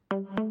I'll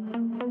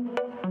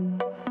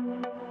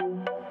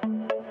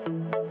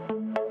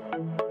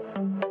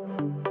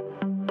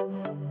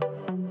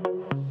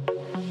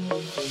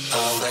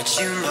let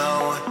you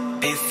know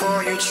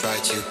before you try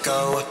to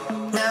go.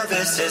 Now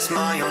this is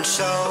my own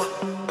show.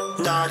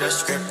 Not a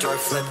script or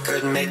flip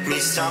could make me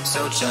stop,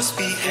 so just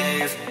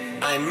behave.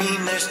 I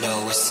mean there's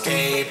no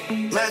escape.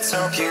 Let's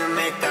hope you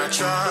make that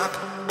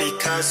drop,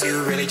 because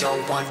you really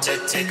don't want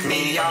to take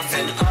me off.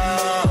 And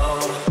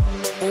oh,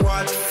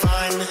 what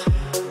fun.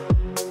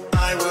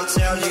 I will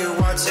tell you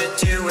what to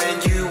do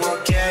and you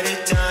will get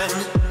it done.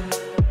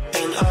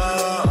 And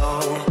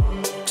oh,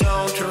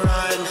 don't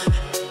run.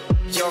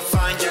 You'll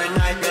find your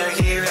nightmare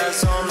here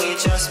has only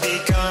just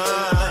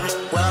begun.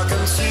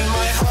 Welcome to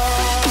my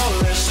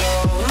horror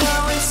show.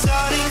 Now it's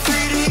starting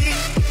 3D.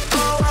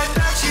 Oh, I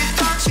bet you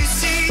thought you'd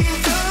seen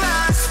the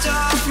last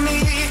of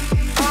me.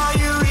 Are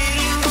you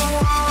reading the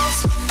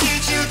walls?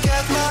 Did you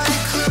get my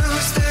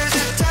clues? There's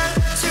a debt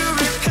to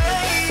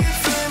repay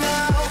for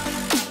now.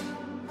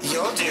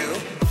 You'll do.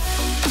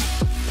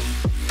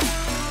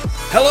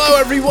 Hello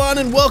everyone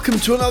and welcome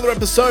to another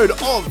episode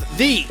of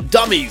the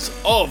Dummies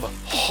of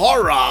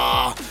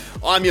Horror.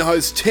 I'm your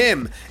host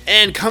Tim,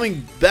 and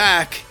coming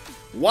back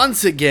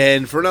once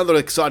again for another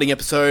exciting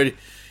episode.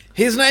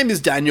 His name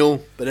is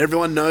Daniel, but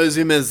everyone knows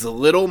him as the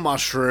Little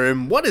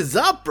Mushroom. What is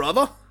up,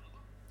 brother?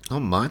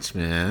 Not much,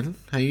 man.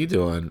 How you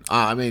doing?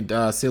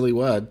 Silly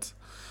words.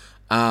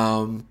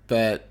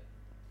 But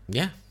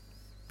yeah,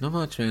 not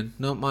much, man.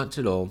 Not much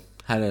at all.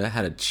 Had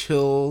a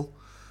chill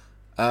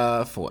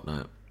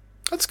fortnight.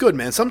 That's good,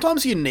 man.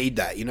 Sometimes you need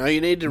that, you know?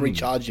 You need to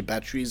recharge your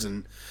batteries,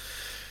 and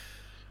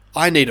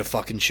I need a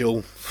fucking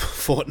chill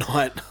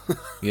fortnight.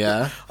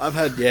 Yeah? I've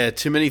had,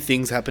 too many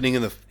things happening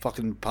in the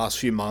fucking past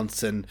few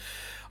months, and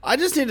I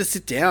just need to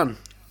sit down.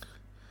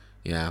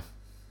 Yeah.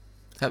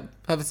 Have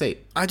a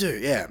seat. I do,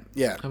 yeah.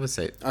 Have a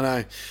seat. I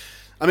know.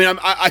 I mean,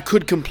 I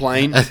could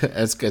complain.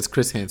 As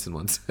Chris Hansen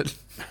once said.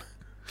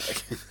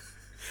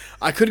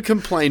 I could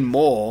complain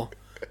more,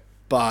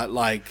 but,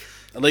 like,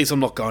 at least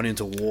I'm not going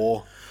into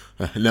war.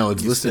 No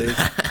one's listening.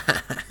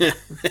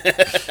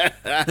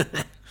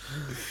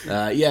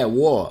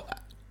 War.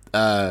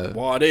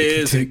 What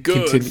is it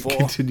good for?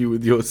 Continue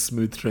with your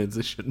smooth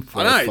transition.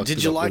 I know.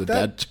 Did you like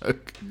that? Dad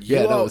joke.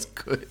 That was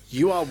good.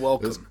 You are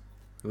welcome.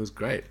 It was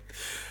great.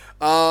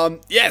 So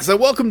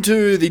welcome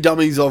to the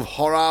Dummies of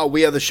Horror.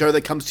 We are the show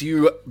that comes to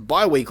you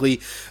bi-weekly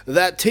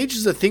that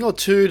teaches a thing or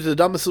two to the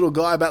dumbest little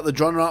guy about the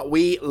genre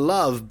we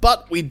love,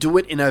 but we do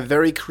it in a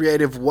very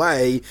creative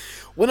way.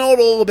 We're not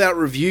all about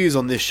reviews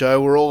on this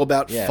show. We're all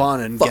about fun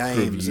and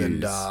games.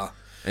 Reviews.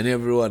 And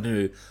everyone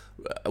who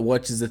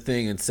watches the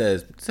thing and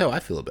says, "That's how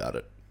I feel about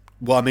it."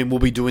 Well, I mean, we'll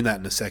be doing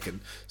that in a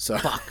second. So,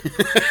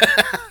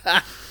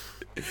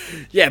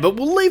 yeah, but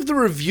we'll leave the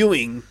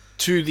reviewing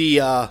to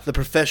the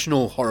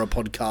professional horror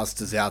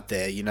podcasters out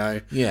there, you know.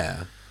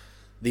 Yeah.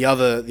 The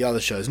other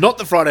shows, not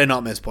the Friday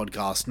Nightmares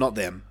podcast, not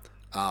them.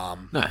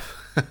 No.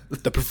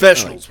 The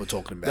professionals we're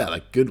talking about. Yeah,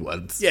 like good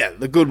ones. Yeah,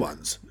 the good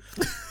ones.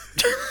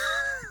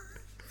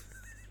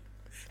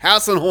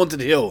 House on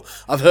Haunted Hill.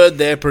 I've heard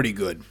they're pretty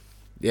good.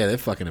 Yeah, they're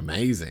fucking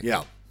amazing.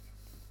 Yeah.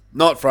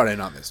 Not Friday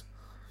Nightmares.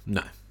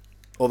 No.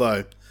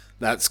 Although,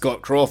 that's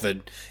Scott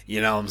Crawford, you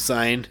know what I'm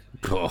saying?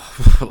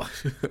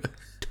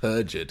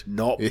 Turgid.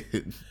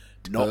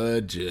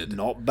 Turgid.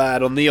 Not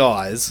bad on the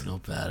eyes.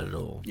 Not bad at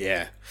all.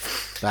 Yeah.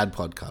 Bad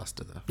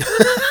podcaster, though.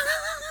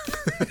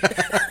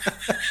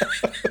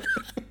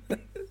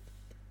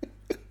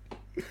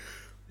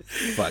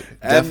 But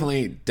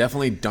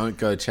definitely don't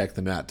go check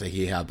them out to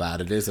hear how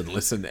bad it is and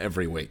listen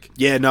every week.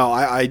 Yeah, no,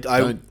 I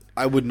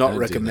would not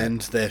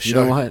recommend their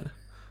show. You know what?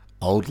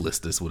 Old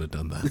listeners would have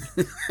done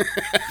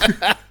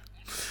that.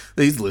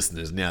 These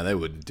listeners now, they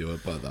wouldn't do it,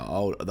 but the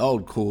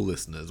old cool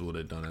listeners would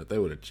have done it. They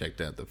would have checked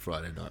out the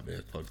Friday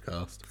Nightmares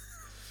podcast.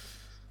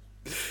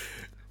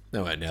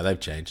 No, wait, now they've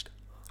changed.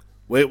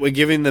 We're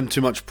giving them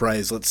too much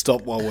praise. Let's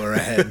stop while we're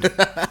ahead.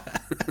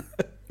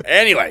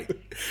 Anyway,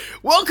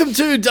 welcome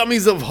to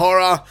Dummies of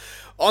Horror.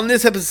 On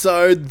this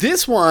episode,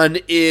 this one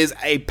is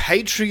a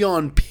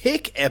Patreon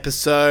pick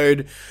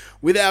episode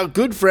with our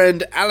good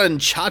friend Alan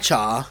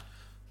Chacha.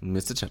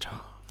 Mr.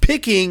 Chacha.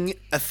 Picking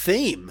a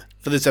theme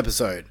for this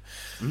episode.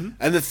 Mm-hmm.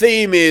 And the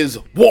theme is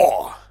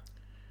war.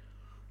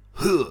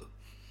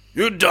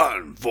 You're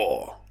done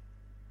for.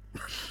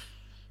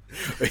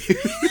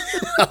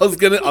 I was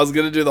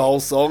gonna do the whole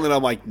song, and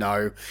I'm like,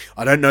 no,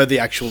 I don't know the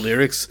actual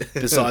lyrics.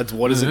 Besides,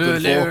 what is it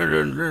good for?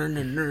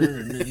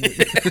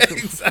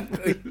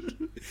 Exactly.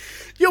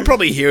 You'll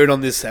probably hear it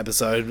on this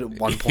episode at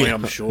one point.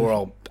 I'm sure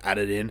I'll add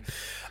it in.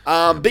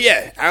 But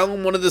yeah,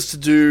 Alan wanted us to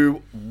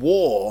do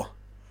war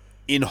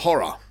in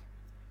horror,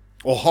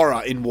 or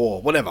horror in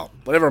war, whatever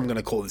I'm going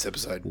to call this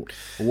episode.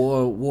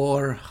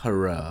 War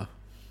horror.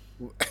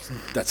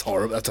 That's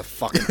horrible. That's a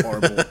fucking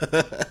horrible.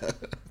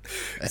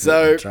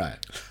 So try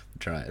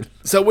it.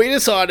 So we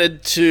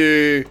decided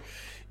to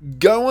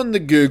go on the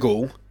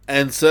Google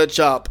and search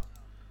up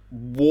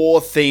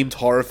war-themed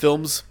horror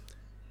films,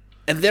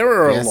 and there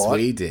are a lot.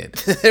 Yes, we did.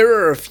 There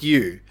are a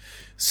few.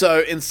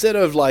 So instead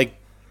of like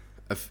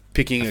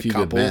picking a few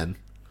couple. good men.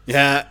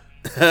 Yeah.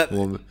 That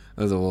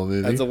was a war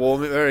movie. That's a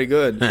warm. Very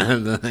good.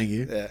 Thank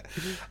you.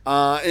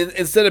 Yeah.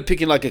 Instead of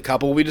picking like a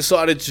couple, we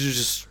decided to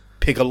just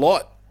pick a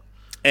lot,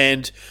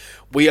 and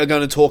we are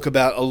going to talk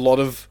about a lot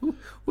of.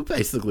 We're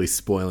basically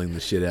spoiling the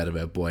shit out of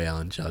our boy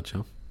Alan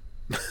Churchill.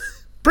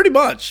 Pretty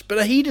much,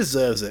 but he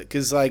deserves it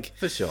because, like,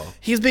 For sure.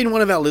 he's been one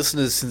of our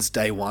listeners since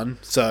day one.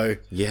 So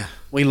Yeah.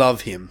 we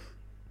love him.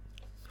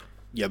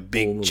 You All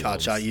big the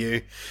cha-cha, loves.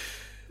 you.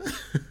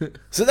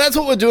 So that's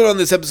what we're doing on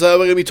this episode. We're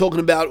going to be talking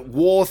about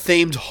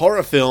war-themed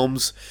horror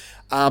films.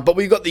 But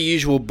we've got the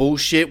usual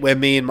bullshit where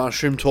me and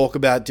Mushroom talk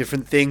about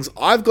different things.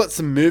 I've got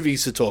some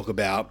movies to talk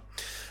about.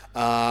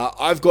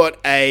 I've got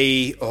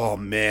a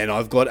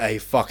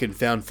fucking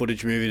found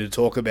footage movie to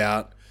talk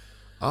about.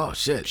 Oh,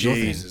 shit. your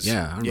thing. Jesus.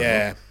 Yeah. I remember.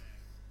 Yeah.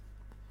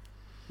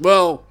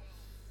 Well,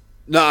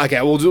 no,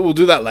 okay, we'll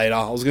do that later.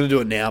 I was going to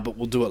do it now, but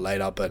we'll do it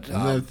later. But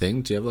Another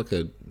thing, do you have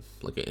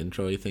like an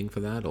intro thing for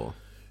that, or?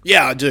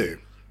 yeah, I do.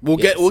 We'll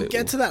Yeah,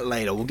 get to that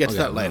later. We'll get to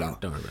that later.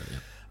 Don't worry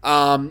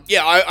about it.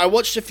 Yeah, I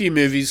watched a few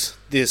movies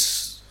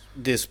this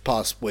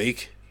past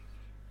week.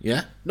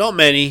 Yeah, Not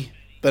many,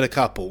 but a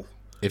couple.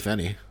 if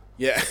any.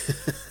 Yeah.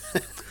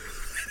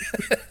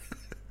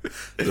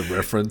 The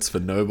reference for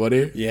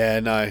nobody. Yeah,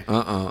 no.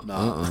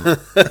 No.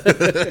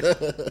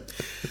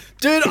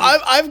 Dude,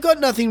 I've got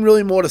nothing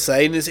really more to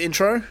say in this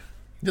intro.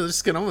 Yeah,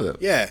 just get on with it.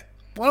 Yeah.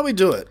 Why don't we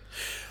do it?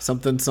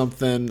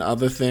 Something,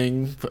 other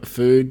thing,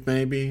 food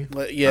maybe.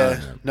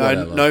 Yeah. No,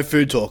 whatever. No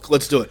food talk.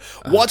 Let's do it.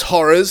 What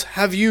horrors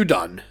have you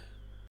done?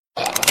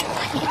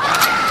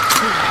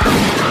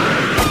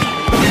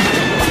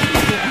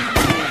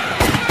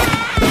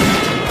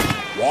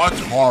 What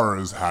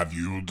horrors have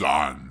you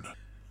done?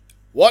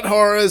 What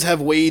horrors have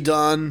we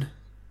done?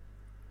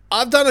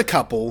 I've done a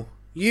couple.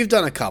 You've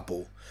done a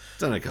couple.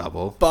 Done a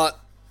couple. But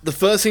the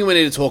first thing we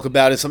need to talk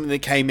about is something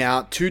that came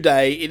out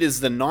today. It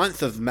is the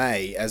 9th of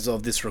May as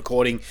of this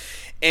recording.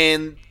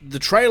 And the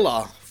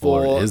trailer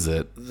for... Or is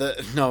it?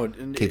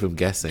 Keep Keep them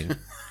guessing.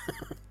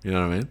 You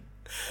know what I mean?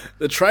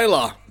 The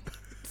trailer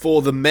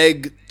for the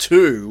Meg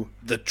 2,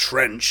 The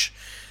Trench,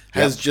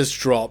 has just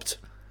dropped.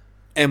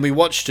 And we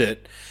watched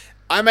it.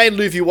 I made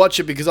Luffy watch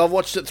it because I've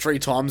watched it 3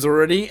 times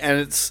already. And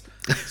it's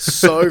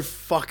so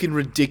fucking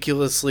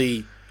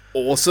ridiculously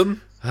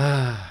awesome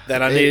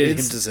that I needed him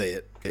to see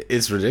it.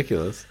 It's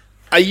ridiculous.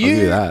 Are you? I'll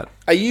do that.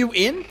 Are you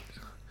in?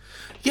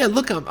 Yeah,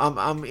 look,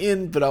 I'm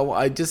in, but I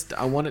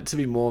want it to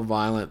be more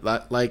violent.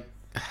 Like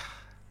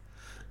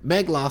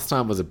Meg last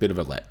time was a bit of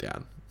a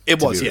letdown. It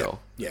to was, be yeah.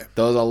 real. Yeah.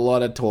 There was a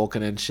lot of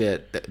talking and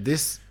shit.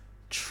 This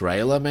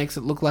trailer makes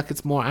it look like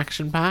it's more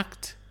action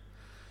packed.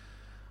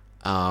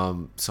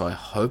 So I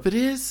hope it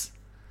is.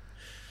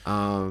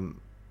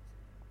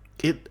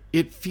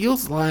 It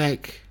feels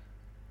like,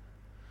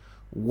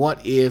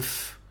 what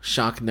if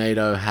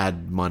Sharknado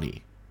had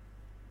money?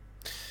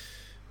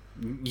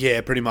 Yeah,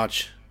 pretty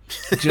much.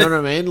 Do you know what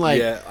I mean? Like,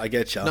 Yeah, I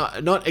get you.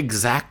 not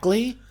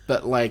exactly,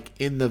 but like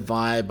in the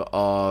vibe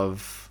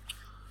of,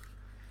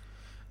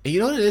 you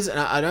know what it is, and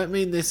I don't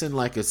mean this in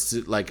like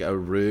a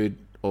rude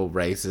or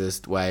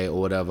racist way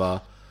or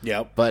whatever.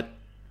 Yep. But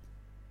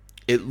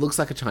it looks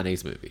like a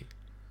Chinese movie.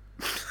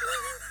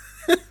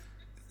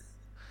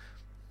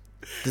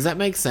 Does that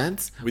make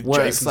sense? With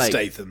Where it's Jason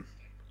Statham.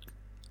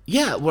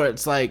 Yeah, where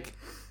it's like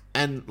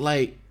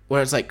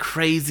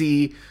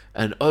crazy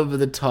and over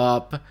the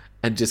top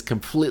and just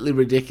completely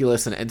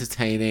ridiculous and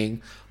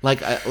entertaining,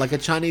 like a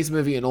Chinese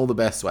movie in all the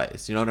best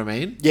ways. You know what I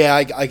mean? Yeah,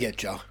 I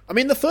get you. I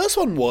mean, the first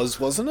one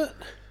wasn't it?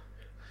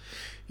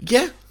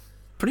 Yeah,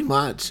 pretty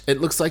much.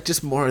 It looks like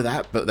just more of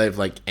that, but they've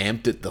like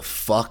amped it the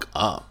fuck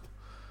up.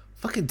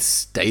 Fucking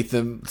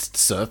Statham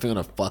surfing on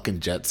a fucking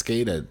jet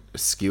ski to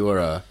skewer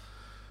a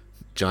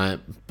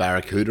giant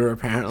barracuda,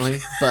 apparently.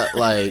 But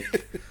like,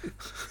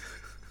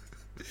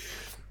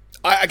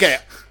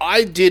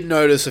 I did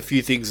notice a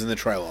few things in the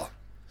trailer.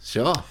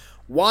 sure.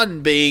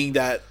 One being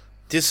that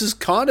this is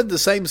kind of the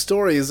same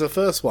story as the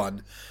first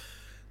one.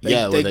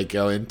 Where they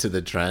go into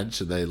the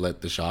trench and they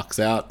let the sharks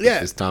out. But Yeah.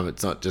 this time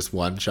it's not just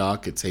one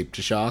shark, it's heaps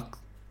of shark.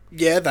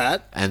 Yeah,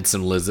 that. And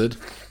some lizard.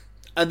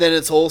 And then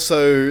it's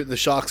also, the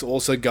sharks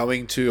also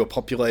going to a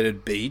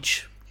populated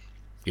beach.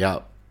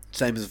 Yep.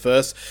 Same as the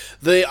first.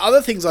 The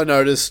other things I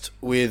noticed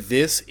with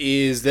this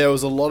is there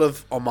was a lot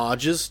of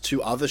homages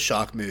to other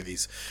shark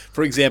movies.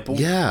 For example,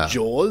 Yeah.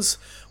 Jaws,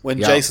 when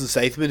Yep. Jason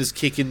Statham is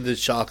kicking the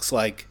shark's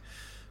like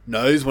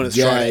nose when it's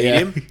trying to eat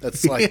him.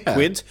 That's like Yeah.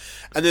 Quint.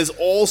 And there's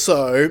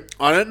also,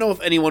 I don't know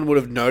if anyone would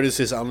have noticed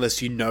this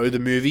unless you know the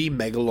movie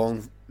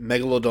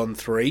Megalodon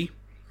 3.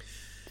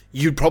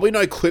 You'd probably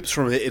know clips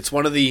from it. It's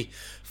one of the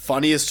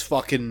funniest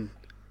fucking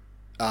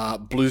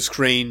blue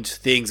screened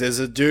things. There's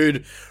a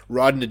dude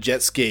riding a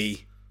jet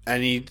ski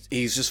and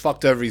he's just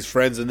fucked over his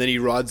friends, and then he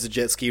rides the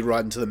jet ski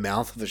right into the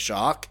mouth of the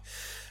shark,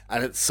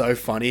 and it's so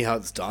funny how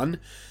it's done.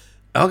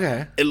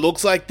 Okay. It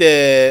looks like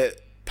they're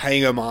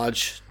paying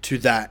homage to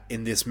that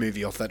in this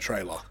movie off that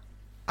trailer.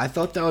 I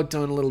thought they were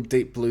doing a little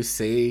Deep Blue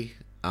Sea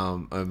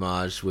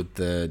homage with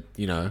the,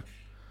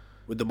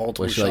 with the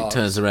multiple where she like sharks.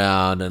 turns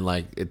around and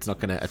like it's not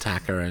going to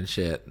attack her and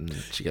shit, and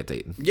she gets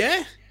eaten.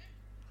 Yeah.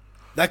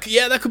 That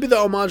could be the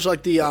homage,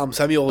 like the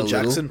Samuel L.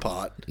 Jackson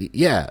part.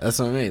 Yeah, that's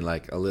what I mean.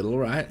 Like a little,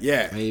 right?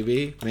 Yeah.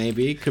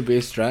 Maybe could be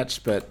a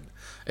stretch, but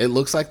it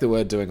looks like they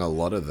were doing a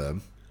lot of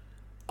them.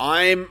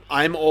 I'm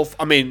all.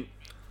 I mean,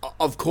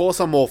 of course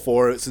I'm all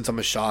for it since I'm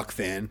a shark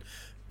fan,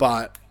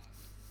 but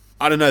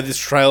I don't know. This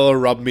trailer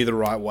rubbed me the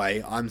right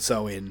way. I'm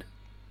so in.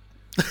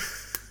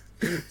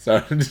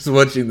 So I'm just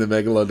watching the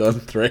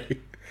Megalodon 3.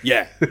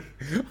 Yeah.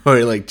 Where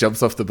he like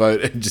jumps off the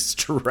boat and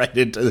just straight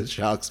into the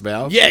shark's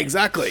mouth. Yeah,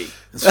 exactly.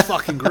 It's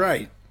fucking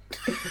great.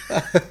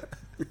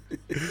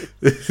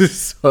 This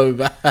is so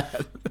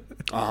bad.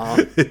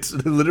 Uh-huh. It's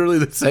literally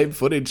the same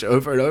footage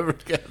over and over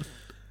again.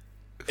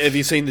 Have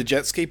you seen the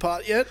jet ski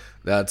part yet?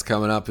 That's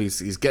coming up.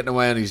 He's getting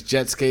away on his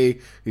jet ski.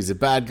 He's a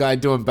bad guy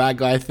doing bad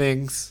guy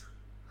things.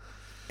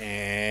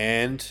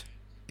 And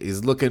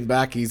He's looking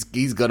back. He's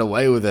got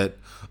away with it.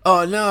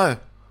 Oh no.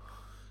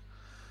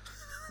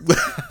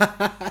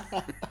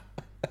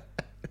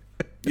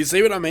 you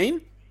see what I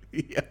mean?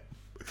 Yeah.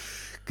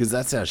 Because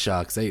that's how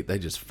sharks eat. They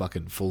just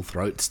fucking full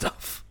throat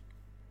stuff.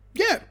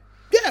 Yeah.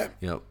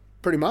 Yep.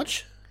 Pretty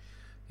much.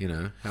 You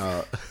know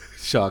how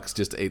sharks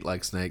just eat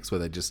like snakes, where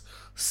they just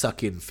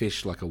suck in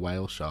fish like a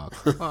whale shark.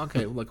 Oh,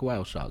 okay, like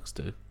whale sharks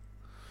do.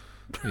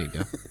 There you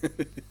go.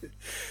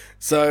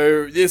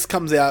 So this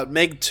comes out.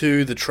 Meg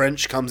 2, The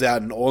Trench, comes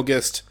out in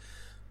August.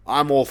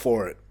 I'm all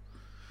for it.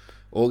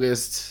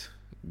 August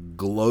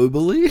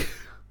globally.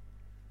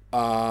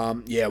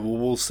 Yeah, well,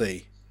 we'll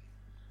see.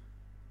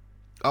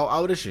 Oh, I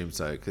would assume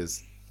so,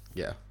 because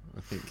yeah,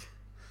 I think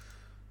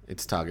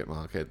its target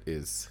market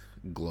is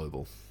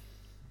global.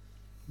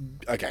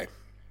 Okay,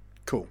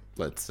 cool.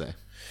 Let's say.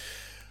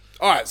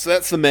 All right, so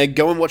that's the Meg.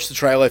 Go and watch the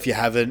trailer if you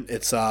haven't.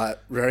 It's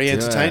very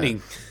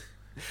entertaining.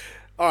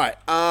 All right,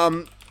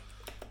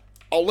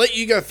 I'll let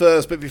you go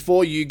first, but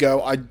before you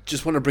go, I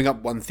just want to bring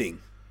up one thing.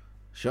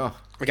 Sure.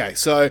 Okay,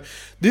 so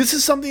this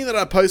is something that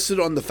I posted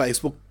on the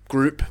Facebook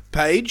group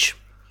page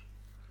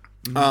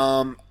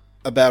about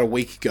a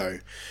week ago.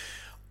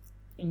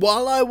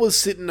 While I was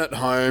sitting at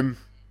home,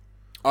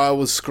 I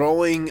was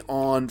scrolling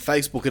on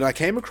Facebook and I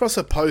came across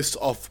a post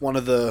off one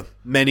of the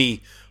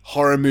many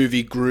horror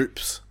movie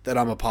groups that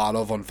I'm a part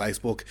of on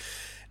Facebook.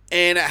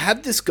 And it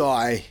had this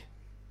guy,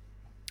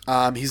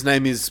 his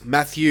name is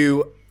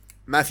Matthew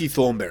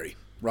Thornberry,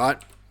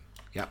 right?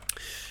 Yep.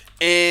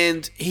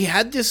 And he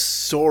had this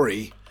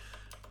story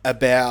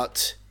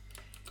about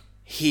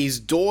his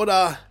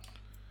daughter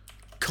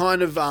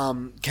kind of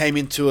came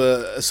into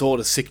a sort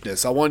of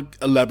sickness. I won't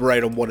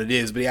elaborate on what it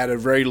is, but he had a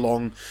very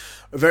long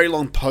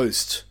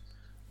post,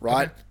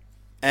 right? Okay.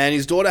 And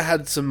his daughter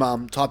had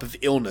some type of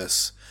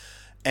illness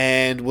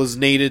and was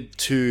needed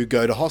to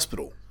go to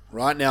hospital,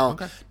 right? Now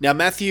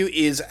Matthew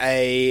is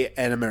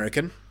an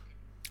American,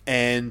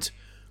 and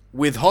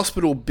with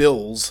hospital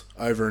bills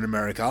over in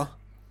America,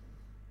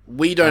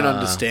 we don't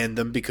understand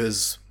them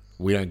because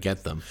we don't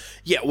get them.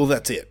 Yeah, well,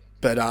 that's it.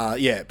 But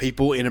yeah,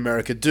 people in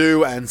America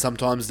do, and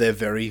sometimes they're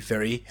very,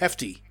 very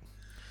hefty.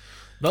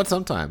 Not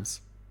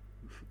sometimes.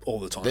 All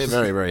the time. They're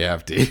very, very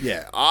hefty.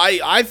 Yeah,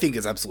 I think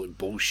it's absolute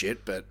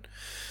bullshit, but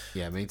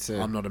yeah, me too.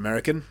 I'm not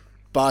American.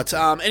 But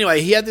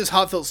anyway, he had this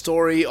heartfelt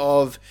story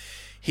of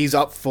he's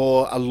up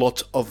for a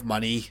lot of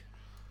money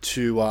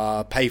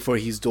to pay for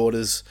his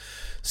daughter's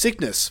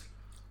sickness,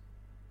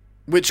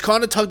 which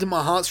kind of tugged at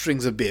my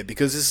heartstrings a bit,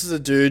 because this is a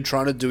dude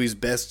trying to do his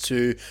best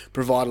to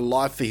provide a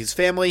life for his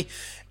family,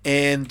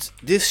 and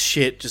this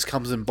shit just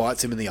comes and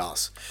bites him in the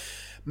ass.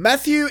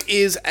 Matthew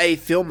is a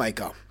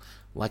filmmaker.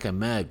 Like a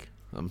Meg.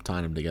 I'm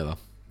tying them together.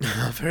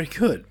 Very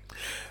good.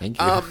 Thank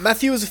you.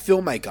 Matthew is a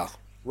filmmaker,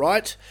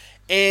 right?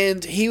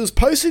 And he was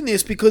posting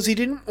this because he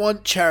didn't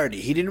want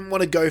charity. He didn't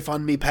want a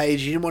GoFundMe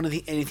page. He didn't want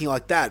anything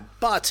like that.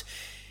 But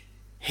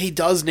he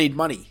does need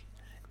money.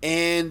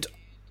 And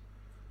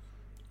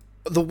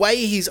the way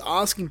he's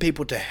asking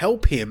people to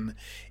help him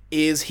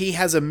is he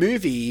has a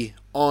movie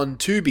on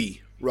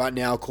Tubi right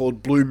now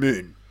called Blue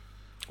Moon,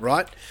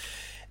 right?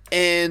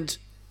 And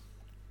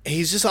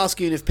he's just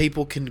asking if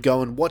people can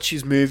go and watch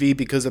his movie,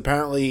 because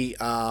apparently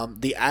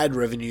the ad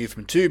revenue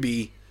from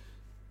Tubi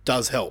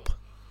does help.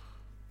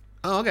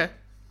 Oh, okay.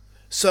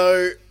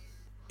 So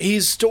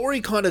his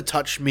story kind of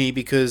touched me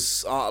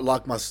because,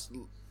 I'm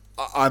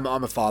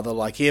a father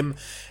like him,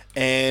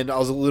 and I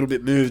was a little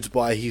bit moved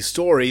by his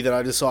story that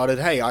I decided,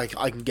 hey, I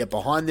can get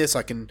behind this.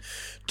 I can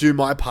do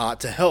my part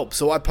to help.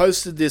 So I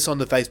posted this on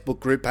the Facebook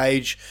group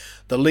page.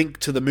 The link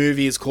to the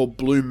movie is called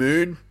Blue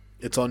Moon.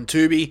 It's on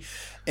Tubi,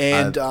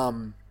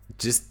 and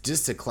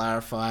just to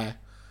clarify,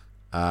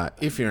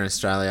 if you're in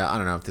Australia, I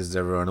don't know if this is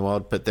everywhere in the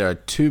world, but there are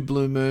 2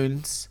 Blue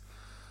Moons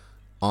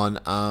on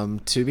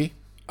Tubi.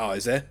 Oh,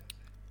 is there?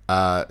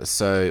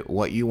 So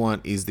what you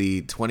want is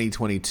the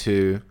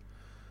 2022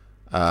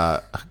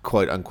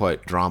 quote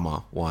unquote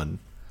drama one.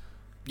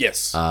 Yes.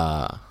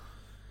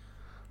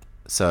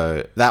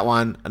 So that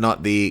one,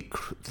 not the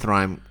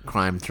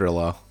crime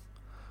thriller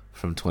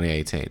from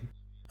 2018.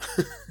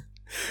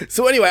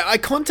 So anyway, I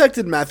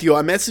contacted Matthew.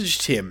 I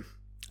messaged him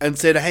and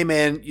said, "Hey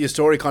man, your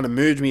story kind of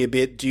moved me a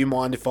bit. Do you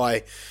mind if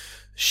I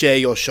share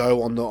your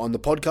show on the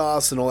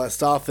podcast and all that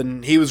stuff?"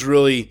 And he was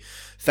really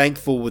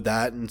thankful with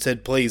that and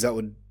said, "Please, that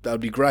would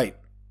be great."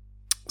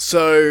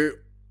 So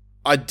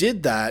I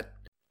did that.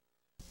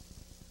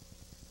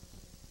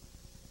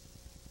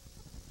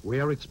 We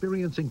are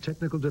experiencing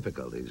technical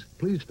difficulties.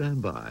 Please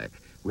stand by.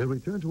 We'll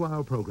return to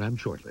our program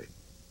shortly.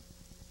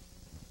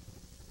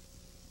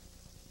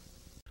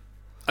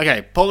 Okay,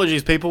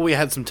 apologies, people. We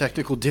had some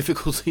technical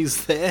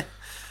difficulties there.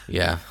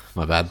 Yeah,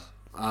 my bad.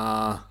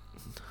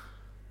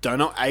 Don't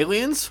know,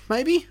 aliens,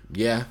 maybe?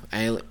 Yeah,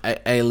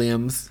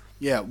 aliens.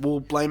 Yeah, we'll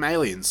blame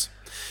aliens.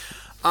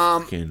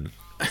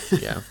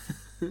 Yeah.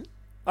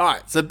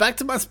 Alright, so back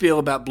to my spiel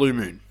about Blue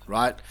Moon,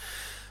 right?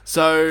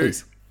 So,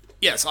 Please.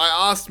 yes, I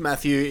asked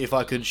Matthew if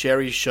I could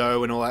share his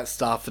show and all that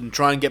stuff and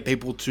try and get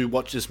people to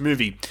watch this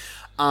movie.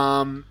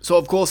 So,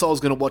 of course, I was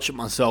going to watch it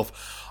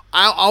myself.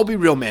 I'll be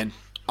real, man.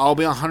 I'll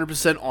be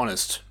 100%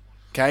 honest.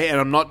 Okay? And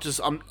I'm not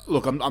just...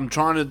 I'm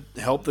trying to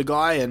help the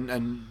guy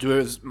and do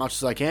as much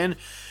as I can.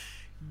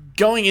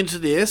 Going into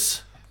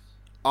this,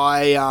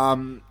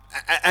 and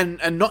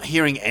not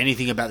hearing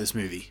anything about this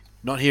movie,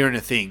 not hearing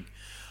a thing,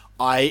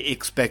 I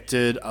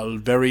expected a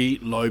very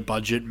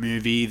low-budget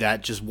movie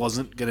that just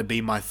wasn't going to be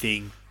my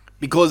thing.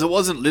 Because it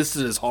wasn't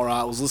listed as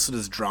horror, it was listed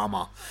as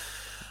drama.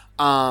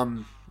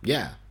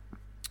 Yeah.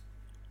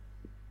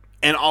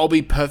 And I'll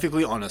be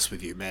perfectly honest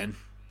with you, man.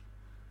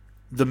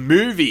 The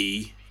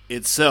movie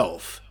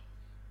itself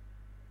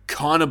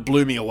kind of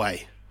blew me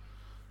away.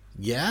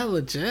 Yeah,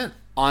 legit.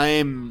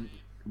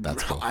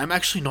 That's cool. I'm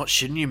actually not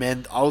shitting you,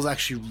 man. I was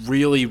actually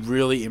really,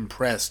 really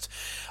impressed.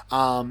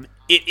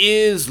 It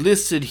is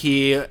listed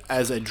here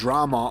as a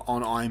drama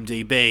on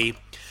IMDb,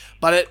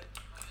 but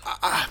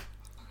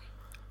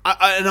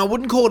and I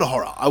wouldn't call it a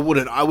horror. I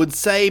wouldn't. I would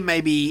say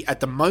maybe at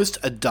the most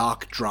a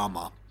dark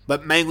drama,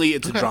 but mainly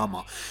it's a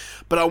drama.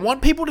 But I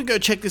want people to go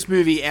check this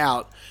movie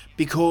out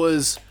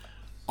because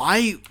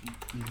I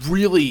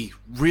really,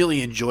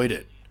 really enjoyed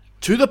it.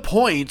 To the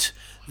point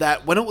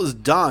that when it was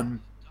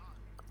done,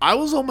 I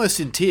was almost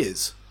in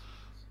tears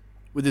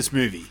with this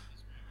movie.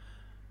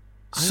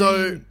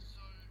 So,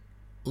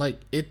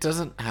 it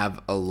doesn't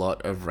have a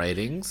lot of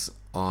ratings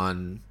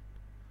on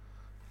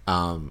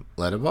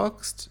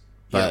Letterboxd,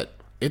 but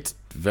it's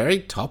very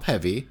top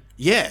heavy.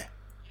 yeah.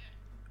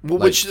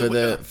 Well,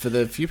 For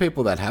the few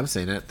people that have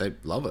seen it, they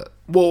love it.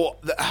 Well,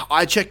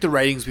 I checked the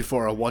ratings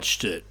before I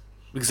watched it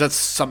because that's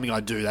something I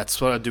do. That's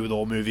what I do with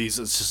all movies.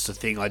 It's just a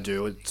thing I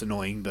do. It's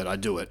annoying, but I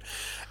do it.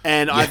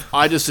 And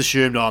I just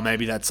assumed,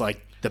 maybe that's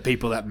like the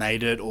people that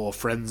made it or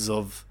friends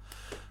of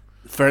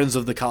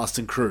the cast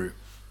and crew.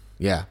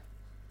 Yeah.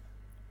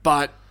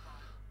 But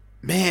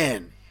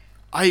man,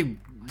 I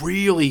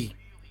really,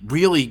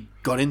 really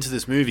got into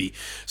this movie.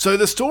 So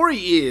the story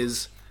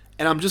is,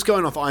 and I'm just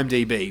going off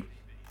IMDb,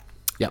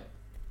 Yep.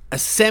 a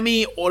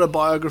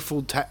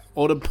semi-autobiographical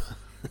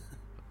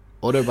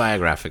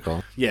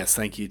Autobiographical. Yes,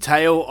 thank you.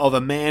 Tale of a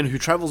man who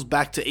travels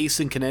back to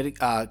Eastern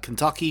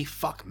Kentucky.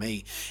 Fuck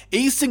me.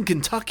 Eastern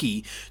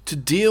Kentucky to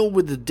deal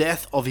with the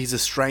death of his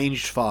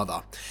estranged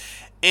father.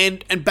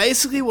 And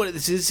basically what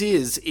this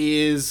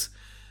is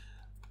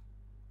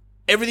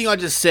everything I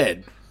just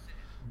said.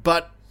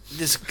 But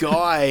this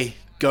guy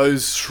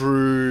goes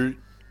through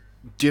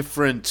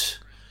different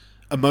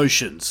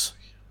emotions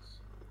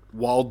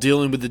while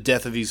dealing with the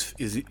death of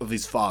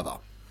his father.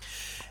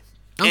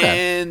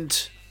 Okay.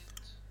 And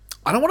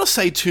I don't want to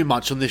say too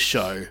much on this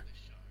show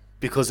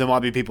because there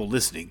might be people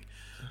listening,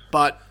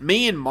 but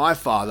me and my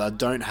father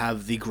don't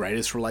have the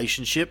greatest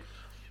relationship.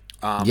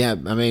 Yeah,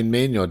 I mean,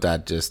 me and your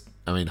dad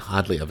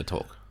hardly ever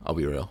talk. I'll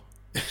be real.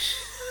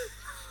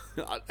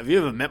 Have you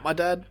ever met my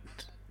dad?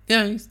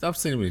 Yeah, I've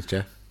seen him in his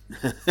chair.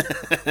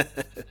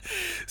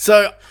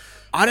 So,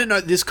 I don't know,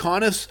 this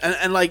kind of...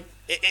 And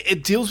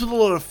it deals with a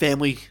lot of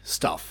family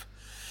stuff.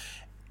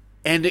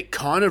 And it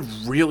kind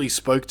of really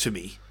spoke to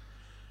me.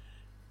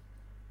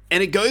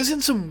 And it goes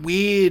in some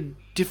weird,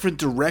 different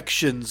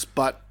directions,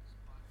 but...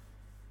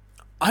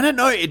 I don't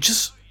know, it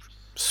just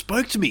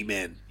spoke to me,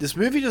 man. This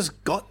movie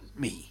just got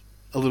me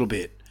a little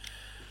bit.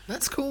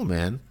 That's cool,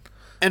 man.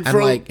 And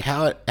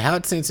how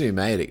it seems to be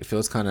made, it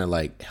feels kind of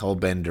like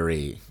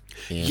hellbendery.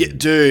 Yeah,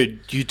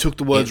 dude, you took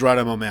the words right out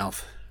of my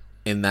mouth.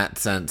 In that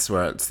sense,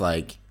 where it's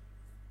like,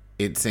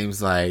 it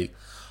seems like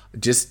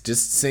just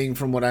seeing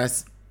from what I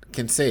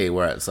can see,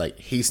 where it's like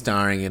he's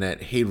starring in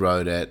it, he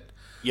wrote it.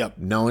 Yep.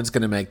 No one's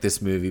gonna make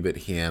this movie but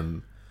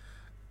him.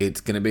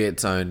 It's gonna be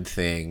its own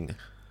thing.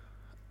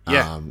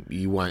 Yeah.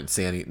 You won't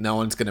see no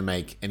one's gonna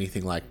make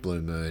anything like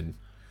Blue Moon.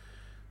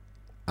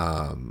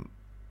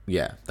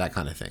 Yeah, that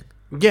kind of thing.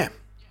 Yeah.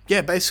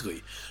 Yeah,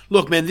 basically.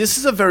 Look, man, this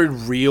is a very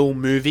real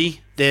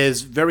movie.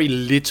 There's very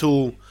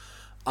little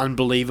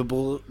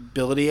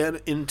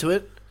unbelievability into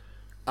it.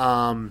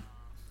 No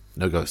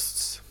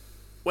ghosts.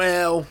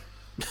 Well...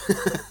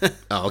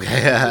 Oh,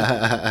 okay.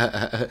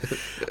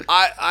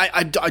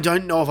 I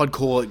don't know if I'd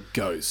call it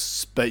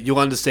ghosts, but you'll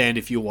understand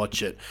if you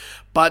watch it.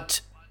 But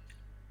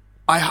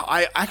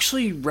I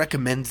actually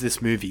recommend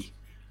this movie.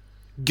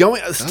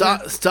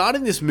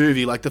 Starting this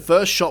movie, like the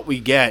first shot we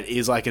get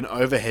is like an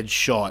overhead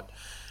shot,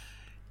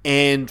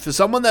 and for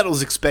someone that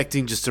was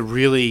expecting just a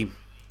really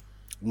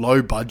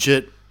low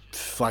budget,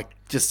 like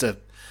just a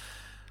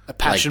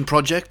passion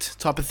project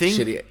type of thing,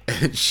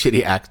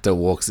 shitty actor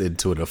walks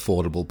into an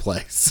affordable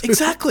place.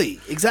 Exactly.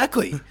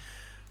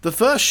 The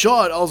first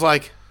shot, I was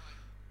like,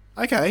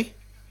 okay,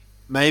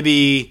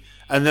 maybe,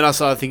 and then I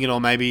started thinking, oh,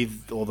 maybe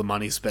all the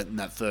money's spent in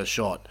that first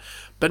shot,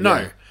 but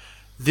no,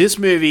 this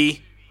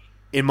movie.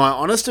 In my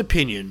honest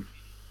opinion,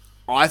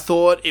 I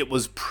thought it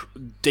was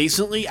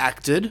decently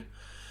acted.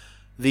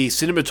 The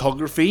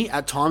cinematography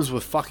at times were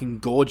fucking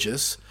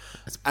gorgeous.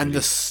 And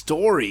the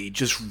story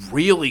just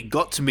really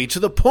got to me to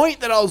the point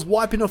that I was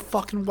wiping off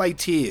fucking away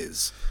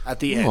tears at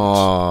the end.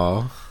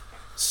 Aww.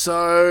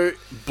 So,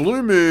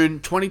 Blue Moon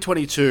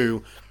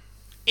 2022,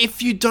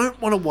 if you don't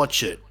want to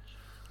watch it,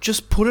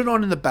 just put it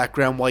on in the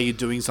background while you're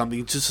doing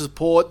something to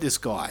support this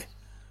guy.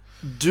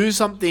 Do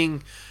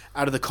something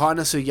out of the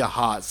kindness of your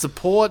heart.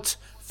 Support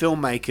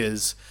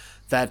filmmakers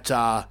that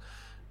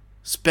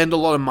spend a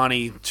lot of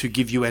money to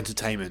give you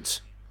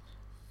entertainment.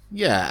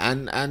 Yeah,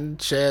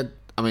 and share,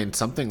 I mean,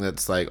 something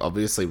that's like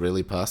obviously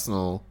really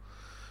personal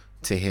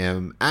to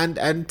him, and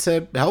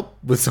to help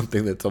with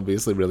something that's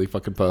obviously really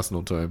fucking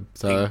personal to him.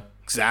 So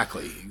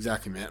Exactly,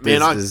 man.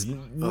 There's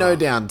no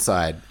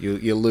downside.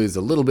 You lose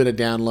a little bit of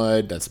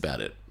download, that's about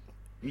it.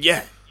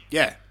 Yeah.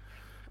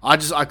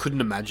 I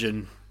couldn't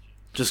imagine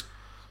just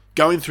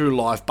going through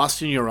life,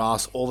 busting your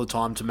ass all the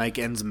time to make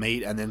ends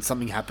meet, and then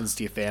something happens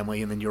to your family,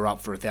 and then you're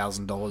up for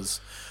 $1,000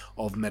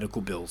 of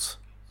medical bills.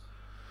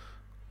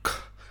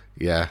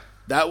 Yeah,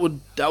 that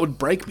would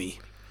break me.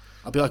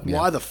 I'd be like,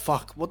 why the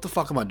fuck? What the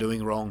fuck am I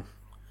doing wrong?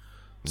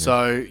 Yeah.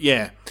 So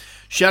yeah,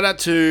 shout out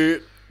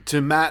to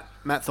Matt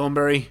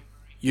Thornberry.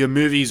 Your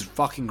movie's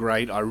fucking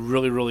great. I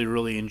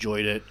really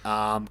enjoyed it.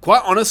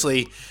 Quite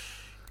honestly,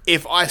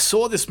 if I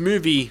saw this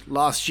movie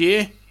last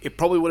year, it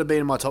probably would have been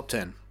in my top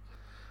 10.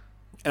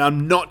 And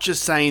I'm not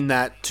just saying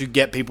that to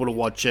get people to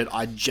watch it.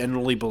 I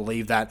generally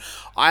believe that.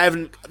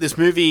 This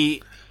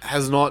movie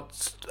has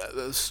not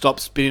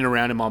stopped spinning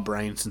around in my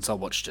brain since I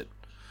watched it.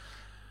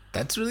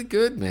 That's really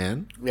good,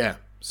 man. Yeah.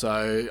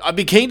 So I'd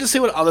be keen to see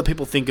what other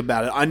people think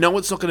about it. I know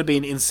it's not going to be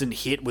an instant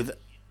hit with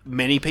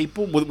many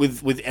people,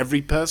 with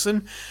every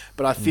person,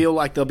 but I feel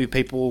like there'll be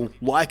people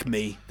like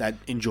me that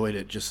enjoyed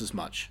it just as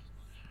much.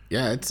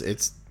 Yeah,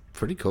 it's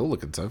pretty cool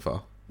looking so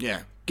far.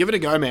 Yeah. Give it a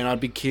go, man. I'd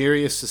be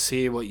curious to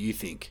see what you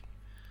think.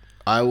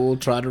 I will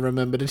try to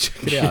remember to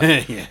check it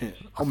out. Yeah,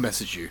 I'll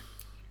message you.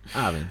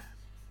 I mean,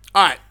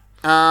 all right.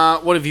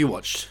 What have you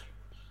watched?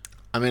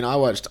 I mean, I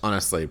watched,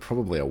 honestly,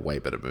 probably a way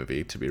better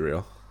movie, to be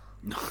real.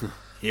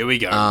 Here we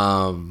go.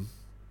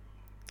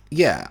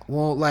 Yeah.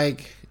 Well,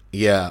 like,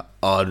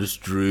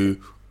 artistry,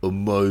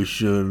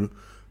 emotion,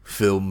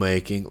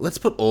 filmmaking. Let's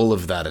put all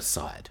of that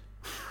aside.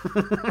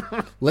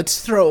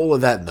 Let's throw all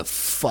of that in the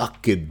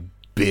fucking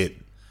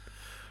bin,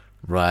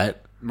 right?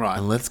 Right.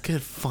 And let's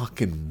get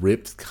fucking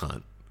ripped,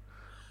 cunt.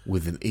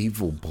 With an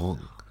evil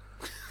bong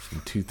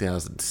from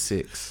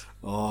 2006.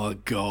 Oh,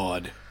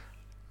 God.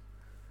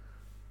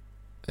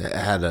 It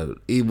had an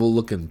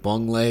evil-looking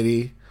bong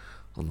lady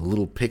on the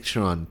little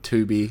picture on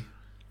Tubi.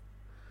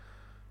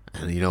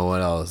 And you know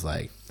what? I was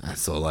like,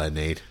 that's all I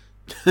need.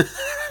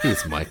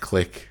 Here's my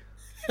click.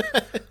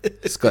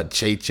 It's got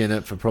Cheech in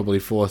it for probably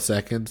 4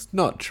 seconds.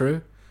 Not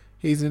true.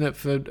 He's in it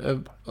for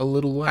a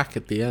little whack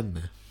at the end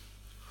there.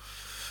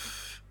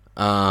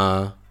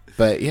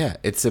 But yeah,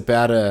 it's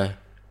about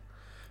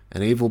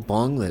an evil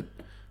bong that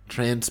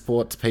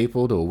transports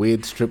people to a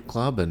weird strip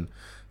club and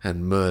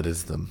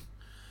murders them.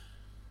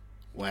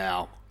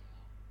 Wow.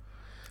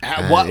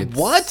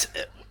 What?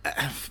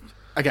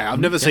 Okay,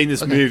 I've never seen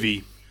this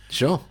movie.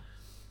 Sure.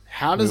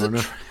 How does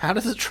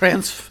it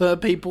transfer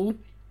people?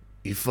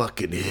 You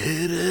fucking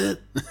hit it.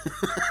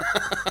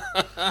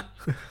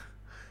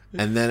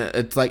 And then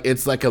it's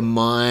like a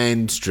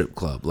mind strip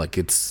club.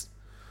 It's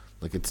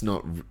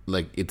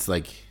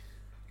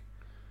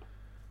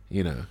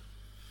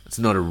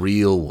not a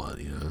real one,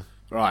 you know.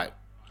 Right.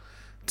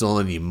 It's all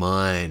in your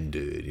mind,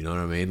 dude. You know what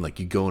I mean? Like,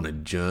 you go on a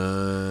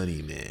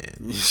journey,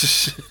 man.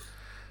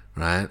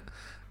 Right?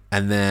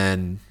 And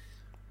then,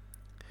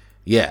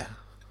 yeah.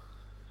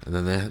 And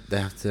then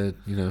they have to,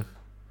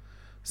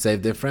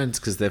 save their friends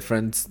because their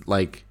friends,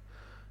 like,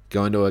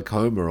 go into a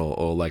coma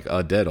or like,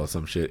 are dead or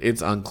some shit.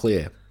 It's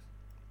unclear.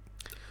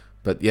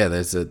 But, yeah,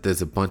 there's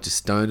a bunch of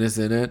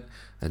stoners in it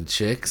and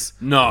chicks.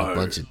 No. A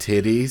bunch of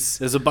titties.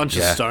 There's a bunch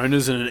of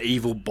stoners in an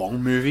evil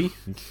bong movie.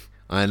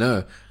 I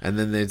know. And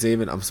then there's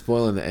even, I'm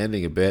spoiling the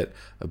ending a bit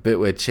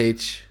where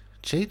Cheech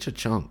or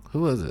Chong?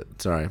 Who was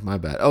it? Sorry, my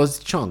bad. Oh, it's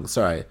Chong,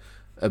 sorry.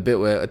 A bit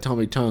where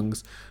Tommy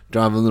Tong's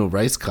driving little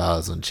race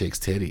cars on chicks'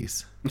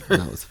 titties.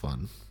 And that was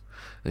fun.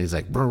 And he's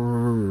like,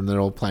 brrr, and they're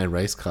all playing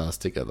race cars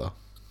together.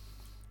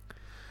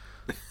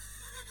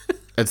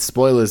 It's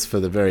spoilers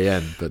for the very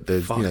end, but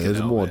there's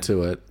more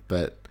to it.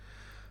 But,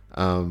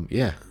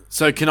 yeah.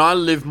 So can I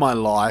live my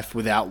life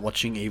without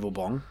watching Evil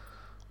Bong?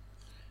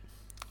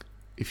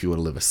 If you want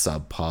to live a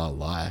subpar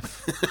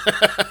life.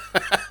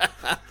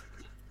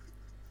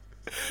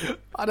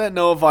 I don't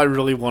know if I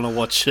really want to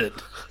watch it.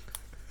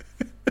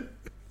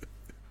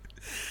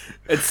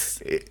 It's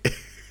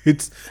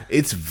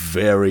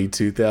very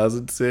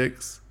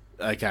 2006.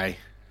 Okay.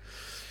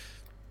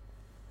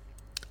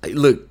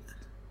 Look,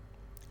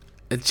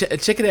 and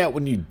check it out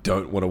when you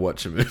don't want to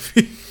watch a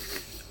movie.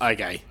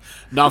 Okay.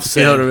 Enough You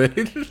said. know what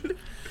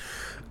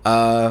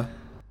I mean?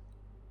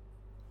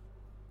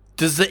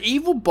 Does the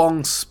evil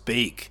bong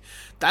speak?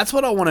 That's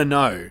what I want to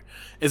know.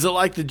 Is it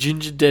like the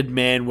Ginger Dead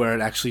Man where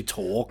it actually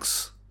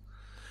talks?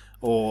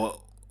 Or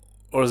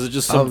is it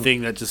just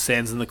something that just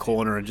stands in the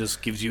corner and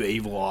just gives you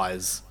evil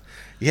eyes?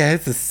 Yeah,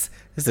 it's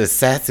a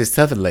sassy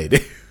southern lady.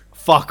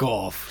 Fuck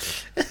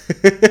off.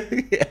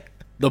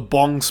 The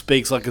bong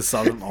speaks like a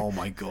southern... Oh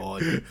my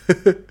god.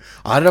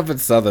 I don't know if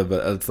it's southern,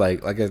 but it's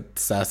like a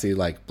sassy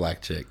like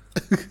black chick.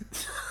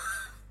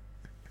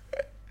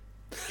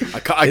 I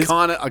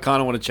kind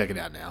of want to check it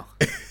out now.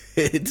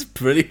 It's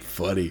pretty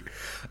funny.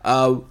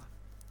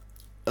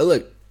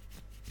 Look,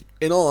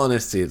 in all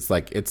honesty, it's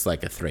like a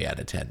 3 out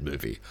of 10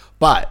 movie.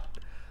 But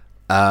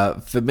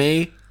for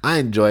me, I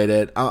enjoyed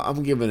it.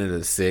 I'm giving it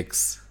a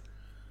 6.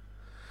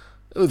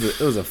 It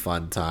was a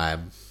fun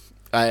time.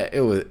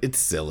 It's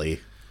silly.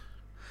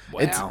 Wow.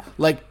 It's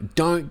like,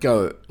 don't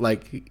go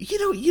like, you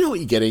know what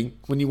you're getting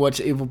when you watch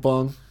Evil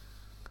Bong.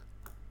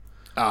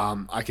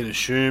 I can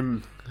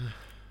assume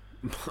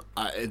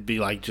it'd be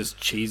like just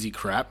cheesy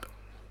crap.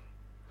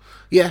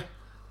 Yeah,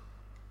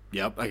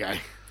 Yep. Okay.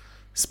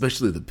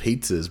 especially the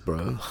pizzas,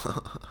 bro.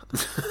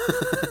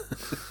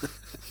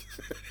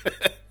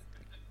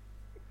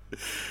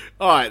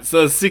 All right.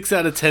 So 6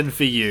 out of 10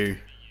 for you.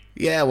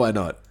 Yeah, why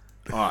not?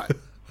 All right.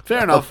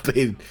 Fair enough.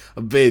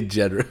 I'm being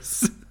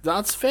generous.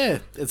 That's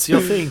fair. It's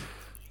your thing.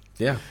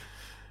 Yeah.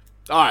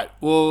 All right.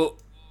 Well,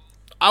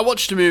 I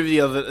watched a movie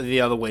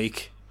the other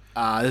week.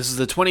 This is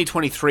the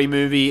 2023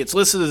 movie. It's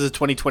listed as a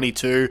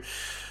 2022,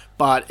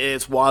 but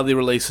it's widely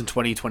released in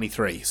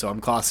 2023. So I'm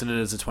classing it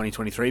as a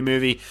 2023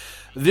 movie.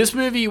 This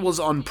movie was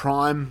on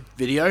Prime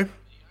Video.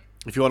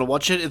 If you want to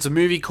watch it, it's a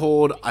movie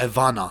called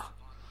Ivana.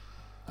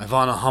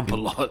 Ivana Hump a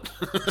Lot.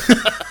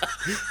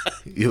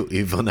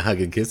 You want to hug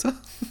and kiss her?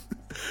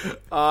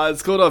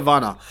 It's called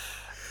Ivana.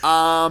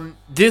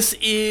 This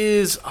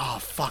is... Oh,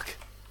 fuck.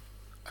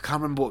 I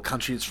can't remember what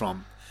country it's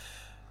from.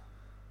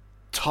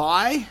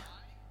 Thai?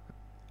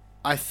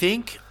 I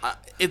think.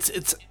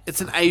 It's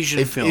an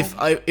Asian film.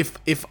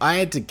 If I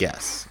had to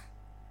guess,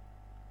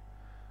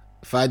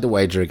 if I had to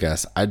wager a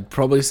guess, I'd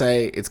probably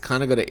say it's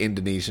kind of got an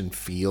Indonesian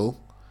feel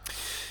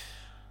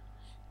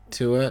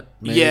to it.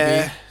 Maybe.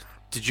 Yeah.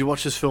 Did you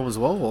watch this film as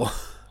well? Or?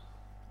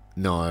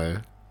 No,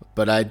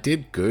 but I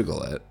did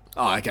Google it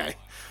Oh, okay.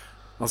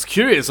 I was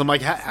curious. I'm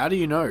like, how do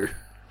you know?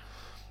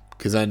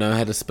 because I know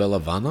how to spell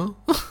Havana.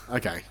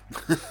 Okay.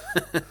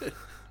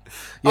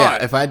 Yeah,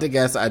 Alright. if I had to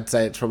guess, I'd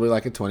say it's probably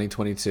like a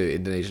 2022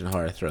 Indonesian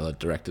horror thriller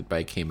directed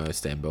by Kimo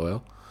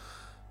Stamboil,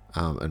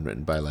 and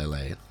written by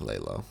Lele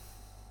Lelo.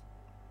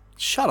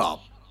 Shut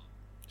up.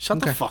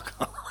 Shut the fuck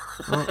up.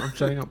 Oh, I'm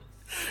shutting up.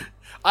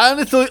 I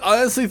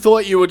honestly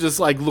thought you were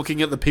just like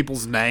looking at the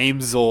people's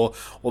names or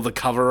the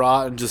cover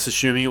art and just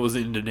assuming it was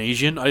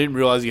Indonesian. I didn't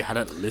realize you had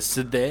it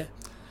listed there.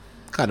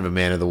 Kind of a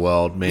man of the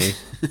world, me.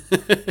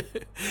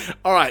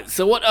 All right,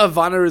 so what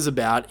Ivana is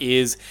about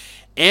is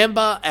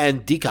Amber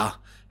and Dika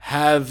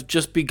have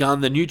just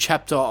begun the new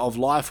chapter of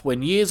life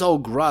when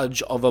years-old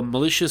grudge of a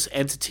malicious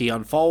entity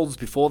unfolds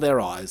before their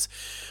eyes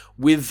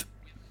with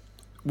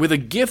a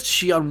gift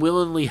she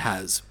unwillingly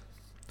has.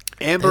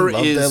 Amber They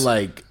love is their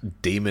like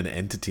demon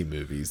entity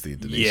movies, the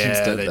Indonesians,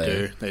 yeah,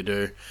 don't they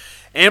do.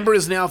 Amber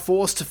is now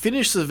forced to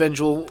finish the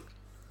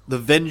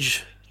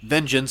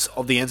vengeance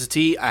of the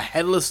entity, a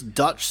headless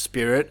Dutch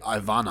spirit,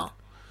 Ivana.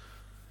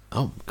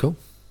 Oh, cool.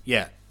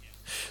 Yeah.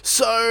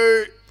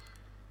 So,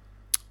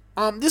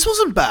 this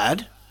wasn't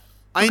bad.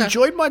 I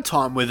enjoyed my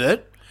time with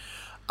it.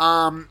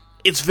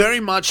 It's very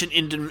much an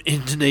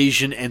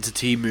Indonesian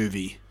entity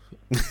movie.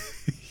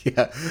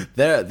 Yeah,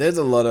 there's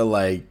a lot of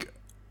like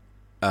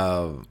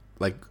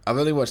I've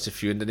only watched a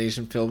few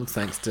Indonesian films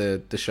thanks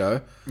to the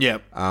show. Yeah.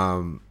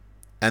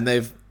 And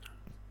they've,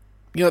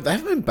 they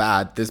haven't been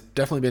bad. There's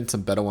definitely been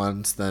some better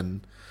ones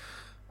than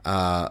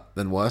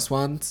worse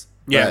ones.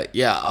 Yeah. But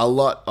yeah, a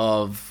lot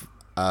of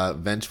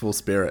vengeful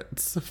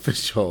spirits for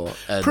sure,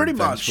 and Pretty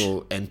much.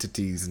 vengeful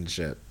entities and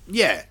shit.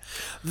 Yeah.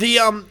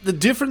 The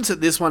difference that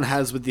this one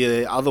has with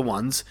the other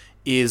ones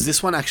is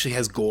this one actually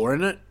has gore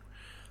in it.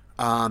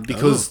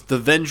 Because the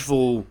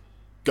vengeful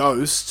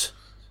ghost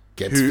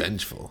Gets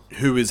vengeful.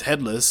 who is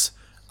headless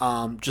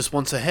just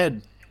wants a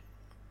head.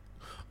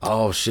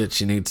 Oh shit!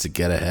 She needs to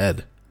get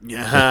ahead.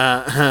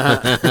 Yeah.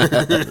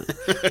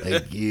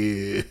 Thank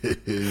you.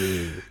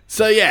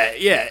 So yeah,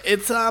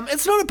 it's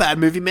not a bad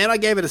movie, man. I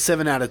gave it a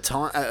 7 out of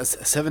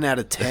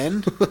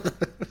 10.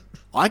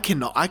 I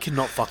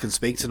cannot fucking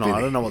speak tonight.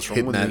 I don't know what's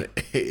wrong with me.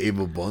 That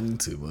evil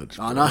bond too much.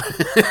 I know.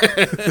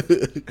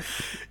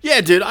 Yeah,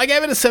 dude, I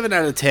gave it a 7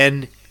 out of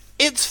 10.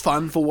 It's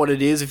fun for what it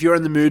is. If you're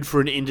in the mood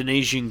for an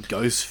Indonesian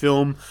ghost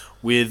film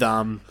with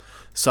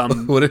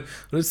some What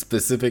a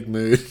specific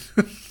mood.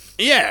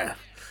 yeah.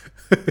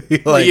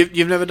 Like,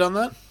 You've never done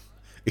that?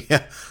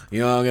 yeah,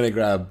 I'm gonna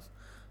grab.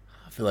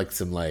 I feel like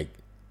some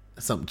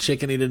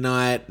chickeny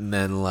tonight, and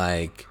then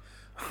like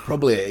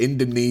probably an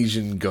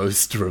Indonesian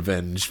ghost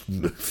revenge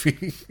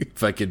movie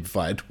if I can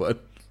find one.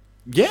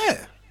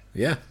 Yeah.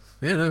 Yeah,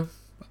 no,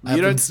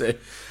 You don't say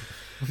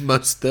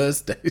most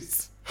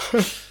Thursdays.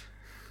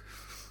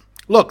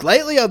 look.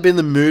 Lately, I've been in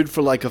the mood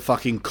for like a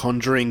fucking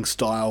Conjuring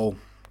style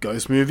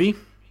ghost movie,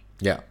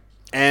 Yeah.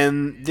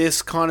 and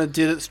this kind of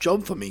did its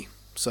job for me.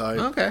 So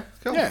Okay.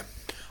 Cool. yeah,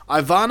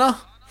 Ivana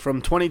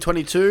from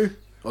 2022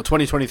 or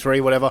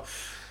 2023, whatever.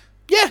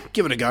 Yeah,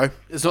 give it a go.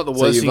 It's not the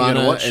So worst you thing you're gonna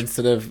Vanna watch.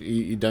 instead of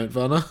you don't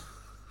Vanna?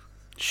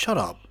 Shut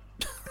up.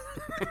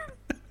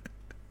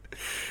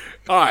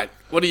 All right,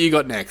 what do you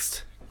got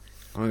next?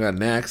 Oh my god,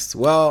 next.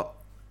 Well,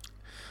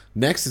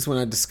 next is when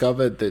I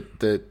discovered that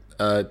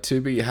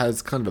Tubi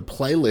has kind of a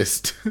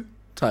playlist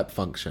type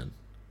function.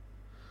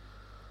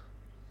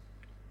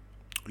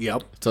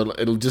 Yep. So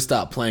it'll just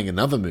start playing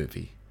another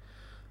movie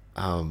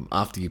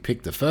after you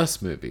pick the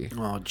first movie.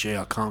 Oh, gee,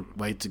 I can't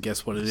wait to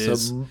guess what it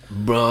is. So,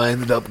 bro, I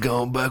ended up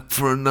going back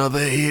for another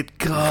hit,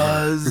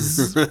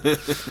 cuz.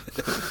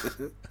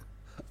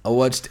 I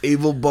watched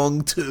Evil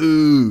Bong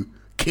 2,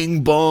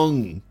 King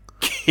Bong.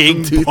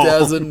 King From Bong.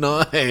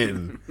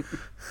 2009.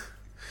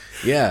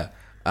 Yeah.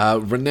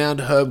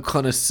 Renowned herb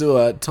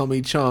connoisseur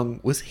Tommy Chong.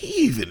 Was he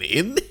even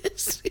in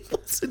this? He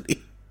wasn't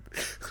in.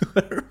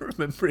 I don't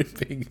remember him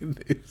being in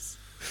this.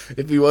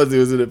 If he was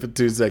in it for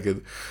 2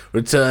 seconds.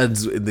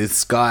 Returns in this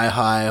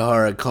sky-high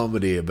horror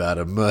comedy about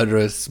a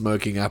murderous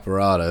smoking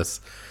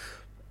apparatus.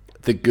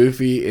 The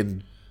goofy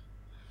and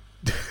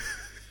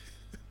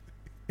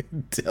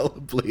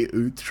indelibly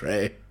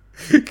outre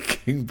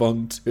King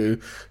Bong 2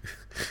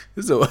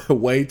 is a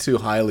way too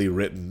highly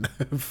written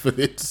for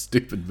this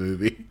stupid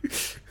movie.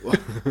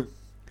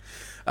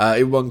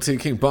 Evil Bong 2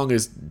 King Bong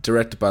is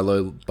directed by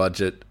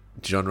low-budget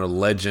genre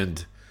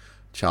legend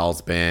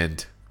Charles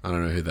Band. I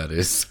don't know who that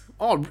is.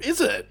 Oh, is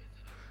it?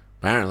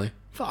 Apparently.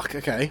 Fuck,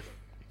 okay.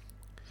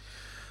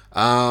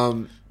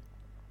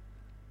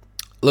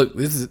 Look,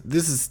 this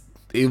is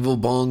Evil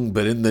Bong,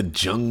 but in the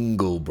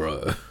jungle,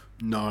 bro.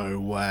 No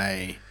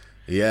way.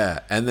 Yeah,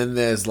 and then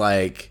there's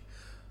like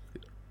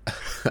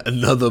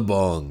another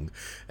Bong,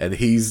 and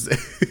he's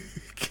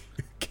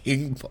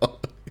King Bong.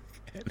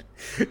 And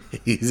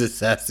he's a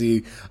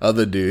sassy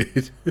other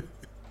dude,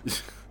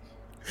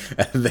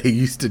 and they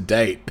used to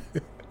date.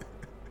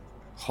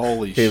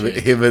 Holy shit.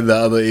 Him and the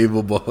other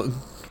Evil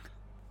Bong.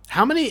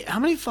 How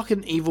many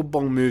fucking Evil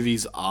Bong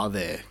movies are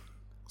there?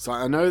 So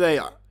I know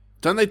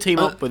don't they team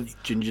up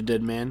with Ginger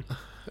Dead Man?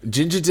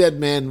 Ginger Dead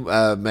Man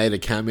made a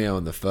cameo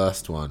in the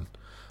first one.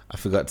 I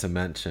forgot to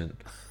mention.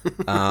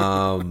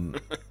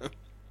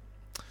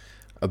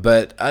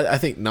 But I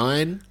think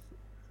 9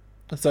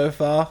 so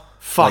far.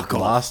 Fuck like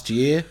off. Last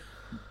year.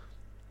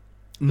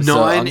 9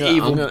 So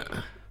Evil...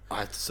 I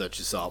have to search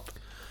this up.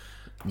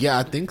 Yeah,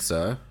 I think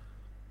so.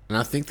 And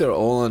I think they're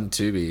all on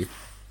Tubi.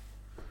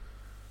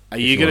 Are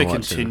you you going to wanna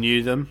watch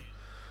continue them?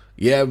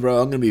 Yeah,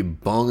 bro, I'm going to be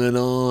bonging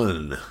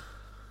on.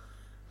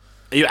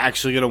 Are you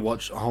actually going to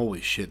watch... Holy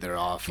shit, there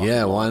are. Fucking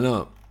Yeah, lot. why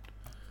not?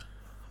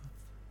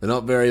 They're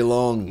not very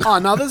long. Oh,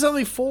 no, there's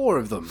only 4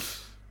 of them.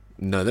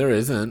 No, there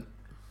isn't.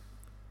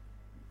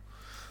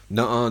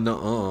 Nuh-uh.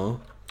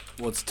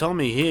 Well, it's telling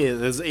me here,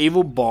 there's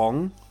Evil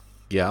Bong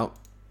Yep.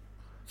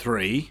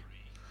 3,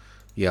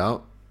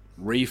 Yep.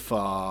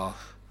 Reefer...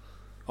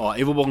 Oh,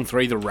 Evil Bong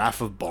 3, The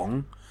Wrath of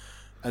Bong,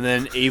 and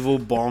then Evil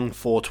Bong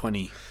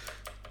 420.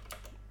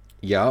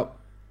 Yep.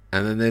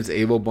 And then there's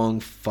Evil Bong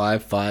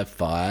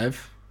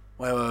 555.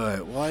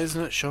 Wait. Why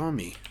isn't it showing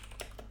me?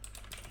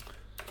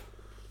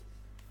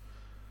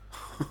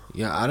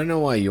 Yeah, I don't know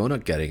why you're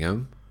not getting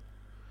him.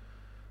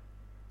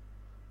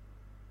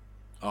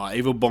 Oh,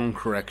 Evil Bong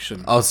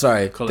Correction. Oh,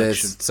 sorry.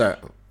 Collection.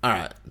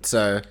 Alright.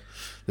 So,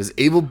 there's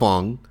Evil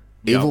Bong,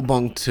 Yep. Evil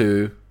Bong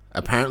 2.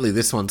 Apparently,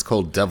 this one's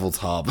called Devil's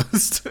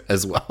Harvest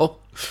as well.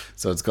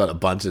 So, it's got a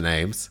bunch of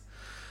names.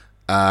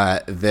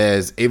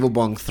 There's Evil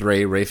Bong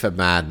 3, Reefer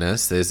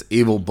Madness. There's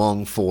Evil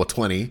Bong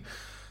 420.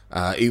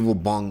 Evil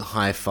Bong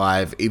High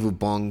 5. Evil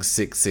Bong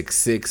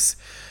 666.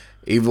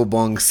 Evil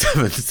Bong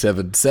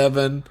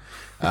 777.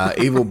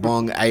 Evil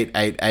Bong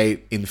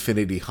 888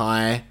 Infinity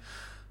High.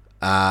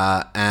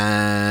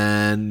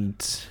 And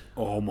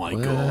Oh my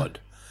god.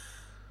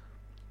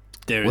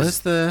 There where's is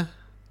the?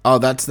 Oh,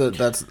 that's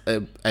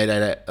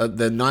 888.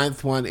 The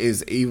 9th one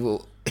is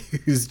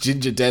is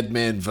Ginger Dead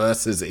Man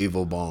versus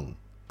Evil Bong.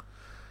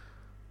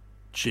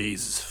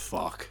 Jesus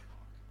fuck.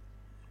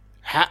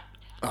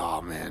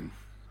 Oh man.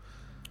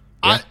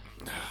 Yeah.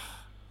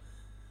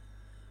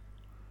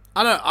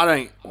 I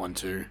don't want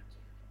to.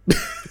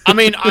 I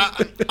mean,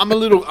 I'm a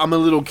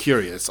little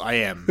curious. I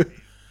am,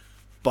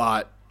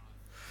 but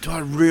do I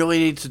really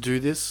need to do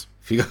this?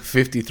 If you got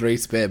 53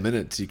 spare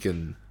minutes, you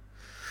can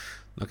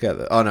look at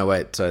the. Oh no,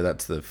 wait. So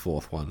that's the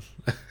 4th one.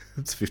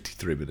 It's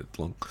 53 minutes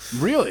long.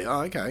 Really?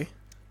 Oh, okay.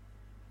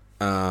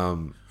 I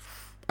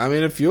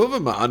mean, a few of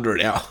them are under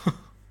an hour.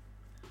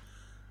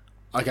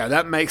 Okay,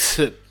 that makes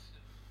it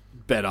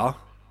better.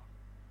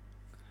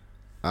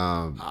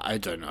 I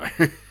don't know.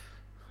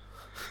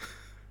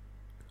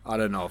 I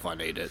don't know if I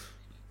need it.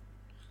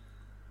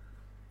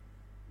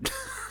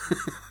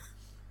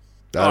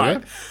 All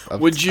right.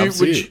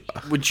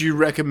 Would you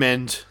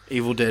recommend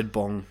Evil Dead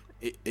Bong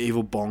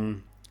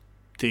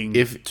thing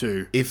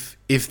too?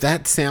 If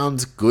that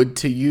sounds good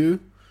to you,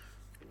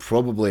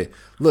 probably.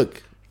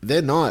 Look,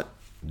 they're not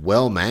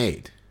well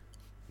made,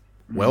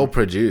 well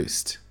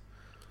produced.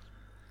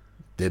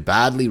 They're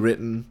badly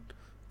written.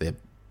 They're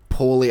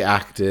poorly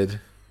acted.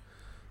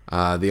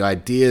 The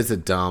ideas are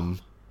dumb.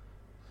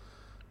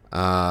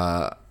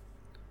 So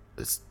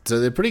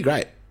they're pretty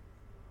great.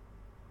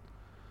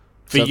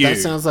 So if that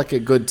sounds like a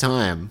good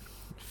time,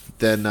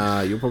 then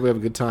you'll probably have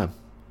a good time.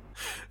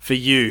 For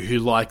you who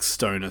likes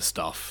stoner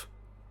stuff.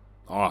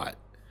 Alright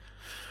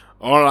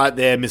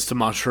there, Mr.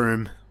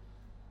 Mushroom.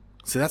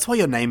 So that's why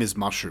your name is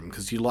Mushroom,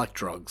 because you like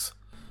drugs.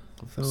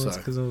 I thought it was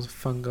because I was a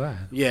fun guy.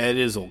 Yeah, it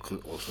is also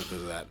because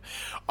of that.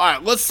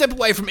 Alright, let's step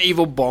away from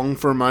Evil Bong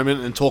for a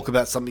moment and talk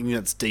about something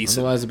that's decent.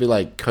 Otherwise it'd be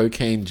like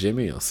Cocaine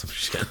Jimmy or some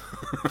shit.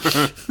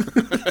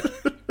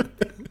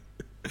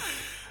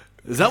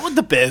 Is that what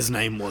the bear's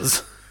name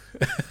was?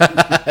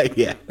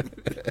 Yeah.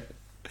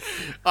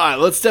 Alright,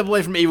 let's step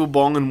away from Evil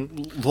Bong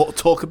and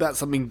talk about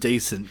something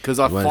decent, because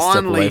I won't finally...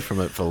 step away from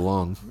it for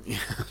long.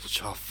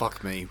 Oh,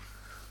 fuck me.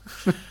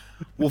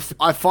 Well,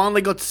 I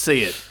finally got to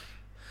see it.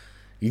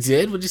 You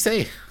did? What'd you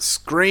say?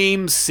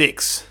 Scream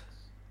 6.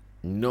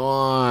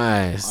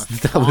 Nice.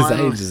 That was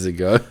ages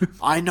ago.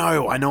 I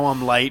know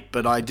I'm late,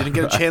 but I didn't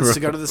get a chance to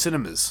go to the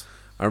cinemas.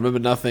 I remember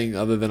nothing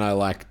other than I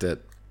liked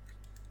it.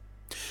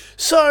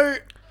 So,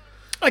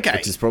 okay.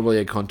 Which is probably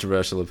a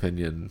controversial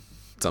opinion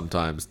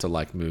sometimes to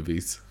like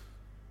movies.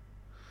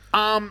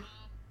 Well,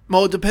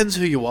 it depends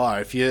who you are.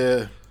 If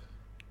you're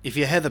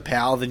Heather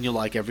Powell, then you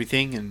like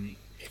everything, and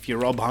if you're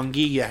Rob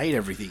Hungy, you hate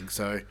everything.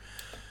 So,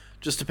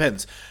 just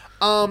depends.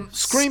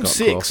 Scream Scott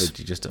 6. Crawford,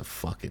 you're just a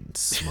fucking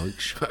smoke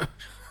show.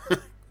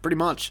 Pretty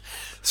much.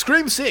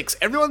 Scream 6.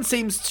 Everyone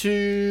seems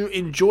to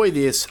enjoy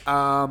this,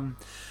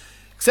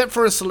 except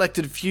for a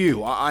selected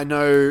few. I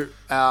know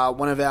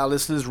one of our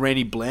listeners,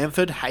 Randy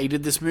Blanford,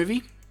 hated this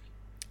movie.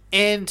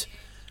 And,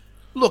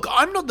 look,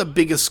 I'm not the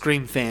biggest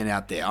Scream fan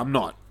out there. I'm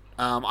not.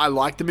 I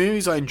like the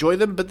movies, I enjoy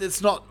them, but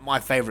it's not my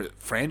favourite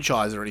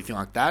franchise or anything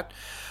like that.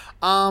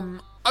 I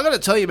gotta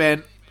tell you,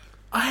 man,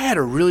 I had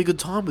a really good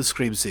time with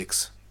Scream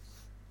 6.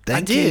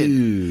 Thank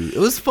you. It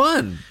was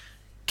fun.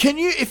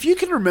 If you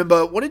can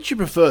remember, what did you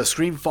prefer,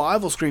 Scream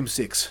 5 or Scream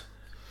 6?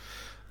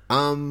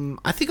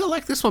 I think I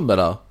like this one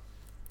better.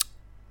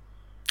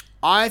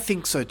 I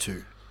think so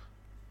too.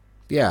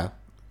 Yeah.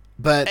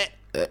 But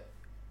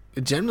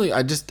generally,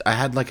 I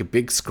had like a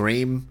big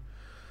Scream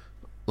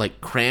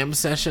like cram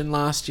session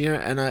last year,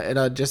 and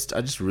I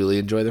just really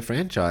enjoy the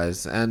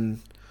franchise.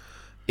 And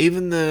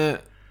even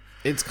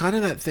it's kind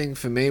of that thing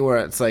for me where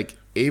it's like,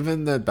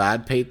 even the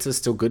bad pizza's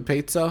still good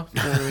pizza.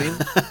 You know what I mean?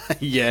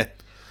 Yeah.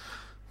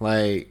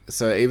 Like,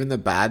 so even the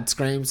bad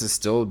Screams are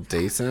still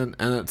decent,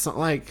 and it's not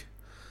like,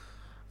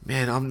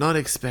 man, I'm not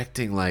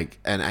expecting like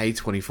an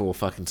A24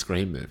 fucking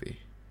Scream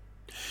movie.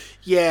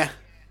 Yeah.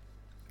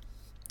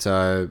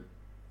 So,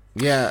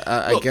 yeah,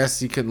 I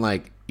guess you can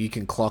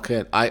clock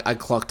it. I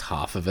clocked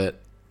half of it,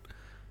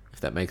 if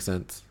that makes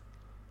sense.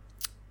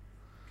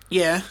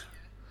 Yeah.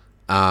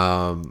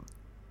 And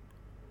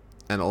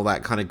all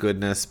that kind of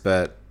goodness,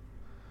 but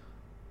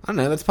I don't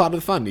know, that's part of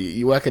the fun.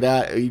 You work it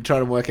out, you try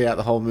to work it out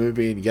the whole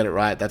movie and you get it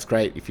right, that's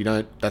great. If you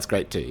don't, that's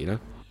great too, you know?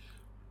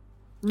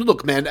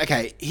 Look, man,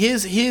 okay,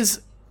 here's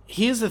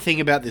the thing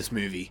about this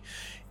movie,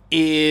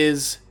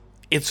 is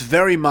it's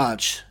very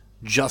much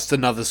just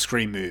another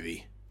Scream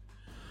movie.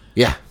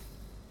 Yeah.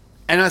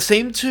 And I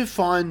seem to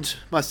find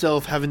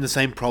myself having the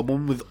same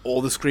problem with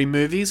all the Scream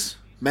movies.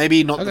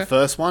 Maybe not the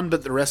first one,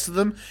 but the rest of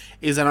them,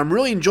 is that I'm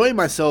really enjoying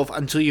myself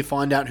until you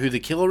find out who the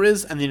killer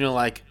is, and then you're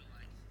like,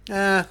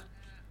 didn't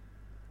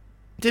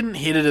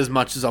hit it as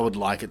much as I would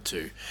like it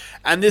to.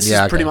 And this is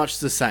pretty much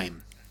the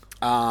same.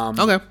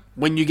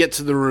 When you get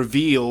to the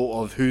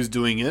reveal of who's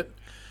doing it,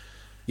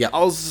 I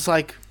was just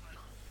like,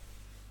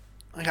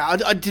 okay,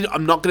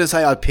 I'm not going to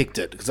say I picked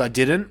it, because I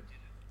didn't.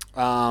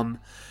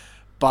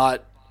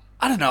 But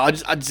I don't know, I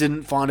just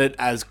didn't find it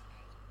as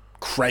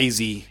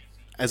crazy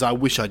as I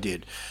wish I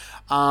did.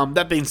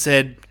 That being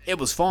said, it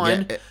was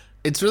fine. Yeah,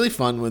 it's really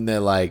fun when they're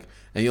like,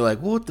 and you're like,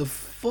 what the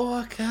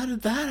fuck? How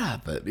did that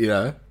happen? You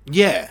know?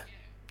 Yeah.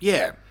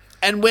 Yeah.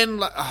 And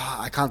when,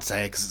 I can't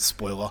say it because it's a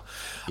spoiler.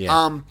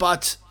 Yeah.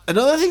 But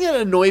another thing that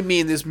annoyed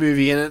me in this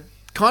movie, and it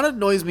kind of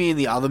annoys me in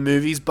the other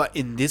movies, but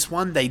in this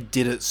one, they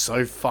did it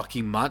so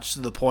fucking much to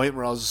the point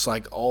where I was just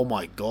like, oh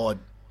my God,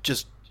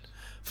 just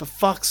for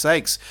fuck's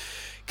sakes.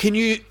 Can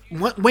you,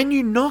 when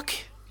you knock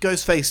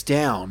Ghostface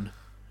down,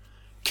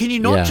 can you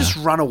not just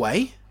run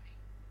away?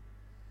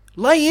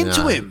 Lay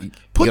into him.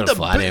 Put you gotta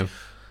flat him.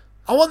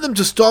 I want them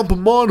to stomp a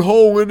mine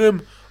hole in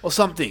him or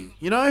something,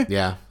 you know?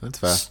 Yeah, that's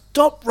fair.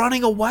 Stop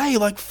running away.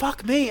 Like,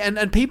 fuck me.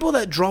 And people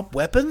that drop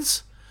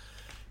weapons,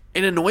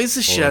 it annoys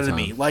the shit out of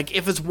me. Like,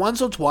 if it's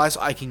once or twice,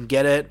 I can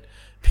get it.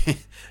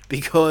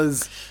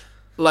 Because,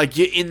 Like,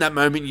 you're in that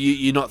moment,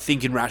 you're not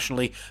thinking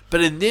rationally.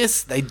 But in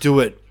this, they do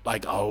it,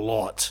 like, a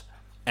lot.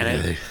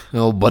 And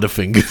Oh,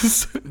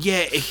 Butterfingers. yeah,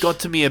 it got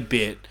to me a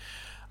bit.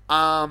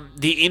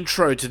 The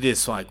intro to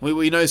this, like,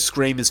 we know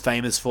Scream is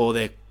famous for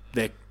their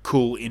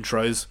cool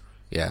intros.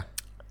 Yeah.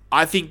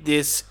 I think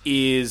this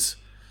is...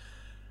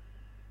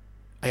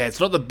 Okay, it's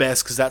not the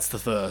best because that's the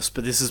first,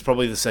 but this is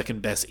probably the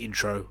second best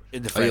intro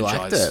in the franchise. You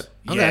liked it?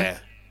 Okay. Yeah.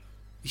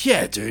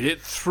 Yeah, dude,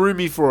 it threw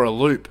me for a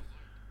loop.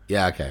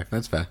 Yeah, okay.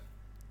 That's fair.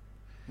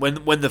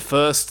 When the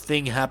first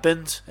thing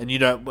happened, and you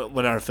know,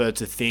 when I refer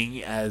to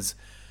thing as...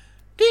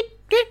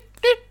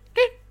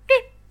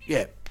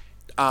 Yeah.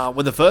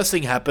 When the first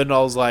thing happened, I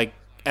was like...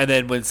 And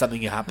then when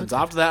something happens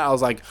after that, I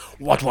was like,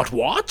 what?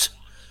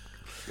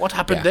 What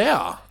happened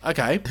there?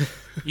 Okay.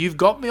 You've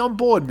got me on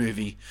board,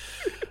 movie.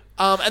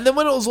 And then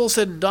when it was all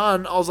said and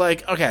done, I was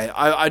like, okay,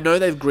 I know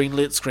they've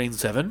greenlit Scream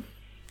 7.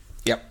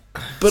 Yep.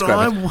 But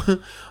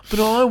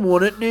I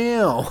want it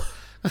now.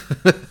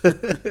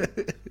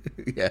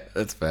 Yeah,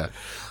 that's fair.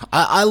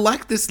 I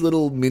like this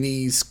little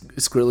mini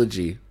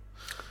Skrilogy.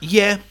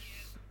 Yeah.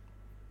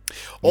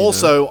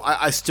 Also,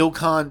 I still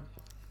can't...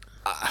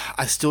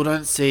 I still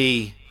don't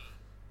see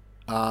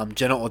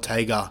Jenna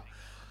Ortega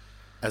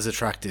as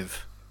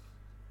attractive.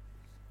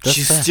 That's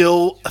She's fair.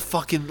 still a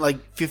fucking,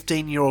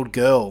 15-year-old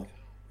girl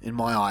in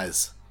my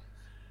eyes.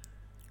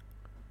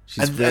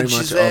 She's And- very and much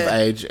she's of there.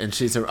 age, and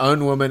she's her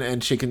own woman,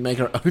 and she can make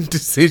her own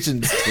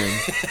decisions, Tim.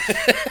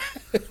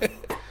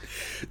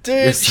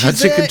 Dude, You're she's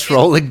such a there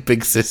controlling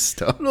big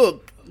sister.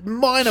 Look,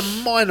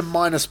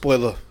 minor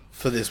spoiler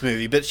for this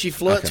movie, but she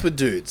flirts Okay. with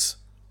dudes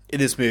in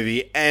this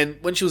movie, and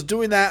when she was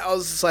doing that, I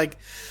was just like,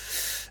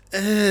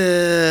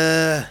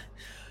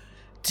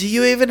 do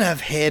you even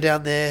have hair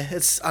down there?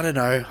 I don't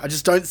know. I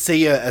just don't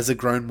see her as a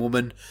grown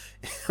woman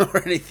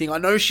or anything. I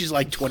know she's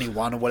like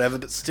 21 or whatever,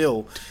 but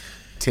still.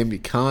 Tim, you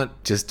can't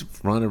just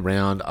run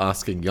around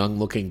asking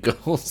young-looking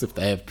girls if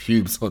they have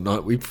pubes or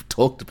not. We've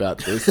talked about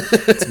this.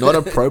 It's not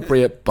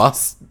appropriate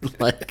bus,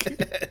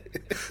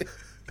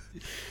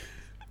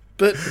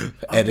 But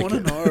I want to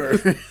Etiquette.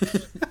 know.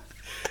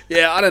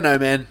 Yeah, I don't know,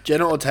 man.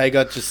 Jenna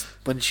Ortega, just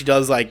when she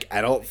does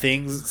adult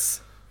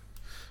things.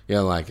 Yeah,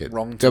 I like it.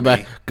 Wrong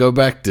to Go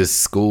back to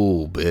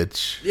school,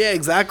 bitch. Yeah,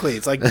 exactly.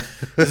 It's like,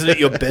 isn't it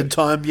your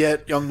bedtime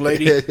yet, young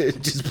lady?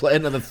 Just play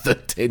another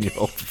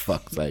 13-year-old, for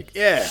fuck's sake.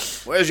 Yeah,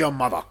 where's your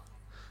mother?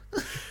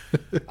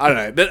 I don't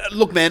know. But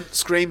look, man,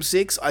 Scream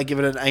 6, I give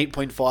it an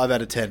 8.5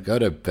 out of 10. Go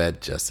to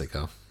bed,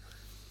 Jessica.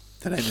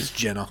 Her name is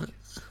Jenna.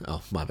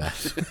 Oh, my bad.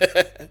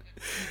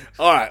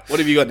 All right, what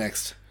have you got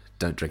next?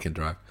 Don't drink and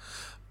drive.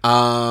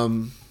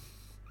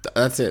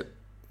 That's it.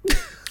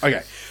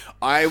 Okay,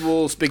 I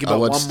will speak about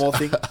one more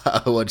thing.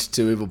 I watched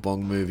 2 Evil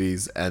Bong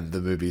movies and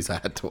the movies I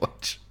had to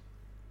watch.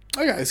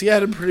 Okay, so you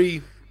had a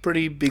pretty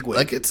big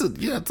week. It's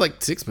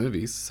like 6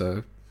 movies,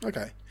 so...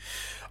 Okay.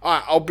 All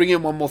right, I'll bring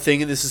in one more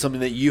thing, and this is something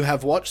that you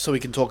have watched, so we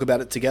can talk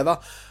about it together.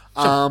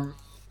 I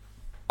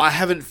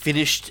haven't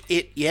finished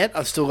it yet.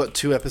 I've still got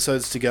 2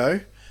 episodes to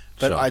go.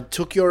 But Sure. I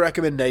took your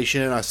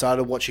recommendation, and I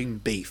started watching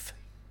Beef.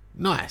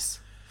 Nice.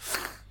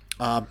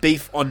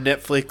 Beef on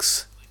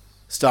Netflix,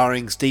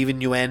 starring Steven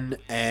Yeun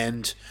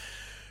and...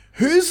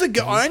 Who's the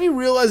guy? I only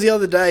realized the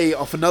other day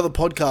off another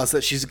podcast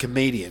that she's a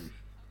comedian.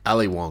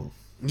 Ali Wong.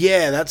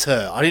 Yeah, that's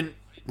her. I didn't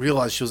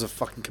realize she was a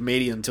fucking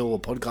comedian until a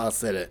podcast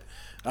said it.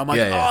 I'm like,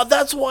 Yeah. oh,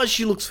 that's why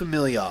she looks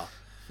familiar.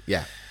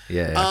 Yeah.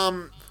 Yeah.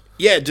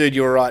 Yeah, dude,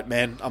 you're right,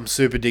 man. I'm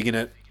super digging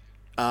it.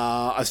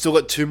 I've still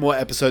got 2 more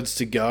episodes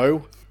to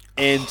go.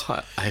 And,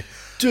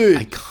 dude...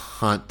 I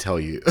can't tell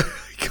you. I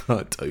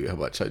can't tell you how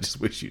much I just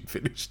wish you'd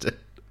finished it.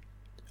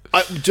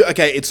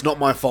 Okay, it's not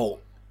my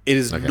fault. It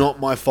is not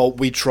my fault.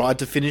 We tried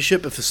to finish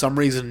it, but for some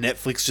reason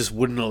Netflix just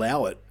wouldn't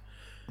allow it.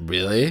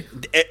 Really?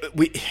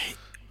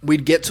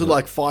 We'd get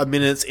to 5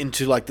 minutes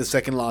into the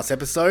second last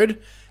episode,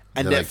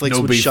 and They're like, Netflix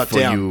 "No would beef shut for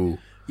down. you."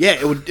 Yeah,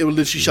 it would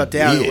literally shut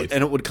down, Weird.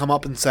 and it would come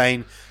up and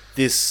saying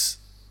this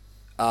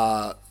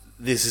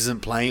isn't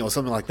playing or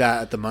something like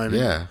that at the moment.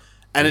 Yeah.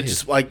 And it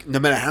just no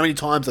matter how many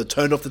times I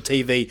turned off the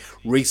TV,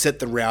 reset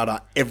the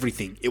router,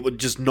 everything, it would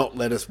just not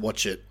let us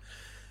watch it.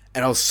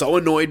 And I was so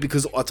annoyed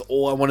because that's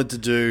all I wanted to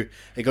do.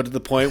 It got to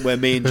the point where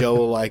me and Joe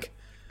were like,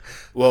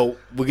 well,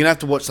 we're going to have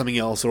to watch something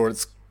else or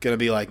it's going to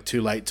be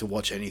too late to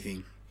watch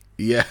anything.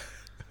 Yeah.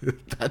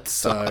 That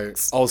So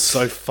sucks. I was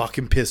so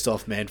fucking pissed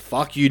off, man.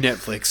 Fuck you,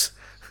 Netflix.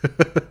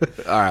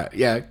 Alright,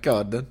 yeah, go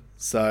on then.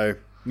 So,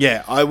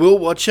 yeah, I will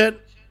watch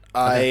it.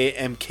 I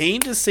am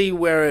keen to see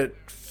where it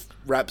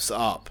wraps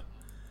up.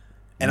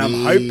 And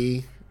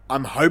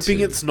I'm hoping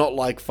too. it's not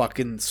like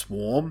fucking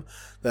Swarm,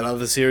 that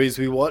other series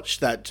we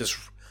watched, that just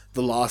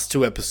the last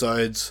 2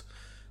 episodes,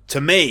 to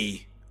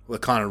me, were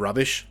kind of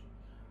rubbish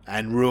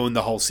and ruined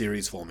the whole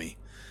series for me.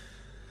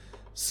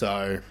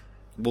 So,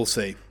 we'll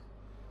see.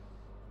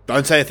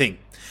 Don't say a thing.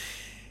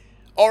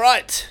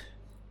 Alright.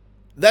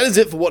 That is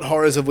it for What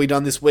Horrors Have We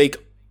Done This Week.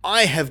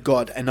 I have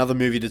got another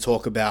movie to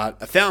talk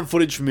about, a found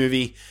footage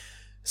movie.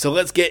 So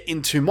let's get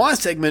into my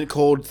segment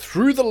called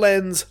Through the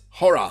Lens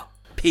Horror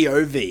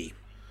POV.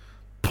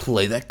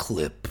 Play that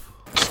clip.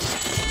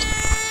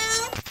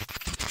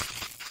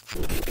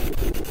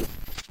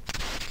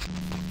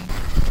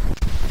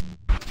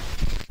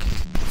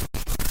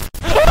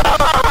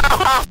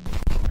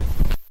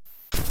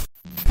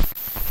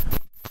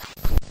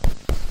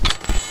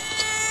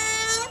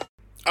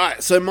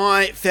 So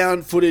my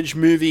found footage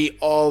movie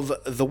of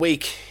the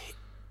week,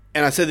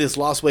 and I said this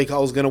last week, I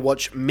was going to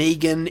watch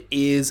Megan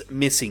is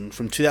Missing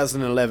from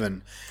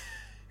 2011.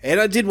 And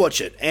I did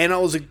watch it, and I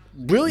was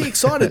really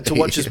excited to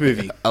watch this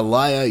movie. A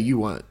liar you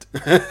weren't.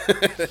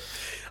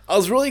 I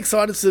was really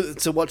excited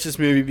to watch this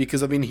movie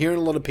because I've been hearing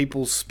a lot of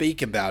people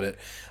speak about it.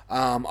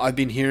 I've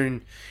been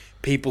hearing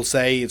people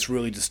say it's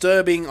really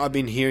disturbing. I've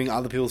been hearing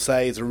other people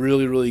say it's a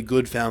really, really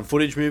good found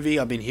footage movie.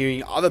 I've been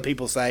hearing other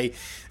people say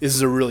this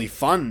is a really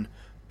fun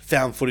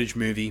found footage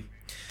movie.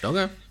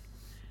 Okay.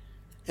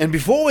 And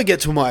before we get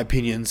to my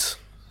opinions,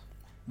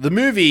 the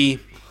movie,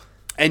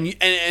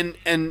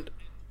 and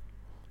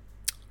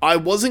I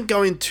wasn't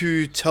going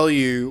to tell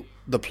you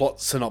the plot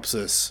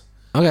synopsis.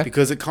 Okay.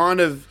 Because it's kind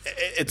of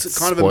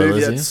Spoilers, a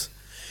movie that's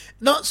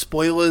not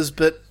spoilers,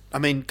 but I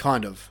mean,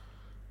 kind of.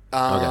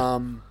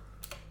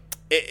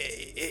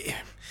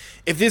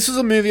 If this was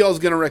a movie I was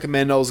going to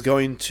recommend, I was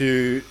going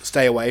to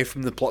stay away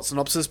from the plot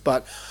synopsis,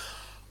 but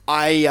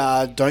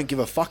I don't give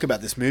a fuck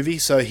about this movie,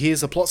 so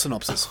here's a plot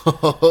synopsis.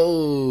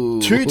 Oh.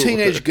 2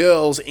 teenage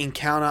girls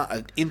encounter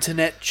an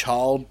internet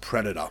child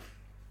predator.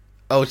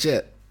 Oh,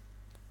 shit.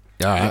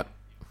 All right.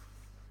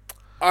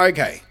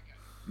 Okay.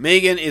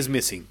 Megan is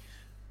missing.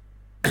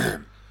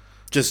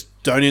 Just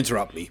don't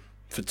interrupt me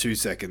for 2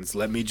 seconds.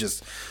 Let me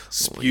just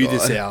spew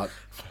this out.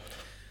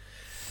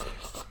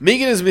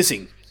 Megan is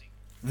missing.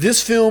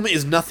 This film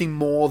is nothing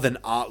more than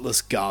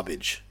artless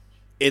garbage.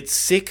 It's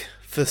sick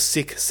for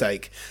sick's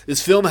sake.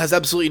 This film has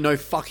absolutely no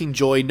fucking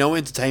joy, no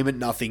entertainment,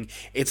 nothing.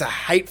 It's a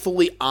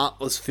hatefully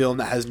artless film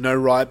that has no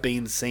right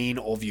being seen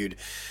or viewed.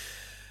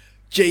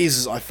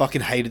 Jesus, I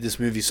fucking hated this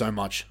movie so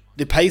much.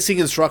 The pacing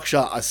and structure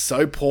are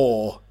so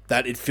poor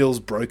that it feels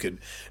broken.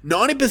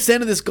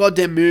 90% of this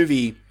goddamn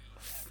movie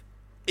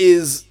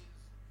is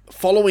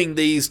following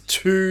these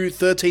 2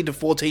 13 to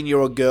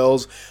 14-year-old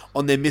girls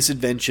on their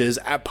misadventures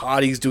at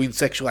parties doing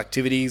sexual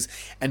activities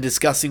and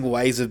discussing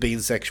ways of being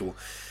sexual.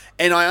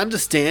 And I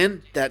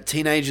understand that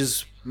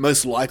teenagers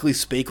most likely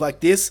speak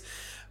like this,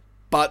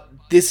 but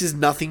this is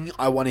nothing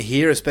I want to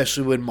hear,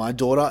 especially when my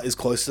daughter is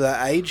close to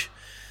that age.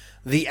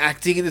 The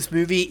acting in this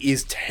movie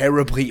is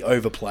terribly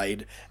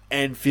overplayed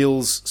and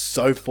feels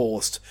so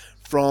forced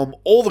from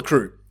all the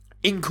crew,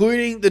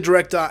 including the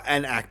director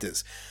and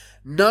actors.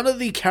 None of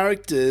the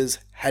characters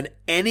had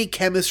any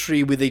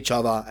chemistry with each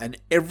other, and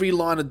every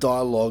line of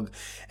dialogue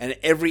and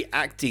every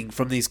acting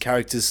from these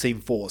characters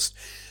seemed forced.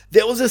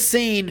 There was a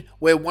scene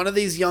where one of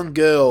these young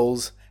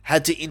girls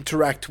had to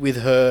interact with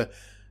her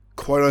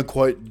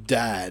quote-unquote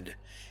dad,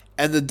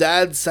 and the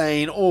dad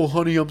saying, "Oh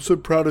honey, I'm so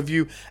proud of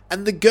you,"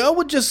 and the girl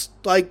would just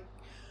like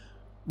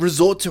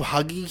resort to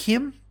hugging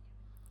him,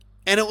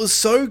 and it was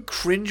so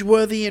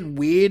cringeworthy and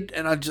weird,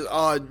 and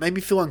it made me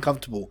feel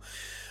uncomfortable.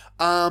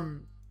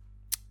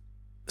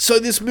 So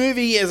this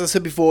movie, as I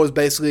said before, is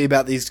basically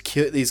about these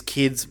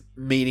kids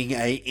meeting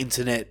a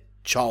internet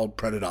child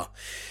predator.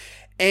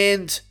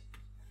 And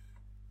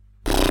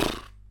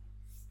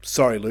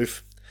sorry,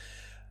 Loof.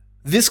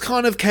 This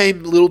kind of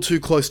came a little too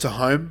close to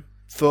home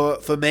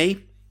for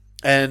me,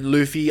 and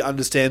Luffy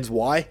understands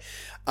why.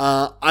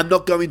 I'm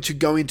not going to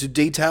go into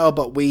detail,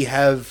 but we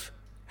have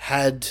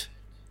had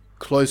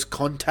close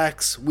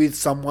contacts with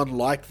someone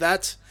like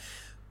that.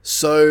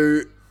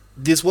 So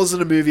this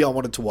wasn't a movie I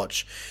wanted to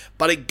watch,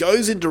 but it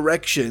goes in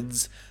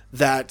directions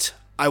that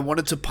I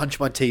wanted to punch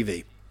my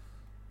TV.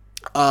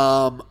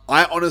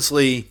 I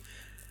honestly,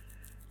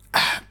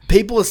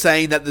 people are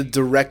saying that the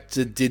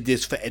director did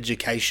this for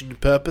education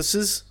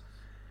purposes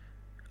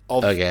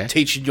of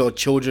teaching your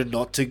children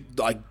not to,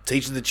 like,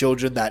 teaching the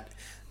children that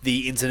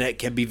the internet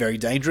can be very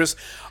dangerous.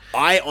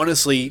 I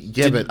honestly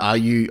but are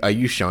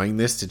you showing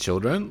this to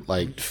children?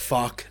 Like,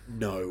 fuck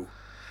no.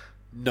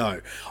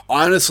 I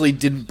honestly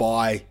didn't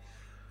buy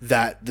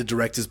that the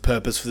director's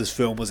purpose for this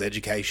film was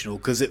educational,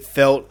 because it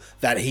felt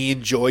that he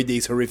enjoyed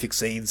these horrific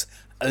scenes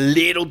a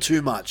little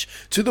too much,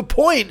 to the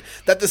point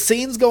that the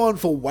scenes go on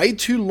for way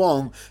too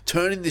long,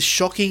 turning this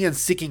shocking and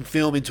sickening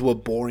film into a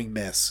boring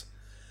mess.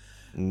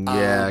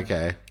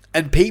 Okay.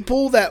 And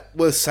people that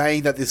were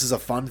saying that this is a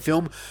fun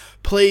film,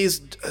 please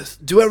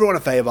do everyone a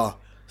favor.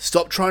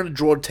 Stop trying to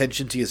draw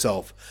attention to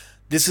yourself.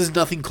 This is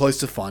nothing close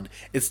to fun.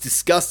 It's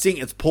disgusting,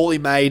 it's poorly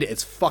made,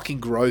 it's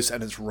fucking gross,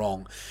 and it's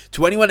wrong.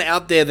 To anyone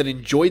out there that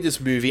enjoyed this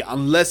movie,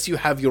 unless you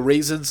have your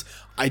reasons,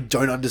 I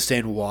don't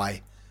understand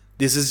why.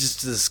 This is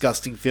just a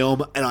disgusting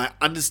film, and I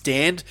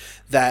understand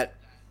that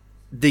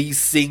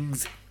these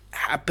things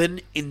happen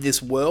in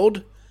this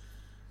world,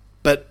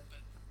 but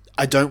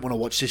I don't want to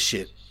watch this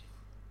shit.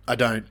 I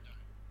don't.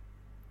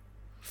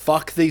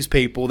 Fuck these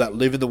people that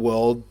live in the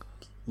world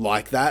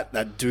like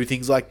that do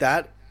things like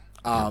that.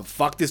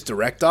 Fuck this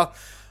director.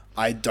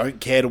 I don't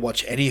care to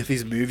watch any of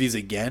his movies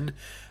again.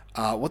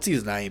 What's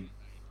his name?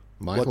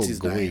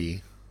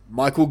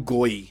 Michael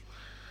Goy.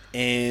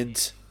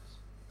 And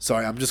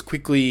sorry, I'm just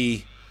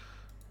quickly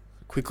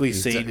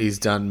seeing. He's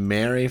done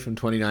Mary from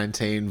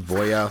 2019,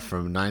 Voyeur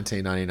from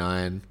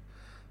 1999,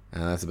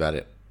 and that's about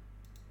it.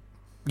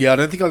 Yeah, I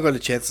don't think I got a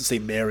chance to see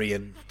Mary,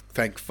 and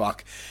thank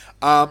fuck.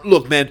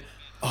 Look, man,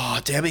 Oh,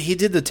 damn it. He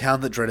did The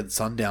Town That Dreaded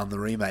Sundown, the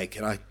remake,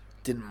 and I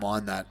didn't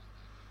mind that.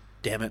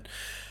 Damn it.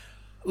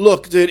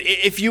 Look, dude,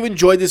 if you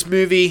enjoyed this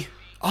movie...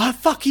 Oh,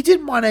 fuck, he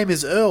did My Name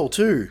is Earl,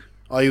 too.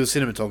 Oh, he was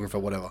cinematographer,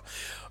 whatever.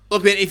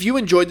 Look, man, if you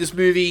enjoyed this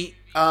movie,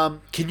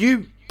 can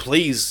you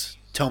please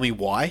tell me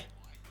why?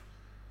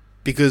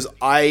 Because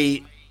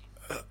I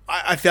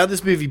found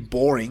this movie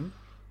boring,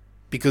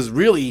 because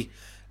really,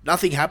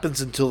 nothing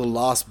happens until the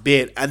last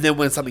bit, and then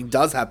when something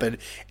does happen,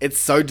 it's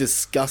so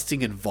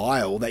disgusting and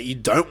vile that you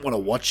don't want to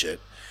watch it.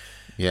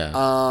 Yeah.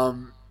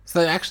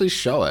 So they actually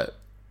show it.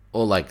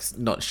 Or, like,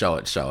 not show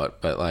it,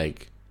 but,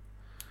 like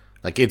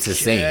it's a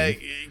scene.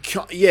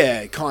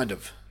 Yeah, kind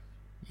of.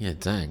 Yeah,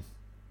 dang.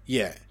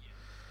 Yeah.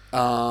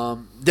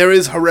 There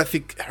is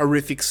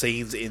horrific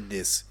scenes in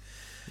this.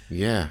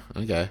 Yeah,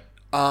 okay.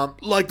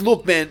 Like,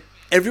 look, man,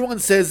 everyone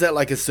says that,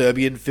 like, a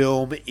Serbian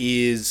film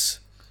is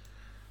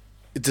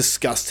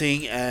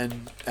disgusting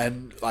and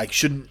like,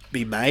 shouldn't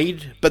be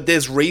made. But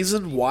there's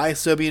reason why a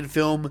Serbian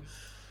film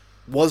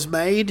was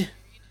made.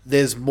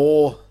 There's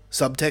more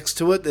subtext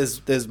to it.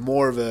 There's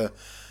more of a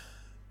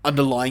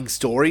underlying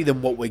story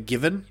than what we're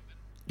given.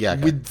 Yeah,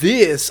 okay. With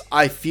this,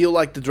 I feel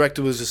like the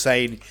director was just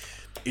saying,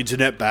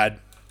 internet bad,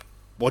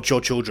 watch your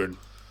children.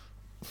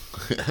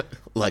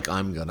 Like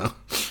I'm gonna.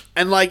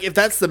 And, like, if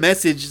that's the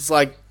message, it's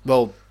like,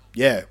 well,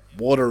 yeah,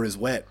 water is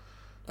wet.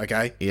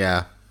 Okay?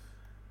 Yeah.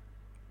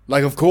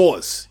 Like, of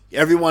course,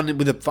 everyone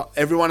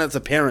that's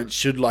a parent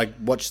should, like,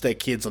 watch their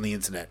kids on the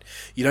internet.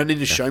 You don't need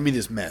to show me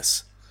this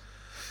mess.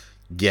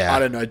 Yeah. I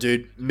don't know,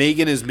 dude.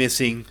 Megan is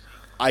missing.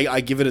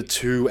 I give it a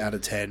 2 out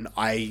of 10.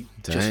 I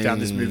just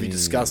found this movie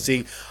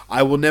disgusting.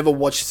 I will never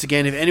watch this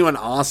again. If anyone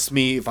asks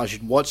me if I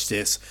should watch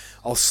this,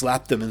 I'll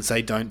slap them and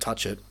say, don't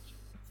touch it.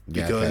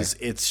 Because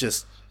it's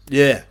just,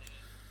 yeah.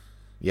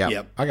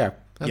 Yep. Okay.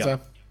 That's fair.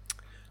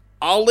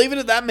 I'll leave it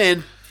at that,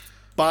 man.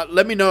 But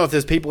let me know if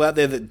there's people out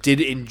there that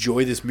did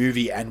enjoy this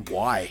movie and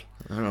why.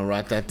 I'll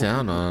write that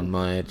down on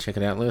my check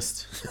it out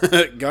list.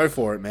 Go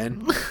for it,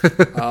 man.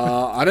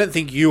 I don't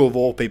think you, of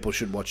all people,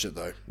 should watch it,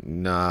 though.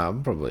 Nah,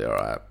 I'm probably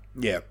alright.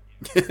 Yeah.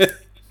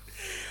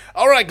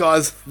 Alright,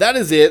 guys. That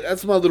is it.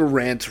 That's my little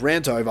rant.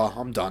 Rant over.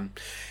 I'm done.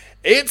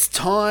 It's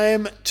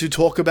time to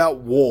talk about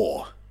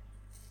war.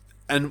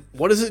 And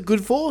what is it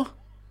good for?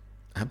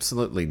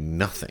 Absolutely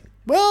nothing.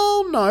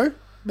 Well, no.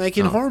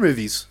 Making horror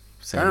movies.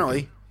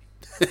 Apparently.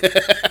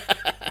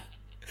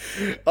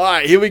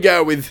 Alright, here we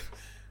go with...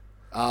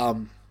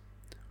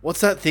 what's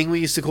that thing we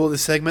used to call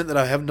this segment that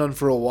I haven't done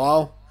for a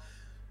while?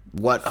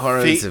 What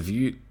horrors have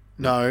you...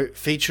 No,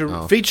 feature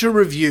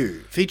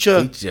review.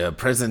 Feature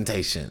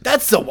presentation.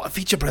 That's the one.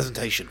 Feature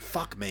presentation.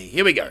 Fuck me.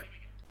 Here we go.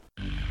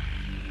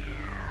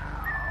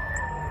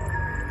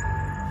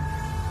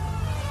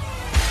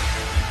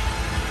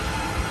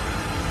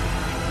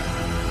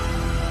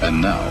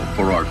 And now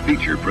for our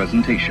feature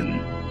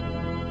presentation.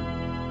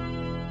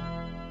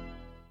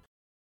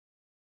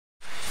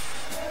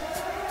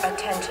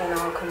 Attention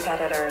all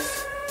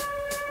competitors.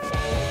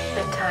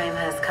 The time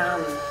has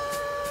come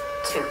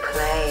to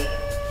play.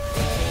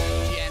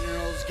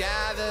 Generals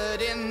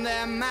gathered in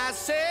their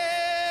masses,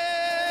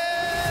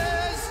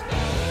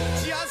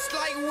 just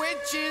like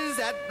witches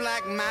at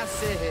black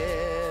masses.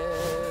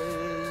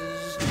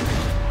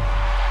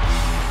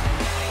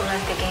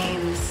 Let the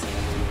games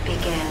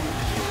begin.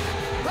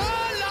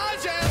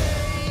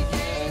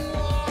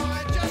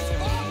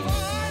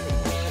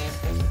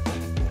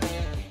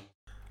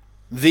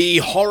 The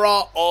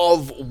horror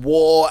of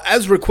war,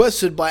 as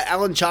requested by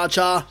Alan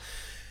Charchar.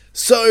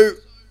 So,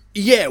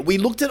 yeah, we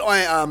looked at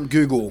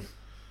Google,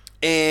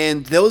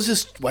 and there was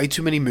just way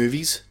too many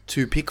movies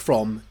to pick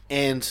from,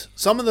 and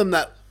some of them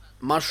that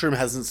Mushroom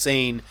hasn't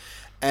seen,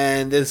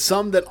 and there's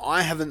some that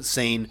I haven't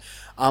seen.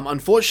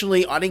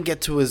 Unfortunately, I didn't get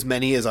to as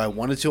many as I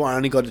wanted to. I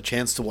only got a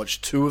chance to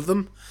watch 2 of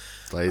them.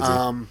 Lazy.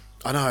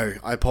 I know,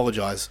 I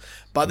apologize.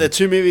 But they're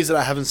 2 movies that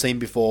I haven't seen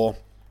before,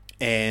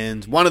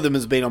 and one of them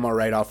has been on my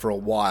radar for a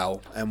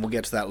while, and we'll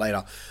get to that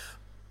later.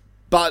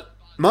 But,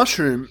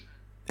 Mushroom,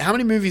 how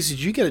many movies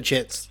did you get a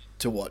chance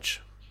to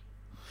watch?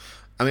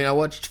 I mean, I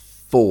watched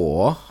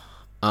 4,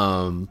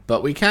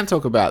 but we can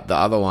talk about the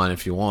other one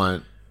if you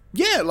want.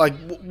 Yeah, like,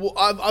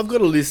 I've got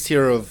a list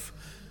here of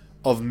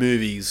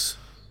movies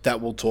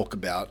that we'll talk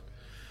about.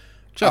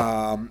 Sure.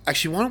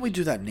 Actually, why don't we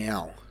do that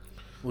now?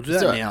 We'll do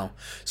that now.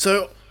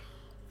 So,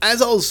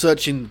 as I was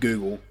searching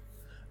Google,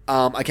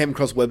 I came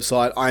across a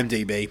website,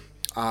 IMDb,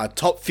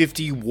 top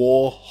 50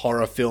 war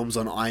horror films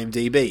on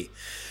IMDb.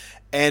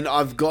 And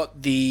I've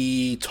got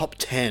the top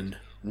 10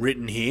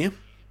 written here.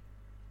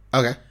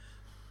 Okay.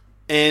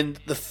 And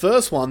the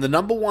first one, the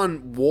number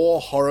 1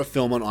 war horror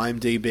film on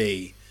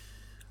IMDb,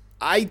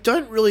 I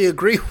don't really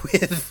agree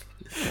with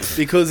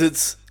because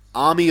it's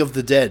Army of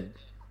the Dead.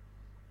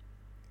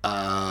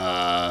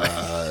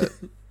 I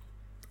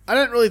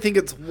don't really think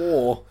it's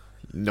war.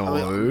 No.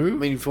 I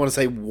mean, if you want to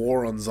say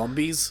war on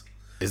zombies.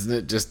 Isn't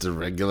it just a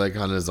regular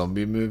kind of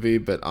zombie movie,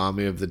 but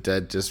Army of the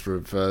Dead just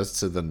refers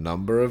to the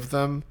number of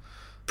them?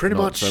 Pretty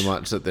Not much. so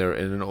much that they're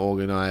in an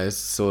organized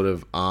sort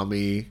of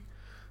army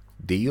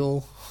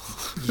deal?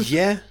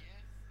 Yeah.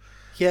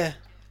 Yeah.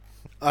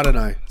 I don't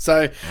know.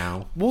 So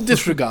Ow. we'll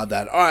disregard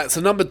that. All right,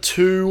 so number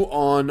 2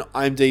 on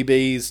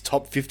IMDb's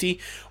top 50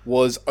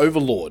 was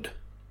Overlord.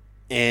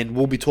 And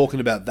we'll be talking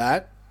about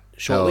that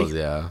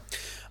shortly. Oh,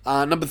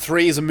 yeah. Number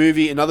 3 is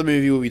another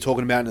movie we'll be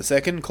talking about in a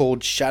second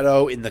called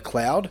Shadow in the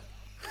Cloud.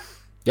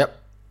 Yep.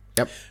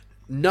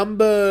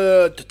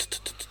 Number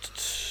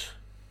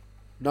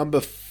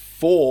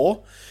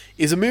 4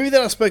 is a movie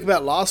that I spoke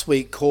about last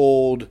week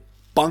called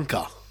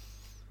Bunker,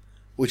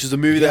 which is a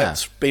movie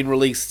that's been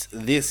released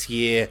this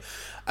year.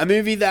 A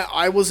movie that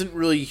I wasn't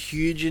really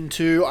huge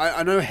into.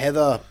 I know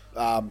Heather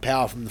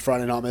Power from the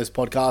Friday Nightmares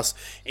podcast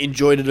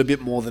enjoyed it a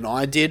bit more than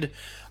I did.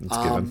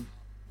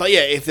 But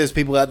yeah, if there's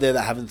people out there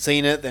that haven't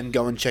seen it, then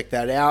go and check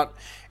that out.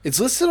 It's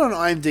listed on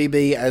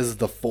IMDb as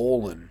The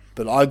Fallen,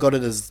 but I got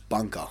it as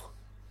Bunker.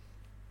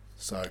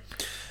 So,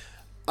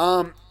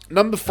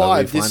 number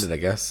 5. Find it, I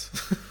guess.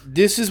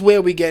 This is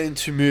where we get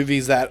into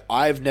movies that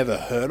I've never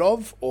heard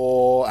of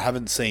or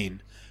haven't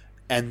seen.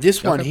 And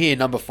this one here,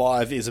 number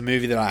 5, is a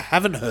movie that I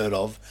haven't heard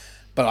of,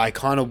 but I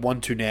kind of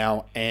want to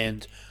now.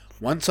 And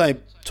once I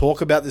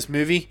talk about this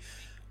movie,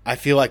 I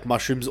feel like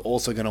Mushroom's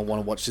also going to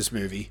want to watch this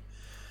movie.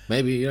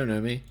 Maybe, you don't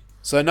know me.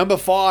 So number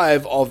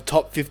 5 of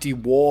top 50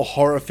 war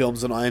horror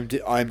films on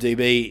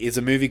IMDb is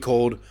a movie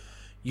called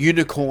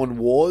Unicorn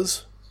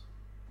Wars.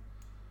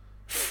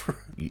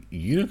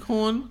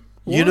 Unicorn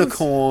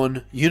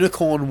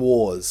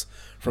Wars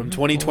from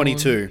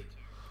 2022.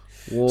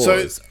 Wars.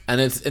 So,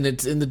 and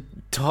it's in the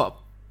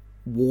top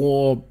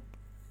war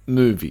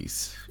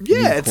movies.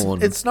 Yeah,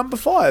 it's number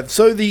 5.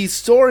 So the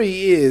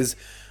story is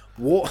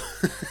war.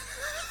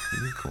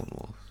 Unicorn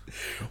War.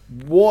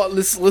 What?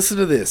 Listen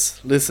to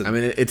this. Listen. I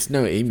mean, it's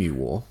no Emu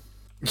War.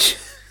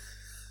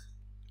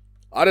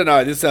 I don't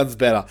know. This sounds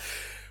better.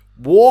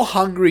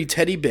 War-hungry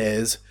teddy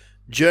bears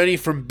journey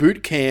from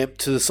boot camp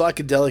to the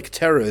psychedelic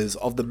terrors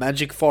of the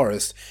magic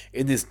forest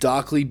in this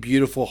darkly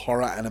beautiful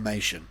horror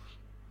animation.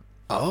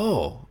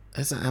 Oh,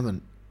 it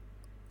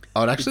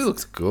actually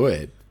looks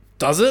good.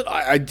 Does it?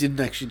 I didn't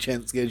actually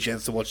get a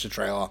chance to watch the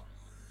trailer.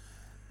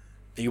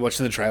 Are you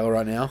watching the trailer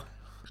right now?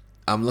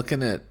 I'm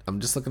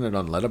just looking at it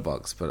on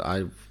Letterboxd, but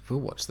I will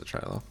watch the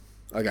trailer.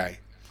 Okay.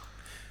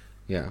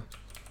 Yeah.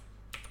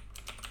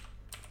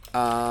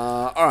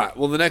 All right.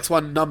 Well, the next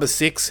one, number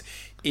 6,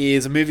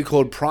 is a movie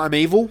called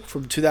Primeval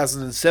from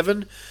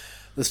 2007.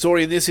 The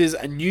story in this is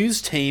a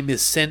news team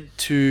is sent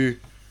to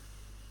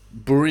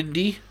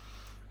Burundi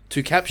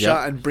to capture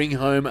and bring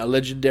home a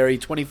legendary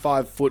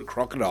 25-foot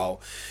crocodile.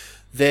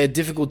 Their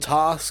difficult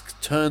task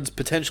turns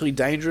potentially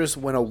dangerous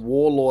when a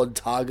warlord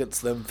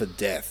targets them for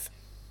death.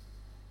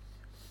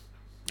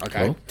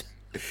 Okay.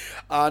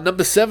 Cool.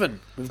 Number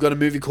 7, we've got a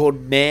movie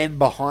called Man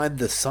Behind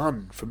the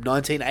Sun from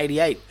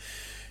 1988.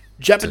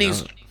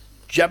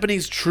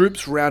 Japanese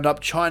troops round up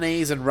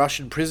Chinese and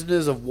Russian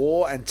prisoners of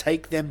war and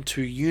take them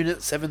to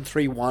Unit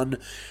 731,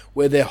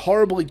 where they're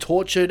horribly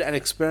tortured and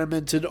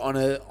experimented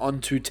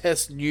on to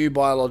test new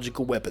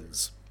biological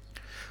weapons.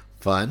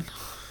 Fun.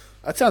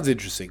 That sounds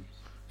interesting.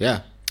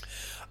 Yeah.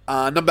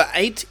 Number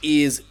 8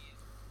 is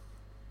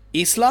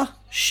Isla,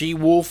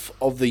 She-Wolf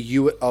of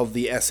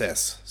the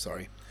SS.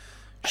 Sorry.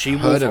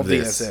 She-Wolf of the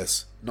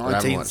SS.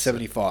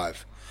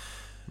 1975.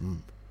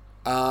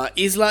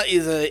 Isla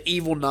is an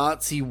evil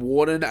Nazi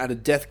warden at a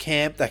death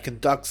camp that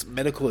conducts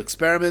medical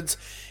experiments.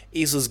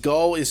 Isla's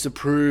goal is to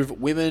prove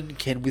women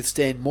can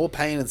withstand more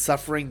pain and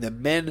suffering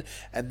than men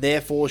and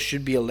therefore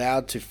should be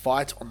allowed to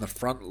fight on the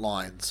front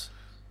lines.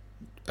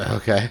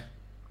 Okay.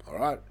 All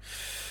right.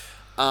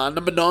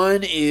 Number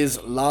 9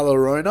 is La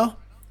Llorona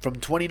from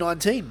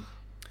 2019.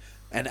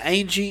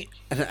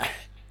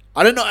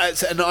 I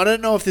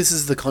don't know if this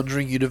is the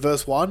Conjuring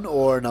Universe one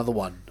or another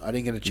one. I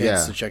didn't get a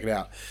chance to check it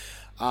out.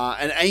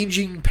 An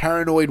aging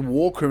paranoid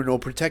war criminal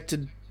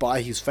protected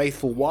by his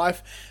faithful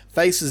wife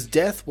faces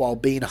death while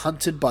being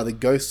hunted by the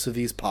ghosts of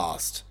his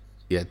past.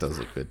 Yeah, it does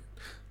look good.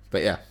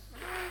 But yeah.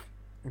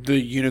 The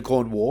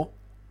Unicorn War?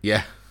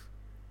 Yeah.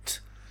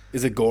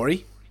 Is it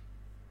gory?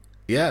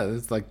 Yeah,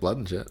 it's like blood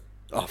and shit.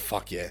 Oh,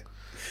 fuck yeah.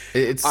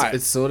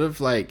 It's sort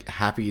of like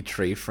Happy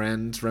Tree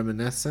Friends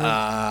reminiscent. Okay.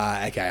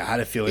 I had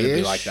a feeling it'd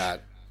be like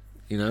that.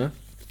 You know?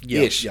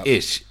 Yep,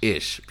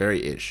 Ish.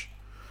 Very ish.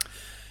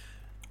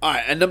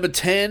 Alright, and number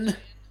 10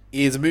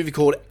 is a movie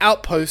called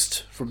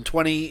Outpost from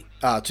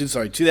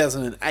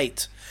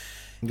 2008.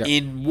 Yep.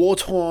 In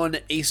war-torn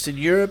Eastern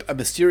Europe, a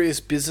mysterious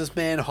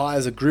businessman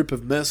hires a group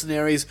of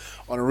mercenaries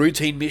on a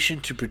routine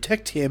mission to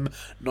protect him,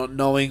 not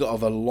knowing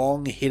of a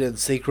long-hidden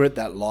secret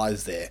that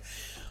lies there.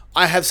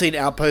 I have seen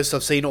Outpost.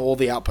 I've seen all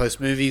the Outpost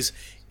movies.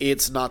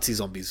 It's Nazi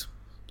zombies.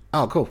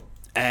 Oh, cool.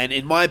 And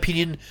in my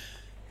opinion,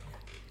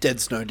 Dead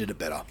Snow did it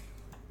better.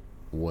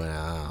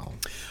 Wow.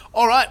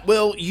 All right,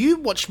 well, you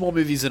watched more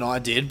movies than I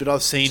did, but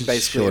I've seen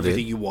basically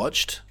everything you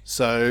watched.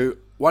 So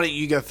why don't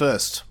you go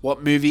first?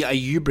 What movie are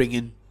you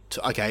bringing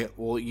to... Okay,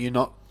 well, you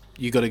got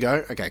to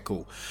go? Okay,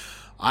 cool.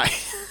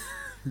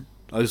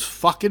 Those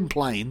fucking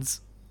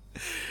planes.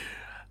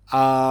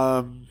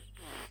 Are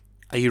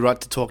you right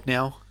to talk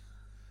now?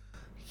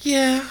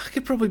 Yeah, I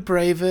could probably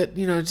brave it.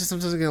 You know, just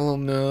sometimes I get a little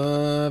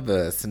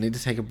nervous. I need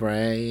to take a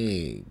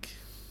break.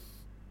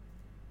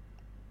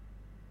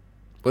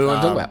 What do you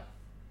want to talk about?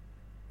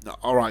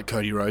 All right,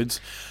 Cody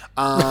Rhodes.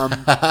 What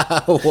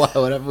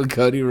happened with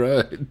Cody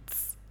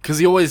Rhodes? Because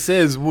he always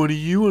says, "What do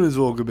you want to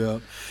talk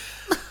about?"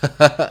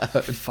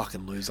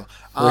 Fucking loser.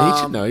 Well, he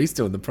should know. He's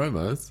doing the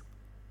promos.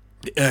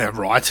 Yeah,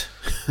 right.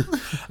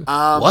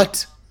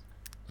 What?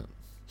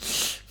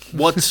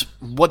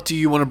 What do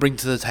you want to bring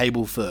to the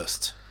table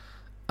first?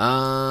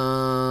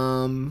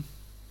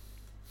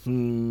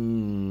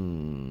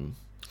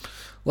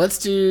 Let's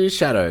do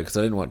Shadow, because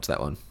I didn't watch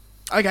that one.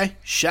 Okay,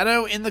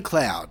 Shadow in the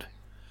Cloud.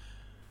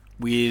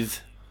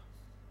 With...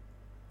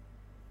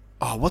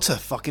 Oh, what's her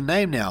fucking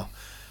name now?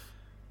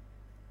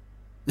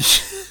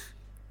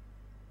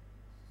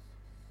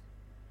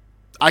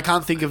 I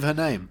can't think of her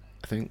name.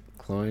 I think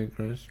Chloe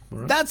Grace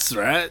Moretz. That's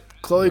right.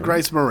 Chloe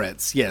Grace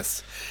Moretz,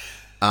 yes.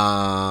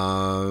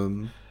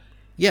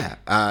 Yeah.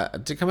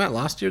 Did it come out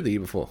last year or the year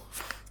before?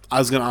 I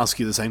was going to ask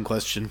you the same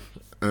question.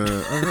 I don't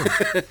know.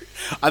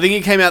 I think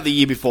it came out the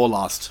year before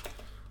last.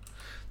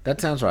 That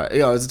sounds right.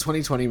 Yeah, it was a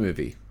 2020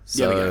 movie.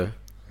 So, There we go.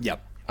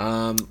 Yep.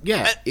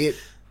 yeah, it...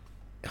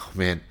 Oh,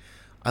 man.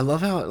 I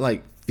love how it,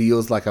 like,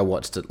 feels like I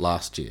watched it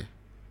last year.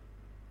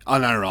 I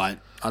know, right?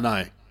 I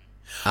know.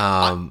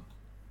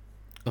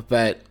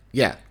 But,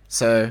 yeah.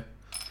 So,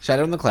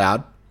 Shadow in the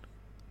Cloud.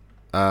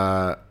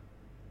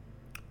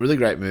 Really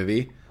great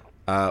movie.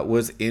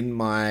 Was in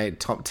my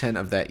top 10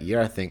 of that year,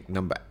 I think,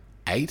 number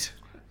 8,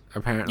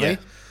 apparently.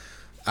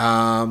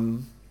 Yeah.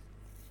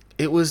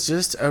 It was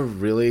just a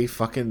really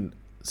fucking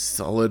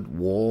solid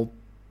war,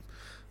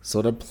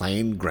 sort of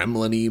plain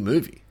gremlin-y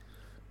movie.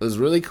 It was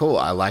really cool.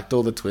 I liked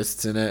all the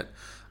twists in it.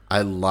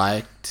 I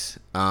liked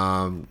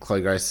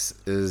Chloe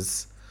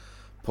Grace's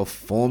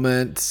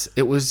performance.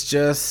 It was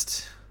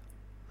just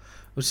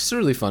a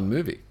really fun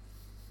movie.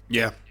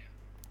 Yeah.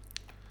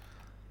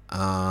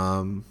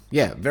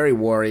 Yeah, very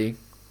war-y.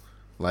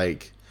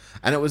 Like,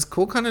 and it was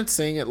cool kind of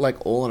seeing it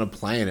like all on a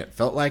plane. It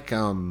felt like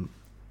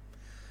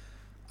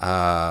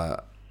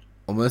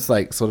almost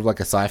like sort of like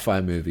a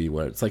sci-fi movie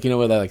where it's like, you know,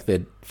 where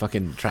they're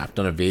fucking trapped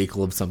on a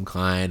vehicle of some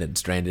kind and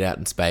stranded out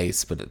in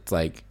space, but it's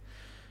like,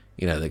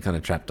 you know, they're kind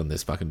of trapped on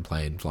this fucking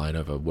plane flying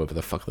over wherever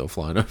the fuck they were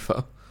flying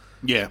over.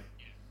 Yeah.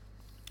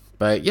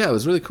 But yeah, it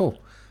was really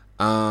cool.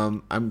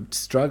 I'm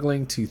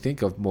struggling to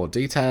think of more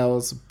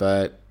details,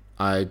 but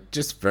I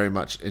just very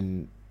much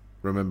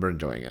remember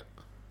enjoying it.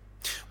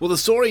 Well, the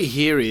story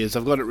here is,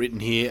 I've got it written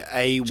here,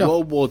 a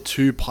World War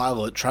II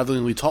pilot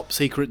traveling with top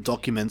secret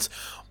documents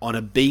on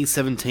a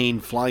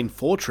B-17 Flying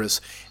Fortress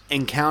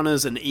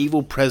encounters an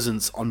evil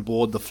presence on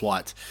board the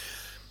flight.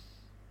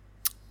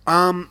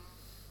 I'm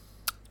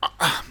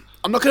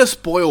not going to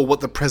spoil what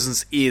the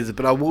presence is,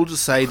 but I will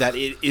just say that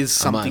it is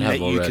something that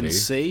you can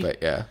see.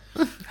 But yeah.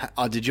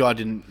 Oh, did you? I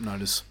didn't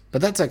notice.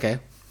 But that's okay.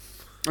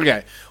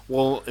 Okay.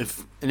 Well,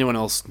 if anyone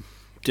else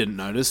didn't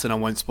notice, then I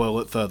won't spoil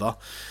it further.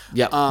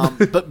 Yeah.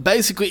 But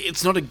basically,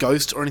 it's not a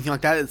ghost or anything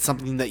like that. It's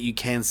something that you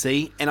can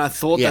see. And I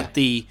thought that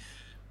the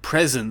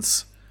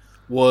presence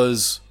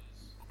was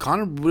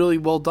kind of really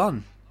well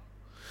done.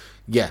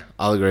 Yeah,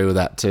 I'll agree with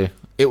that too.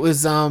 It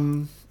was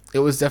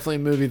definitely a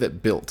movie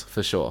that built,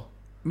 for sure.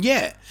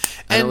 Yeah.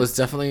 And it was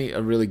definitely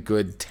a really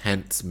good,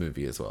 tense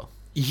movie as well.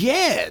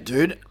 Yeah,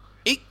 dude.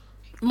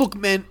 Look,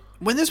 man,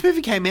 when this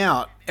movie came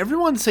out,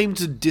 everyone seemed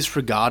to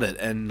disregard it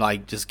and,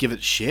 like, just give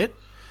it shit.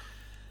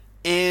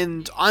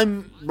 And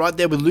I'm right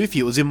there with Luffy.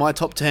 It was in my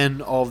top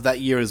 10 of that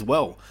year as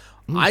well.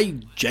 I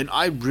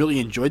really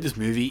enjoyed this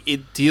movie.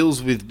 It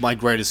deals with my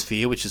greatest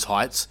fear, which is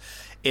heights.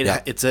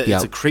 It's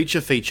a creature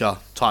feature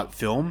type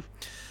film.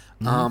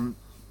 And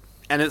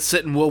it's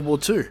set in World War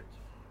II.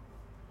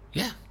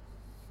 Yeah.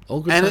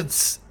 All good And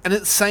times.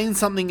 it's saying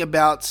something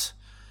about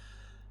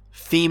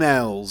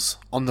females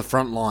on the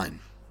front line.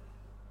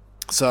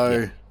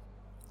 So,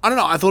 I don't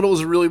know. I thought it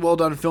was a really well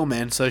done film,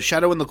 man. So,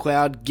 Shadow in the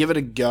Cloud, give it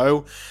a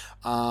go.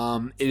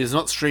 It is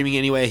not streaming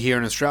anywhere here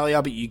in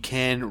Australia, but you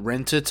can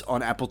rent it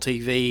on Apple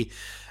TV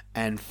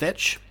and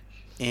Fetch.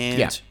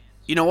 And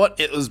you know what?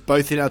 It was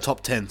both in our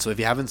top 10. So, if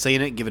you haven't seen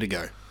it, give it a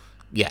go.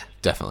 Yeah,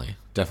 definitely.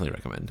 Definitely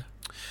recommend.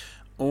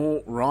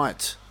 All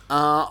right.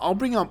 I'll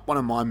bring up one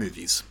of my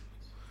movies.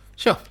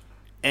 Sure.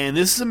 And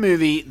this is a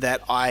movie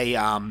that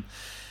I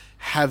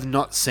have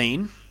not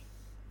seen,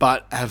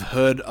 but have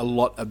heard a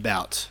lot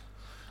about.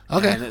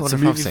 Okay, And what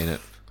if I've seen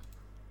it?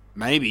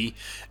 Maybe.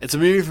 It's a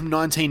movie from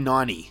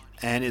 1990,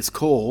 and it's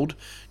called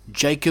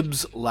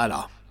Jacob's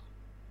Ladder.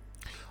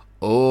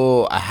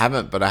 Oh, I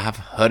haven't, but I have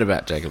heard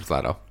about Jacob's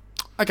Ladder.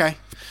 Okay.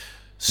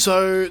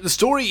 So, the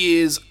story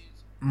is,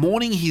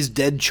 mourning his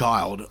dead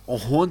child, a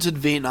haunted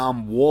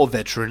Vietnam War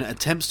veteran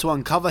attempts to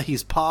uncover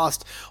his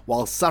past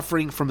while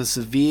suffering from a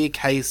severe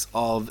case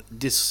of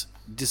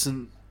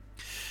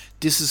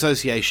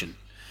disassociation.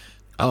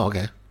 Oh,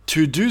 okay.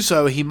 To do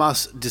so, he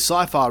must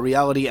decipher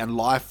reality and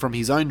life from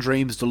his own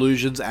dreams,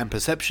 delusions, and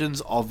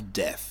perceptions of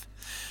death.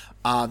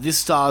 This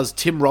stars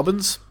Tim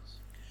Robbins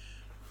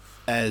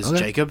as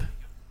Jacob.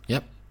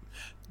 Yep.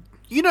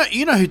 You know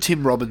who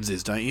Tim Robbins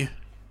is, don't you?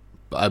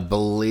 I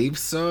believe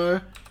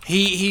so.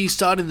 He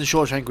starred in The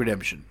Shawshank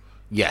Redemption.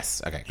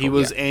 Yes. Okay. Cool. He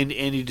was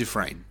Andy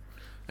Dufresne.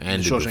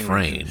 Andy Shawshank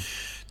Dufresne. Redemption.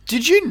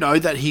 Did you know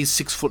that he's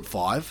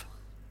 6'5"?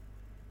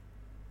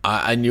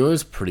 I knew he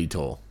was pretty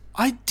tall.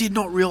 I did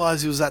not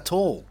realize he was that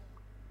tall.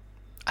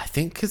 I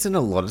think because in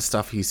a lot of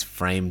stuff he's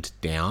framed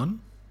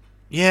down.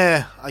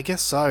 Yeah, I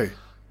guess so.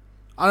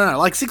 I don't know.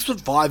 Like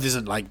 6'5"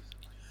 isn't like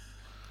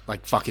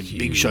fucking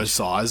Big Show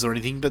size or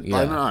anything, but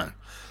I don't know.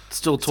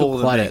 Still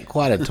taller than me.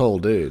 Quite a tall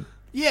dude.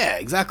 Yeah,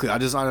 exactly. I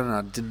don't know.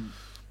 I didn't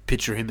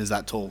picture him as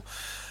that tall.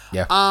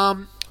 Yeah.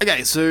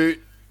 Okay, so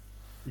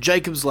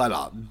Jacob's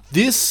Ladder.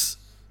 This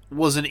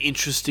was an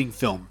interesting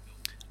film.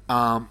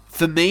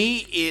 For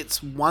me,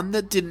 it's one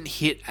that didn't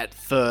hit at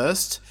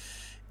first.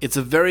 It's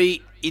a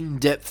very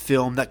in-depth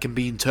film that can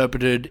be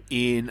interpreted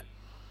in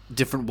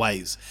different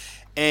ways.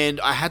 And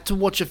I had to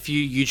watch a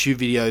few YouTube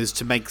videos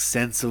to make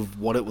sense of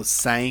what it was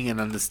saying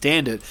and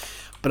understand it.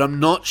 But I'm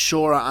not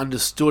sure I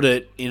understood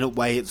it in a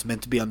way it's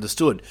meant to be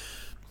understood.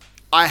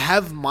 I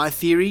have my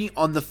theory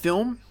on the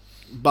film,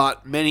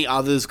 but many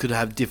others could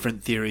have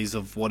different theories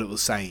of what it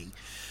was saying.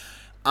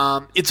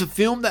 It's a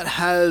film that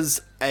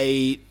has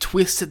a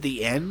twist at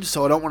the end,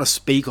 so I don't want to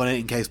speak on it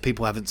in case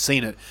people haven't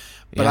seen it.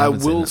 But Yeah,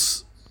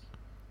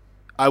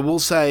 I will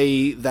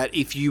say that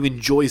if you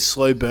enjoy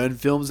slow burn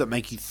films that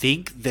make you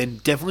think,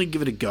 then definitely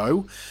give it a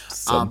go.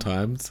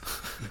 Sometimes.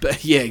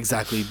 But yeah,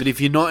 exactly. But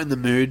if you're not in the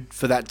mood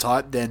for that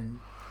type, then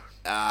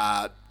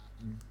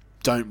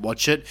don't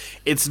watch it.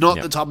 It's not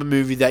the type of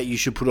movie that you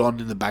should put on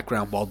in the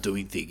background while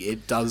doing things.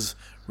 It does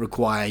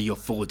require your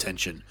full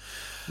attention.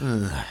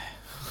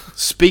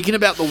 Speaking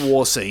about the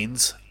war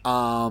scenes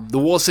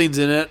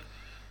in it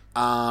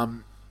are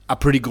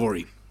pretty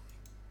gory.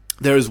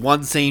 There is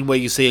one scene where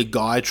you see a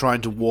guy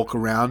trying to walk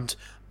around,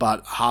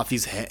 but half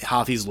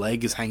his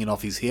leg is hanging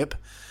off his hip.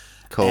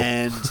 Cool.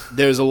 And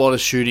there's a lot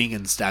of shooting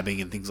and stabbing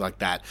and things like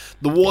that.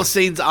 The war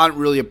scenes aren't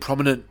really a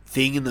prominent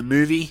thing in the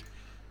movie.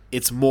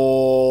 It's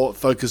more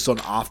focused on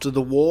after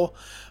the war,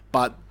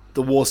 but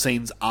the war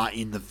scenes are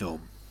in the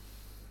film.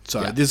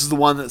 So this is the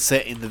one that's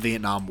set in the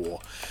Vietnam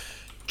War.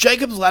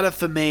 Jacob's Ladder,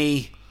 for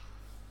me,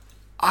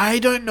 I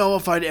don't know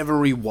if I'd ever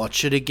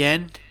rewatch it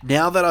again.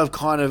 Now that I've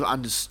kind of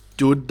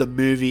understood the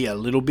movie a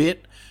little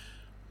bit,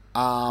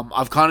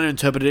 I've kind of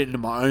interpreted it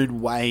in my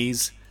own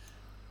ways.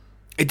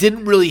 It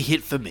didn't really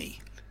hit for me.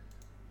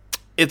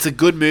 It's a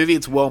good movie.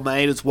 It's well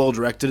made. It's well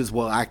directed. It's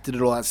well acted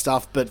and all that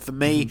stuff. But for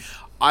me,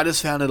 I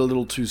just found it a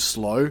little too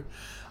slow.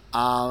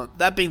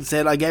 That being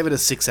said, I gave it a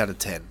 6 out of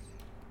 10.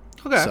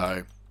 Okay.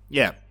 So,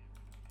 yeah.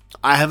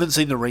 I haven't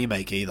seen the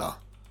remake either.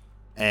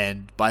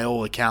 And by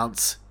all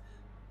accounts,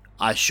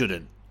 I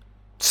shouldn't.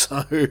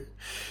 So,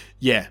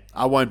 yeah,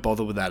 I won't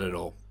bother with that at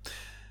all.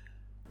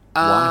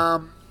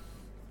 Why?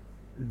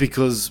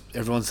 Because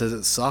everyone says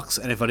it sucks,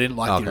 and if I didn't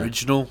like the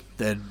original,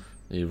 then...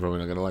 You're probably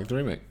not going to like the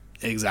remake.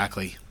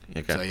 Exactly.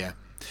 Okay. So, yeah.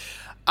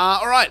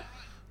 Alright.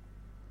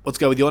 Let's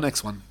go with your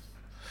next one.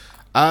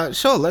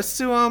 Sure, let's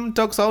do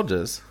Dog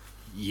Soldiers.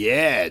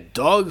 Yeah,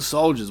 dog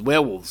soldiers,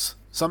 werewolves.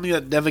 Something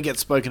that never gets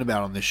spoken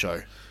about on this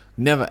show.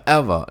 Never,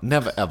 ever.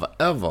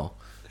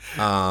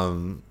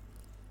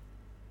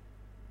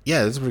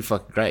 Yeah, this is pretty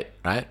fucking great,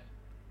 right?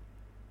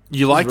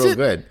 You liked real it?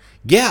 Good.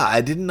 Yeah,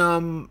 I didn't.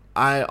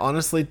 I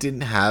honestly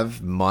didn't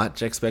have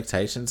much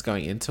expectations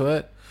going into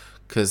it,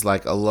 because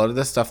like a lot of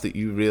the stuff that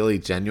you really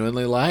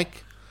genuinely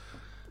like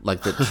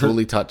that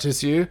truly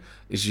touches you,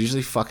 is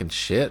usually fucking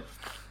shit.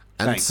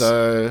 And Thanks.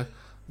 so,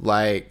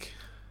 like,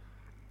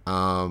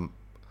 I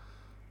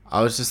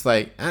was just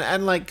like,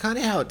 and like kind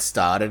of how it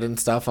started and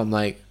stuff. I'm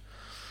like,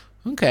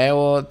 okay,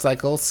 well, it's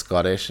like all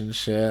Scottish and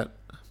shit.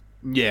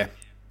 Yeah.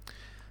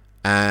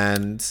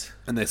 And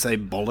they say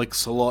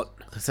bollocks a lot.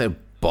 I say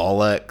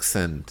bollocks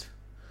and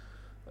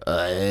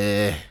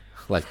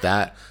like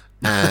that.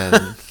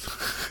 And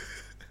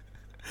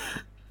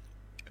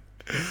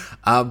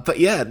but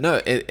yeah, no,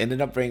 it ended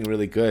up being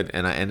really good,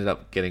 and I ended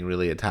up getting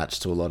really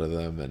attached to a lot of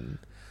them, and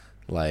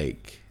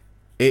like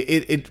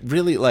it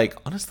really, like,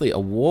 honestly, a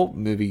war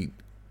movie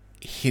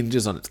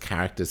hinges on its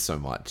characters so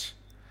much,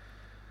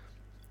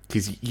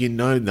 because you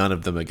know none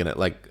of them are gonna,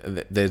 like,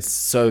 there's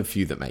so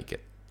few that make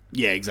it.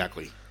 Yeah,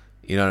 exactly.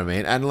 You know what I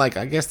mean? And like,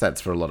 I guess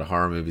that's for a lot of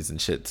horror movies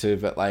and shit too,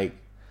 but like,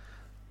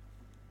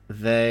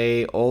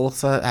 they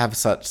also have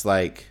such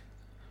like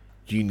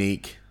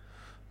unique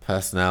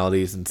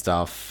personalities and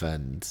stuff,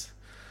 and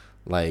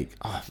like,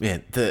 oh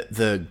man,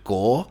 the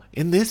gore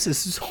in this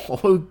is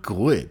so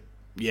good.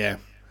 Yeah.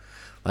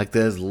 Like,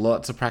 there's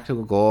lots of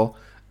practical gore,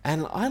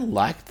 and I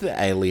liked the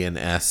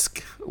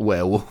alien-esque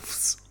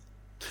werewolves.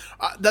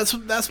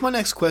 That's my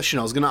next question.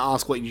 I was going to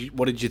ask what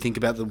did you think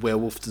about the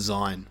werewolf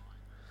design?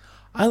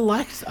 I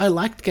liked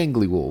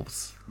gangly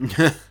wolves.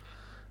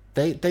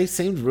 They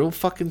seemed real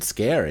fucking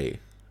scary.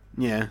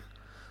 Yeah.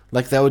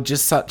 Like, they were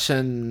just such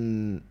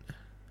an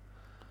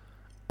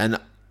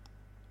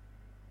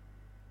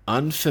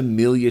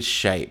unfamiliar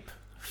shape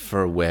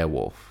for a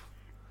werewolf,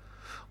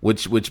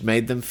 which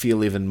made them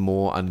feel even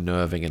more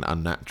unnerving and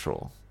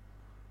unnatural.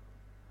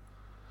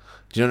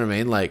 Do you know what I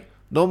mean? Like,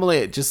 normally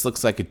it just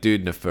looks like a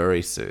dude in a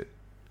furry suit.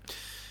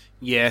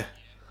 Yeah.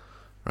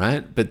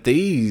 right? But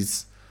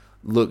these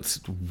looked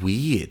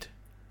weird.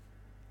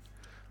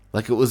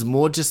 Like it was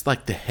more just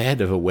like the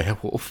head of a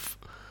werewolf.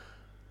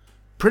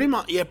 Pretty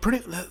much, yeah.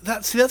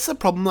 That's the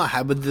problem I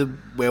had with the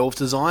werewolf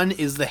design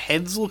is the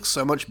heads look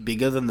so much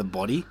bigger than the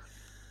body.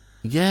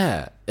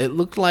 Yeah, it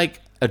looked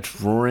like a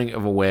drawing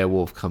of a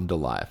werewolf come to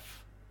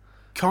life.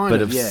 Kind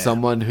But of, of yeah.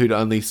 someone who'd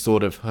only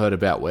sort of heard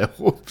about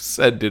werewolves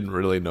and didn't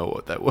really know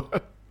what they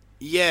were.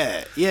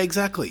 Yeah,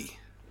 exactly.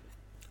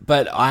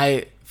 But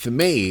for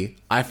me,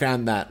 I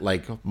found that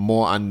like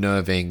more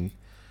unnerving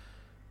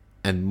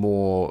and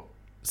more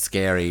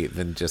scary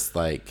than just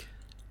like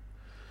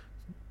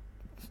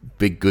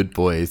big good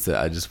boys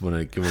that I just want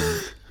to give them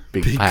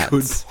big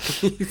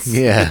pats. Good boys.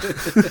 Yeah,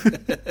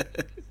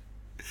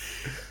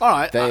 All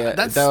right, they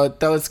that's were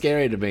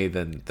scarier to me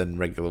than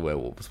regular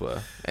werewolves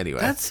were. Anyway,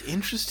 that's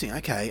interesting.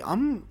 Okay,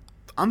 I'm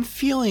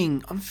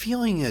feeling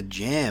a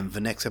jam for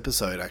next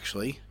episode.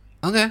 Actually,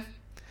 okay.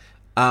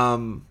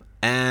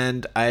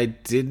 And I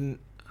didn't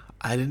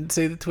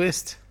see the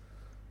twist.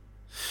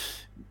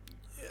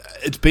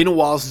 it's been a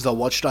while since I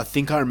watched it. I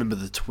think I remember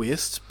the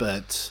twist,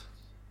 but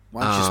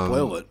why don't you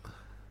spoil it?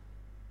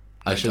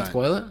 I should don't.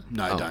 spoil it?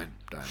 No, Oh.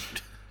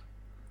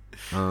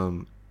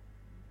 don't.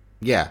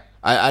 Yeah,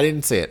 I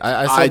didn't see it.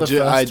 I saw the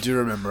first. I do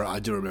remember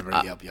it.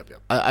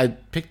 Yep. I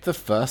picked the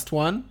first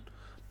one,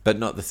 but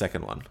not the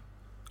second one.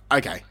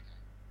 Okay.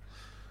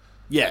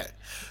 Yeah.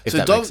 If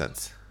that makes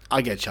sense.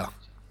 I get ya.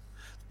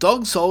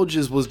 Dog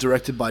Soldiers was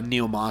directed by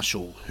Neil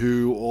Marshall,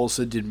 who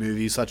also did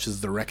movies such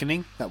as The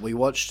Reckoning that we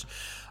watched.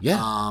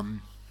 Yeah.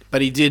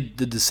 But he did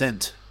The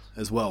Descent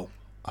as well.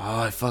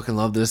 Oh, I fucking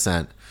love The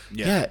Descent.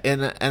 Yeah.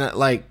 and it,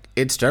 like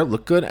it straight up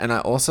looked good, and I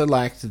also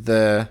liked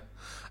the.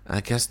 I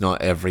guess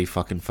not every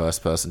fucking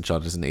first person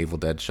shot is an Evil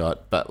Dead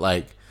shot, but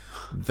like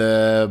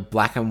the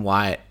black and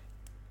white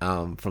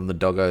from the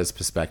doggo's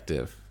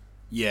perspective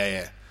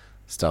Yeah.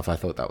 stuff. I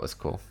thought that was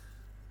cool.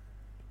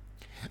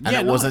 And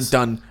Yeah, it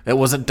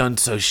wasn't done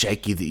so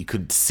shaky that you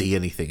couldn't see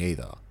anything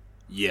either.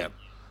 Yeah.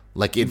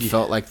 Like it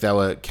felt like they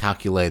were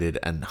calculated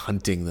and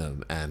hunting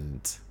them,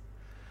 and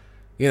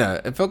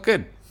it felt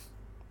good.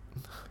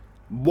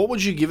 What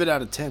would you give it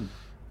out of 10?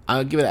 I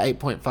would give it an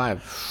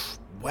 8.5.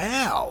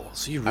 Wow.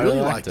 So you I really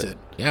liked it.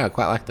 Yeah, I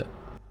quite liked it.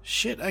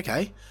 Shit,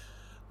 okay.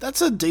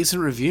 That's a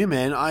decent review,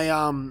 man. I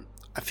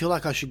feel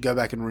like I should go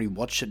back and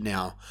rewatch it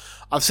now.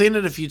 I've seen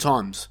it a few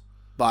times,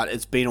 but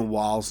it's been a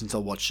while since I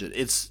watched it.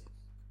 It's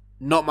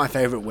not my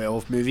favorite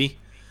werewolf movie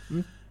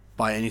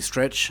by any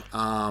stretch,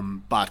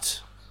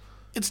 but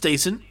it's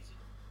decent.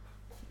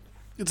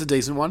 It's a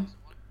decent one.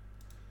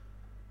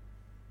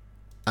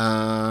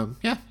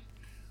 Yeah.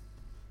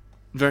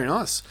 Very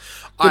nice.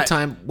 Good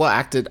time. Well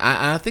acted.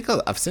 I think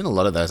I've seen a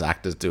lot of those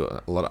actors do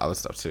a lot of other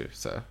stuff too.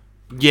 So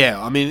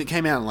Yeah, I mean, it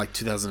came out in like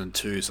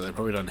 2002, so they've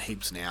probably done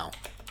heaps now.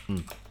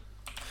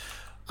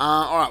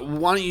 All right,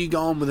 why don't you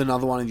go on with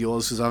another one of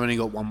yours, because I've only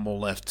got one more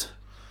left.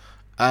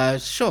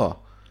 Sure.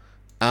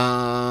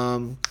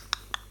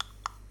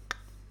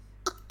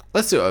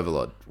 Let's do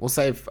Overlord. We'll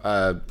save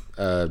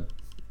Dead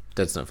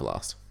Snow for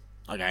last.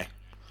 Okay.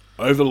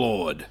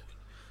 Overlord.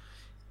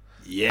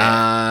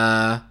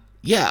 Yeah.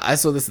 Yeah, I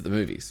saw this at the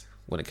movies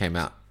when it came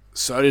out.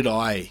 So did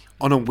I.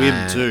 On a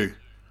whim, too.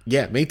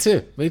 Yeah, me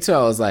too. I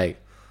was like,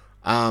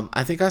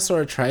 I think I saw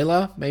a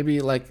trailer,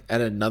 maybe like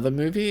at another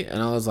movie,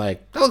 and I was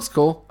like, that looks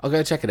cool. I'll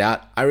go check it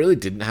out. I really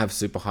didn't have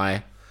super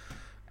high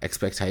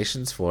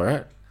expectations for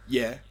it.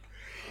 Yeah.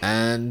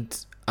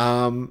 And,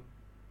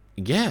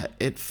 yeah,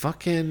 it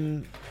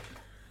fucking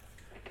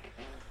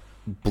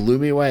blew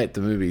me away at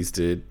the movies,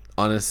 dude.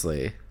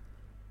 Honestly.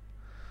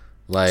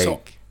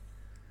 Like,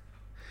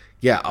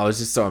 yeah, I was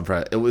just so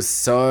impressed. It was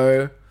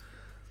so,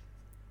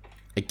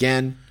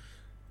 again,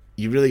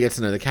 you really get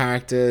to know the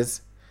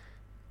characters.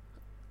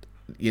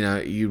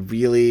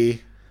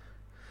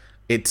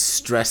 It's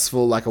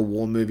stressful like a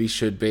war movie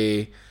should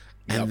be.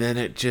 And then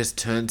it just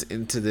turns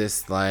into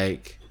this,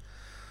 like,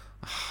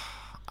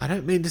 I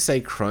don't mean to say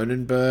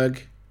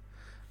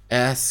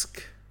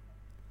Cronenberg-esque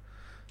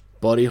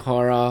body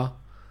horror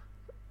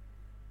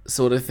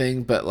sort of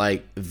thing, but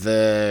like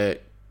the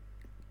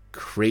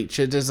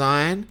creature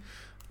design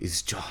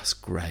is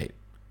just great.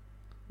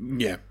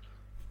 Yeah.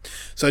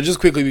 So just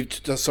quickly,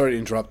 just sorry to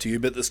interrupt you,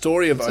 but the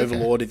story of It's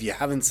Overlord, if you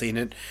haven't seen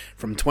it,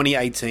 from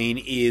 2018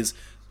 is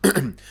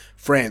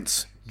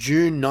France,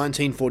 June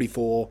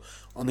 1944,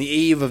 on the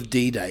eve of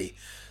D-Day.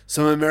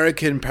 Some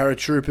American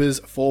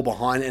paratroopers fall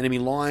behind enemy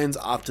lines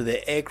after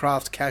their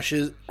aircraft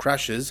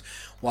crashes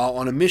while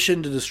on a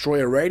mission to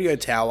destroy a radio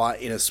tower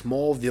in a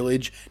small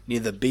village near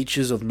the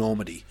beaches of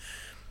Normandy.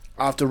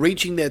 After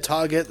reaching their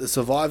target, the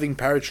surviving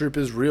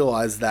paratroopers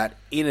realize that,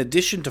 in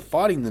addition to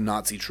fighting the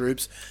Nazi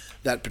troops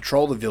that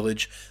patrol the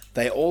village,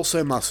 they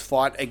also must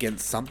fight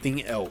against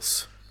something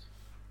else.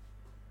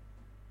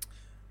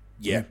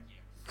 Yeah.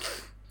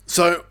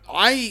 So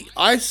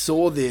I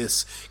saw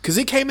this because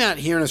it came out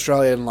here in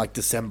Australia in like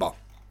December,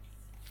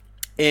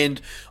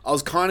 and I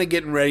was kind of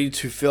getting ready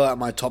to fill out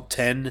my top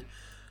 10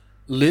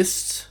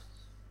 list,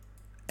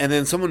 and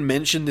then someone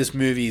mentioned this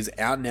movie is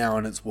out now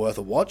and it's worth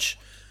a watch.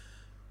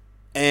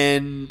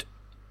 And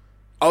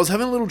I was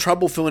having a little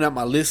trouble filling out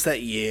my list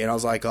that year, and I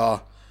was like,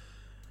 oh,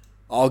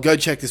 I'll go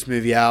check this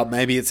movie out.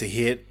 Maybe it's a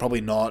hit.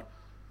 Probably not.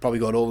 Probably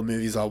got all the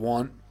movies I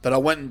want. But I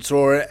went and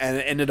saw it, and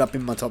it ended up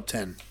in my top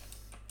 10.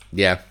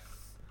 Yeah.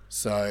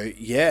 So,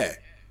 yeah.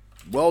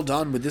 Well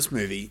done with this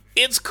movie.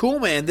 It's cool,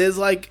 man. There's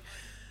like...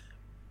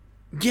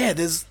 Yeah,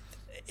 there's...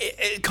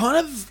 It kind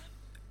of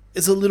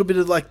is a little bit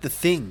of like The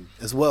Thing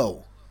as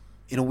well,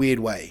 in a weird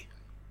way.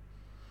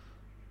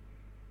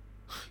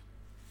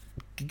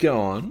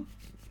 Go on.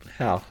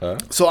 How, huh?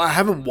 So I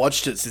haven't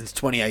watched it since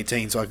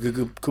 2018, so I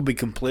could be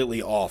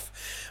completely off.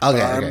 Okay,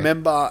 But I okay.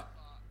 remember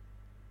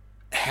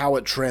how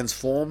it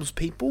transforms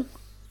people.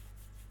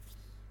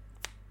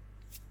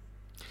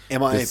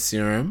 The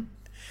serum?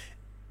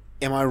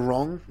 Am I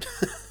wrong?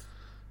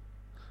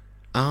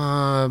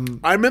 I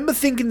I remember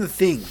thinking The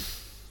Thing.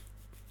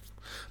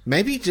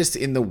 maybe just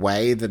in the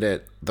way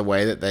that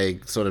they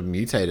sort of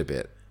mutate a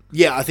bit.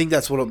 Yeah, I think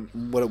that's what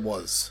it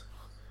was.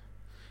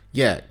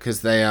 Yeah,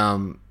 because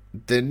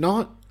they're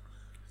not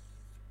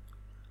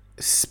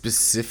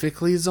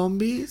specifically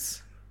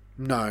zombies.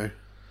 No.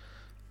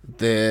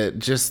 They're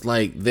just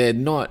like, they're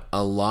not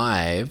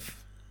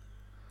alive.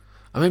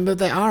 I mean, but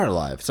they are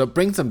alive, so it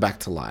brings them back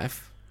to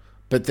life.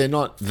 But they're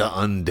not the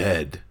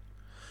undead.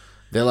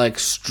 They're like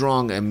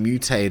strong and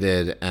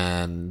mutated,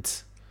 and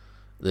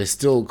they're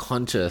still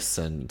conscious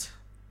and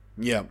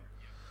Yeah.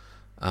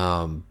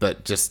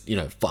 but just,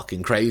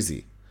 fucking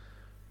crazy.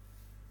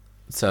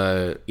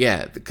 So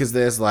yeah, because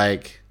there's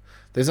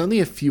only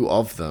a few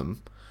of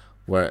them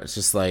where it's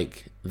just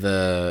like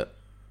how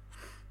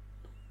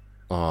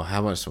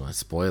much am I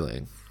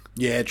spoiling?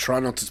 Yeah, try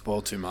not to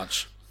spoil too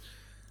much.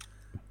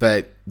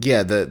 But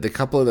yeah, the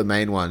couple of the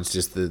main ones,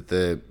 just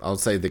I'll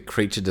say the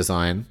creature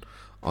design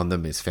on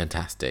them is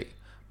fantastic.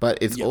 But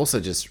it's also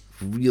just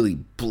really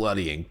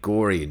bloody and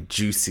gory and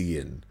juicy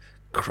and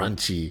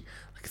crunchy.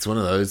 Like, it's one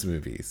of those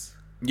movies.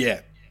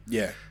 Yeah.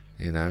 Yeah.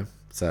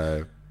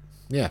 So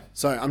yeah.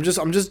 So I'm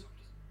just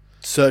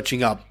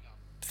searching up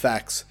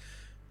facts.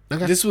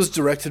 Okay. This was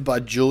directed by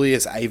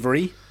Julius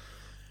Avery,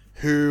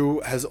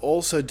 who has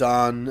also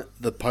done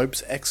The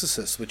Pope's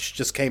Exorcist, which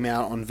just came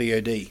out on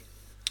VOD.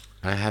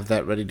 I have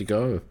that ready to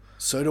go.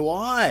 So do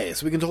I.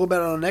 So we can talk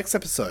about it on the next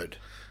episode.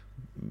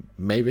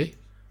 Maybe.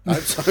 I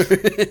hope so.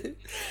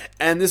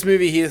 And this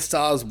movie here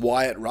stars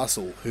Wyatt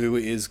Russell, who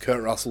is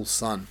Kurt Russell's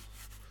son.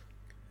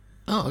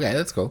 Oh, okay,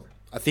 that's cool.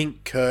 I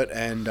think Kurt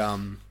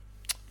and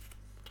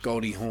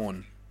Goldie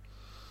Hawn.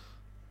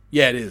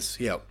 Yeah, it is.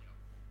 Yep.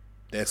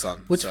 Their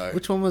son. Which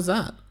one was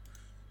that?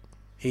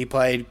 He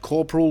played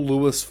Corporal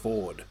Lewis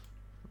Ford.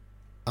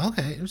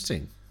 Okay,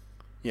 interesting.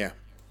 Yeah.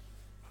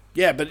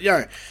 Yeah, but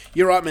you're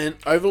right, man.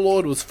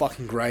 Overlord was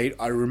fucking great.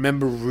 I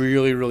remember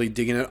really, really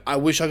digging it. I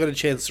wish I got a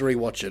chance to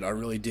rewatch it. I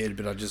really did,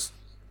 but I just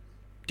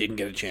didn't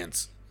get a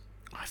chance.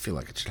 I feel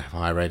like it should have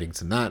higher ratings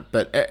than that,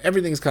 but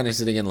everything's kind of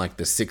sitting in like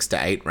the 6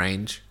 to 8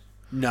 range.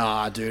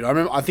 Nah, dude.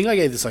 I think I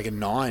gave this like a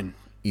 9.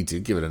 You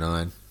did give it a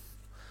 9.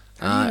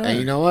 And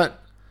you know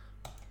what?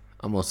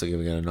 I'm also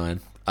giving it a 9.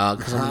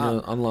 Because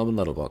I'm on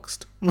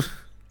Letterboxd.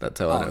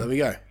 That's how I know. There we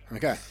go.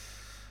 Okay.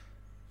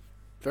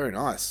 Very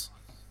nice.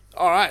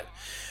 All right.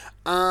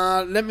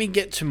 Let me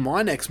get to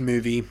my next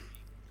movie.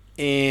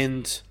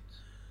 And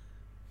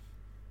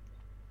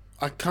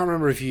I can't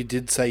remember if you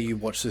did say you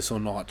watched this or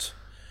not.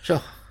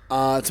 Sure.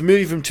 It's a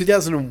movie from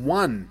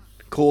 2001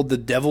 called The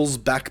Devil's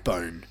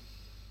Backbone.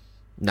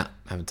 No,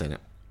 haven't seen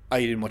it. Oh,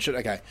 you didn't watch it?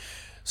 Okay.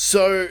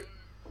 So,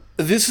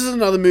 this is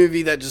another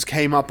movie that just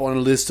came up on a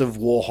list of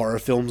war horror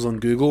films on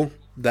Google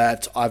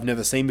that I've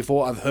never seen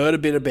before. I've heard a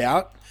bit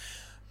about,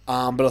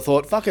 but I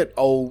thought, fuck it,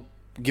 I'll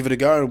give it a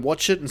go and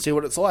watch it and see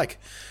what it's like.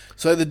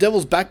 So, The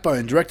Devil's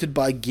Backbone, directed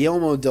by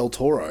Guillermo del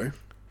Toro.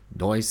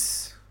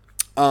 Nice.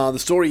 The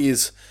story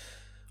is,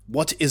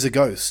 what is a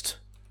ghost?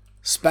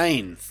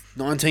 Spain,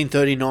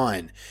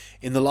 1939.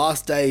 In the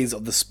last days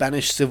of the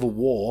Spanish Civil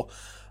War,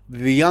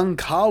 the young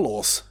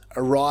Carlos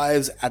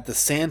arrives at the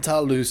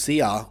Santa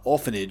Lucia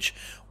orphanage,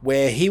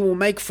 where he will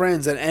make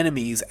friends and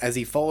enemies as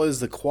he follows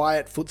the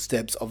quiet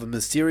footsteps of a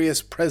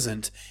mysterious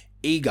presence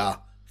eager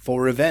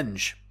for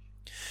revenge.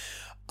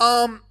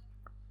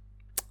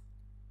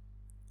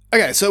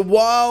 Okay, so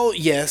while,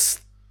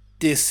 yes,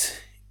 this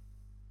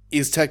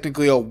is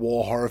technically a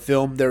war horror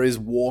film, there is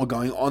war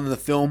going on in the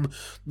film,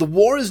 the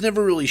war is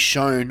never really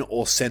shown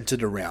or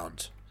centered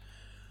around.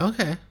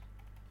 Okay.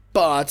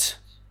 But,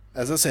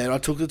 as I said, I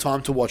took the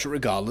time to watch it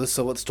regardless,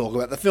 so let's talk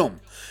about the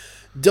film.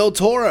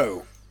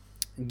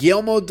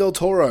 Guillermo del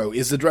Toro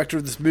is the director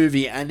of this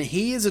movie, and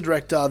he is a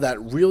director that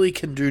really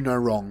can do no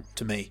wrong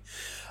to me.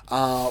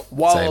 While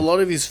Same. a lot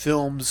of his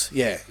films...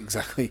 Yeah,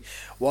 exactly.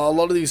 While a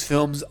lot of these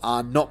films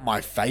are not my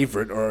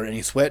favourite or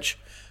any stretch,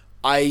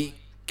 I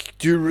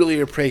do really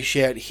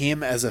appreciate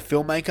him as a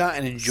filmmaker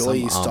and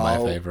enjoy his Some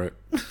style. are my favorite.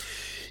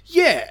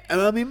 Yeah,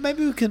 and I mean,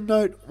 maybe we can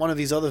note one of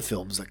his other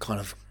films that kind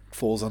of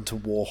falls onto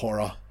war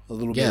horror a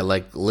little bit. Yeah,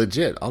 like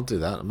legit. I'll do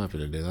that. I'm happy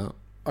to do that.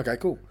 Okay,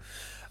 cool.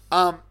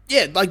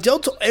 Yeah, like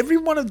every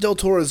one of Del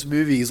Toro's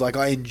movies, like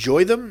I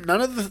enjoy them.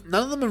 None of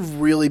them have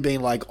really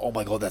been like, oh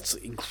my god, that's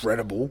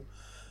incredible.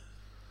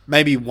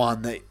 Maybe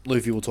one that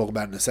Luffy will talk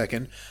about in a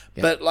second,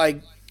 but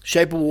like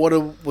Shape of Water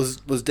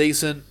was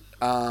decent.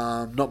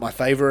 Not my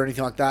favorite or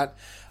anything like that.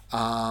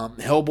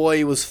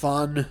 Hellboy was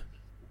fun.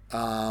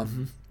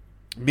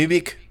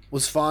 Mimic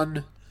was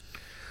fun.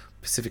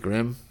 Pacific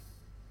Rim.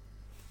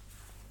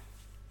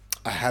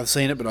 I have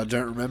seen it, but I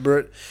don't remember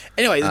it.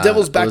 Anyway, The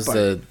Devil's Backbone. It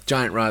was the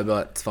giant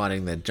robots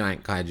fighting the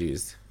giant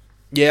kaijus.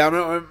 Yeah,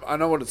 I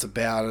know what it's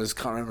about. I just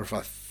can't remember if I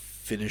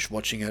finished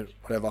watching it.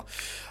 Whatever.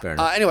 Fair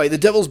enough. Anyway, The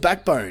Devil's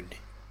Backbone.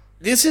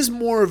 This is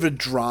more of a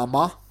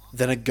drama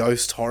than a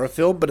ghost horror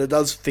film, but it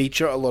does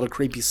feature a lot of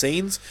creepy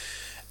scenes,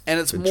 and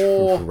it's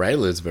more. The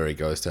trailer is very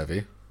ghost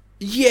heavy.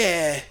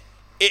 Yeah,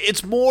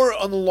 it's more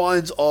on the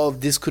lines of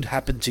 "This Could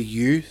Happen to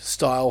You"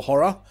 style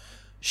horror.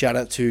 Shout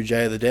out to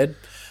Jay of the Dead.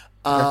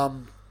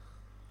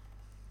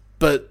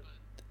 But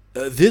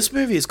this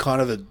movie is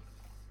kind of a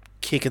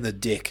kick in the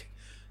dick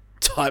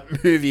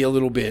type movie a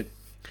little bit.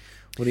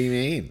 What do you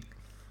mean?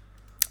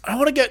 I don't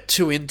want to get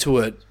too into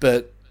it,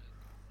 but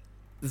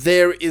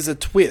there is a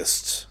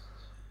twist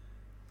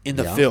in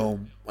the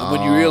film. And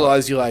when you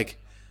realize you're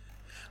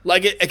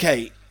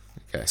okay,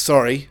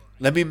 sorry,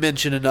 let me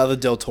mention another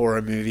Del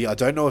Toro movie. I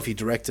don't know if he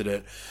directed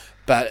it,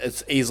 but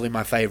it's easily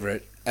my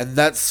favorite. And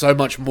that's so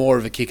much more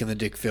of a kick in the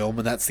dick film,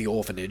 and that's The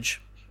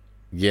Orphanage.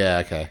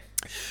 Yeah, okay.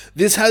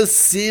 This has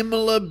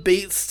similar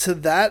beats to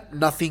that,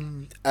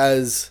 nothing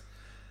as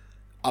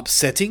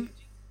upsetting.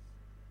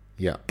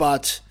 Yeah.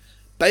 But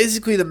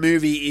basically the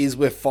movie is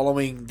we're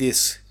following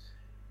this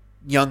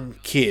young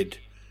kid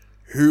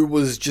who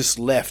was just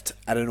left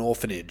at an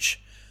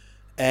orphanage.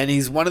 And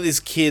he's one of these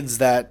kids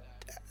that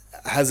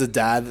has a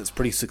dad that's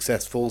pretty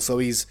successful, so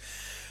he's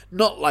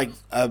not like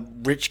a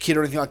rich kid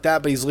or anything like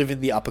that, but he's living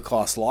the upper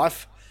class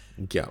life.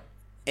 Yeah.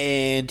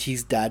 And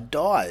his dad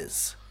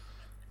dies.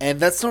 And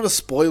that's not a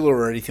spoiler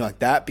or anything like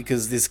that,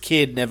 because this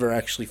kid never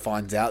actually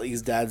finds out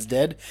his dad's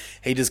dead.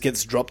 He just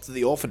gets dropped to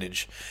the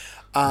orphanage.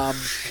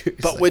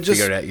 But we're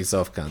just... Figure it out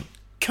yourself, cunt.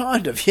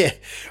 Kind of, yeah.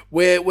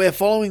 We're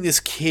following this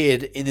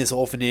kid in this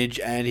orphanage,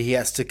 and he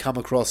has to come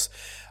across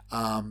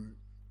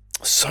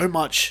so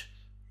much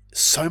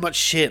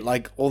shit,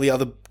 like all the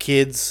other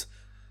kids,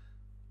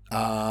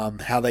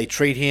 how they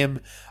treat him.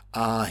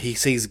 He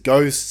sees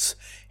ghosts.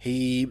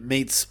 He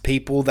meets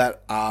people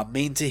that are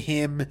mean to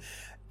him.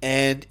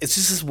 And it's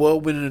just this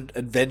whirlwind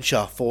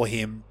adventure for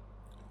him.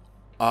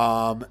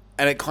 And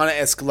it kind of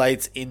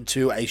escalates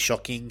into a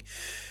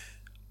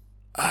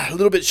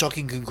little bit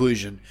shocking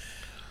conclusion.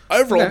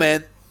 Overall,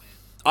 man,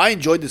 I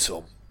enjoyed this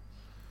film.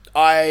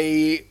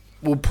 I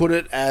will put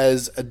it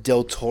as a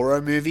Del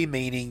Toro movie,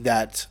 meaning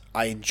that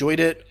I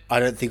enjoyed it. I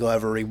don't think I'll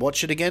ever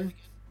rewatch it again.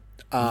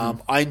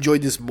 I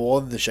enjoyed this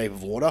more than The Shape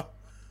of Water.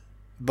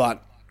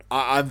 But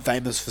I'm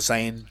famous for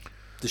saying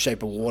The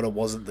Shape of Water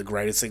wasn't the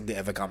greatest thing to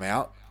ever come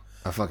out.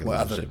 I fucking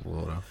love The Shape of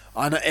Water.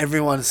 I know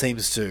everyone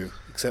seems to,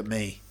 except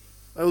me.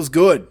 It was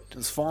good. It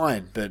was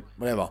fine, but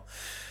whatever.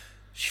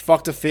 She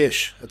fucked a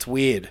fish. It's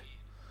weird.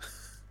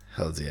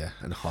 Hells yeah,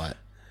 and hot.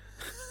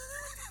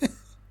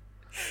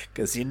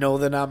 Because you know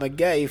that I'm a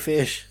gay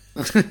fish.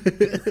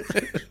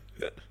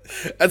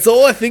 That's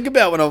all I think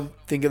about when I'm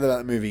thinking about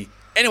that movie.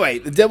 Anyway,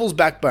 The Devil's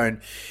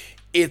Backbone.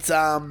 It's,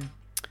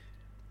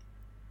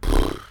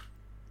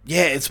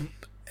 it's...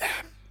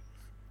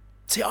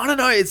 See, I don't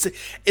know.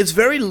 It's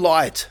very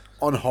light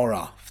on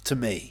horror to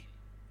me.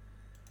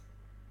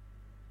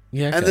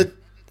 Yeah, okay.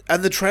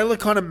 And the trailer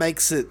kind of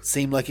makes it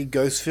seem like a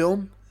ghost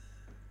film.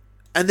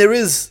 And there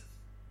is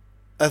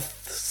a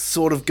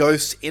sort of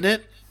ghost in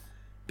it,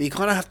 but you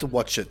kind of have to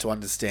watch it to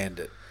understand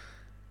it.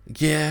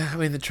 Yeah, I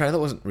mean, the trailer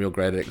wasn't real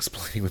great at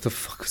explaining what the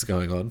fuck was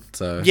going on,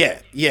 so...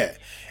 Yeah.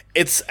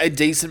 It's a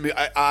decent movie.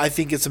 I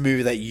think it's a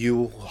movie that you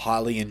will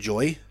highly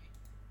enjoy.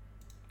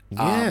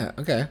 Yeah,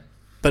 okay.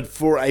 But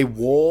for a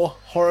war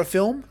horror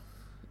film...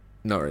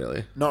 Not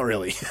really. Not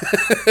really.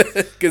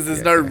 Because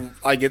there's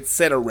it's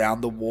set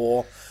around the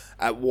war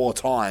at war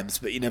times,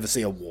 but you never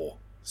see a war.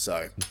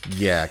 So...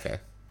 Yeah, okay.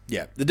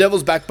 Yeah. The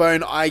Devil's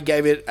Backbone, I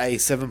gave it a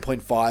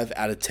 7.5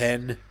 out of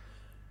 10.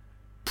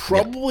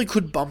 Probably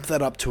could bump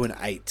that up to an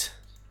 8.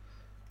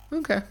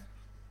 Okay.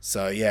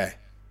 So, yeah.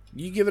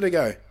 You give it a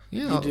go.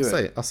 Yeah,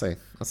 I'll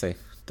say.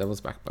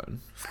 Devil's Backbone.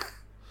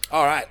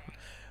 All right.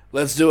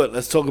 Let's do it.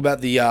 Let's talk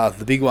about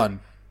the big one.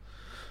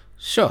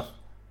 Sure.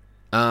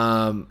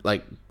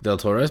 Like Del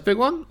Toro's big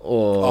one?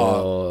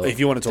 Or if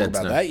you want to talk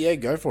about that, yeah,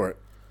 go for it.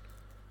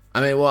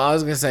 I mean, well, I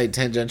was going to say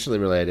tangentially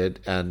related,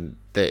 and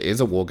there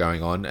is a war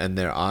going on, and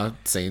there are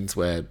scenes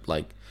where,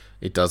 like,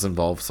 it does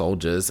involve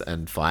soldiers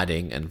and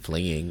fighting and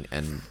fleeing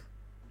and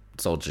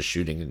soldiers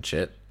shooting and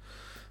shit.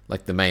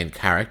 Like, the main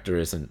character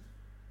isn't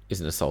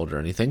a soldier or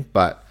anything,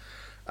 but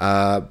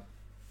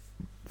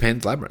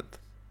Pan's Labyrinth.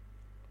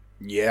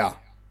 Yeah.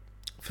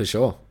 For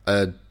sure.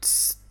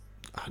 It's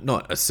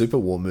not a super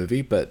war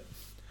movie, but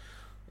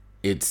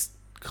it's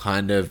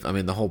kind of, I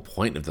mean, the whole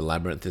point of the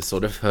Labyrinth is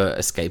sort of her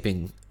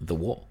escaping the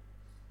war.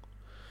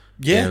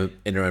 Yeah.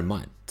 In her own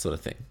mind, sort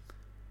of thing.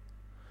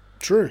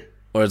 True.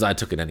 Or as I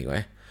took it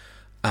anyway.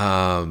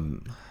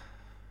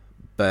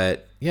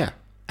 But yeah,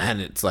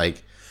 and it's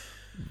like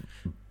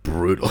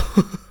brutal.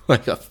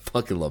 Like I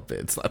fucking love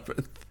Pan's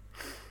Labyrinth.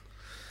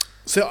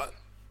 So,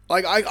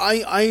 like,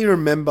 I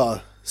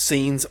remember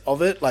scenes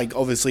of it, like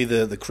obviously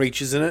the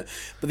creatures in it,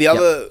 but the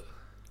other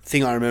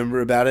thing I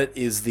remember about it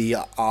is the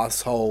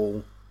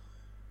asshole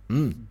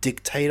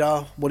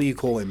dictator. What do you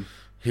call him?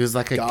 He was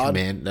like a Guard?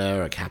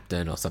 commander, or a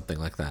captain, or something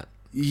like that.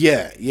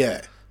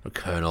 Yeah. A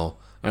colonel.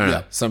 I don't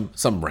know.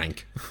 Some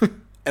rank.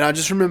 And I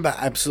just remember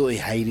absolutely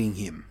hating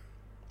him.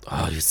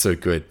 Oh, he's so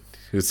good.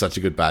 He was such a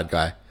good bad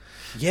guy.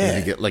 Yeah.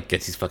 And he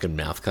gets his fucking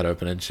mouth cut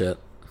open and shit.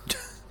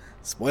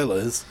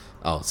 Spoilers.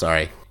 Oh,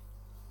 sorry.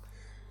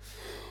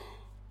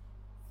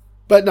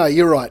 But no,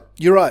 you're right.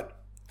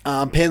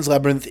 Pan's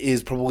Labyrinth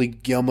is probably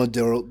Guillermo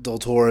del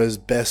Toro's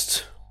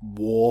best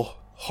war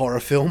horror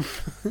film.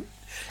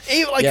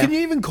 Can you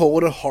even call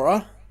it a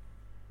horror?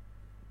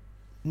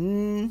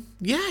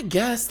 Yeah, I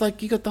guess.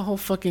 Like, you got the whole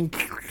fucking...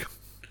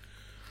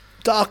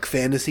 Dark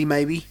fantasy,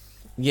 maybe.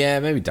 Yeah,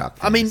 maybe dark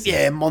fantasy. I mean,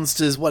 yeah,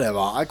 monsters, whatever.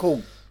 I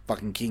call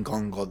fucking King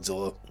Kong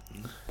Godzilla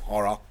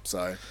horror,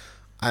 so...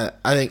 I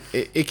think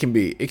it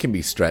can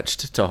be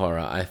stretched to horror,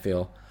 I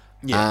feel.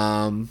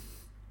 Yeah.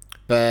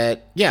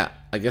 But, yeah,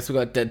 I guess we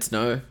got Dead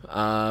Snow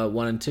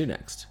 1 and 2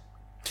 next.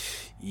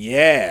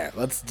 Yeah,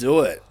 let's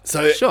do it.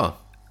 So, Sure.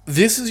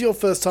 This is your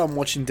first time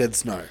watching Dead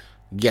Snow.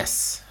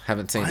 Yes.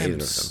 Haven't seen either of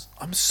them.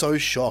 I'm so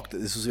shocked that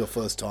this was your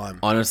first time.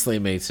 Honestly,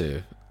 me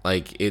too.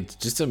 Like, it's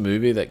just a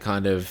movie that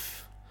kind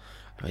of...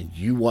 I mean,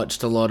 you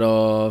watched a lot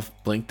of.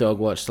 Blink Dog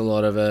watched a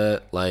lot of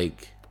it.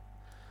 Like,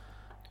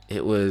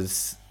 it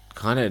was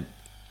kind of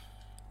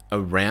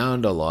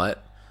around a lot.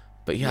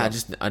 But yeah,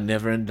 I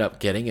never ended up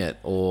getting it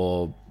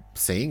or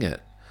seeing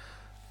it.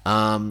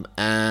 And...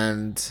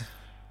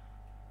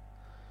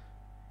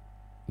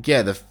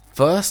 yeah, the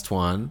first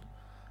one...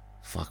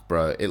 fuck,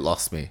 bro. It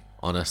lost me,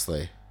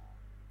 honestly.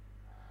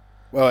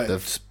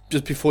 Well,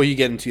 just before you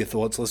get into your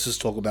thoughts, let's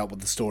just talk about what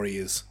the story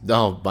is.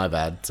 Oh, my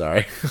bad.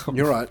 Sorry.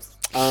 You're right.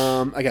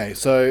 Okay,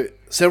 so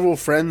several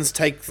friends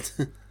take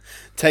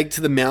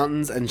to the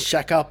mountains and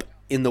shack up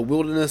in the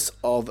wilderness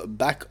of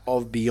Back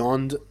of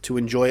Beyond to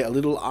enjoy a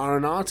little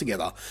R&R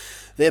together.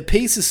 Their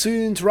peace is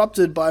soon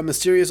interrupted by a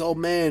mysterious old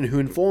man who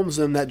informs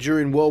them that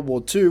during World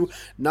War II,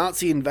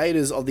 Nazi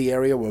invaders of the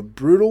area were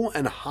brutal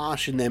and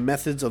harsh in their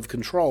methods of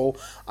control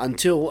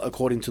until,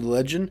 according to the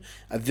legend,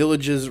 a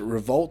villager's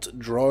revolt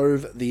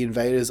drove the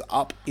invaders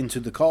up into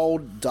the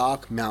cold,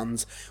 dark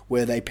mountains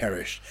where they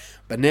perished.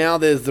 But now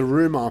there's the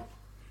rumor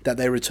that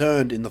they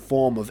returned in the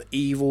form of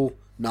evil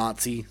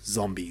Nazi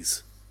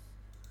zombies.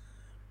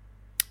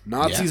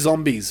 Nazi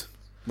zombies,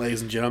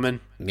 ladies and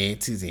gentlemen.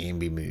 Nazi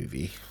zombie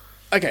movie.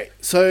 Okay,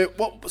 so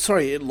what?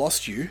 Sorry, it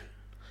lost you.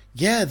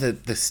 Yeah,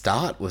 the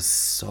start was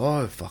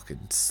so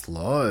fucking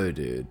slow,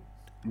 dude.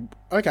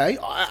 Okay,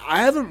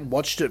 I haven't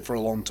watched it for a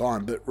long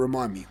time, but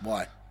remind me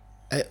why.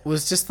 It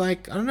was just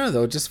like, I don't know, they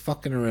were just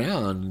fucking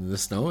around in the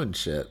snow and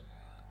shit.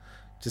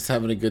 Just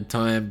having a good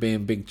time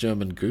being big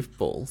German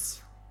goofballs.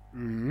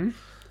 Mm-hmm.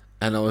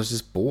 And I was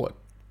just bored.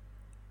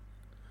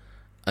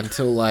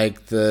 Until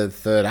like the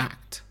third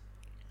act.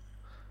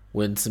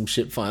 When some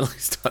shit finally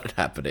started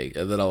happening.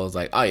 And then I was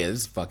like, oh yeah,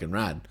 this is fucking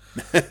rad.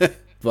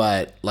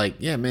 But like,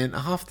 yeah, man,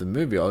 half the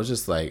movie I was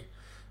just like,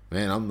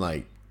 man, I'm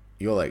like,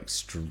 you're like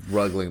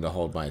struggling to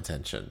hold my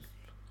attention.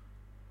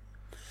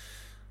 Wow.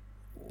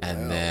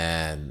 And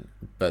then,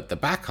 but the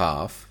back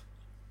half,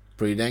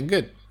 pretty dang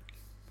good.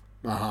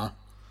 Uh-huh.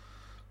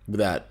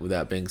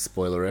 Without being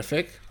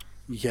spoilerific.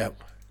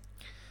 Yep.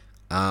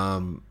 Yeah,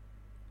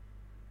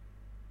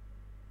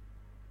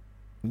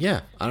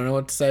 I don't know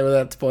what to say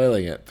without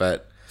spoiling it,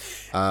 but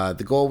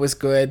the gore was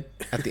good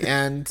at the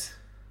end.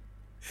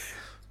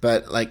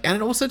 But like, and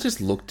it also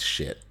just looked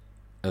shit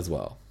as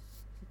well.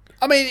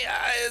 I mean,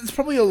 it's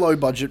probably a low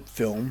budget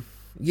film.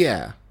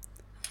 Yeah.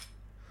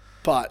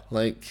 But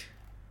like,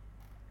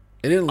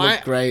 it didn't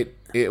look great.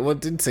 It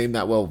didn't seem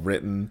that well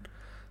written.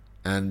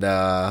 And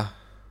I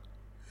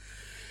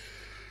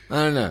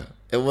don't know.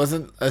 It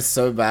wasn't a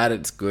so bad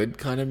it's good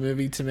kind of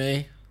movie to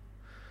me.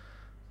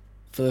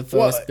 For the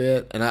first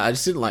bit. And I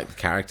just didn't like the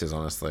characters,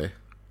 honestly.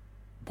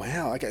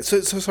 Wow, okay.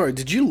 So sorry,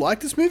 did you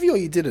like this movie or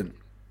you didn't?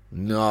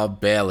 No,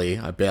 barely.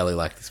 I barely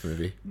liked this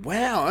movie.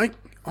 Wow,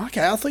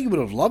 okay. I thought you would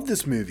have loved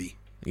this movie.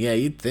 Yeah,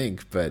 you'd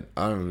think, but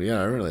I don't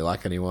really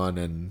like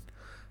anyone,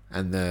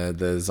 and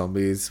the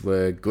zombies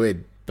were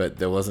good, but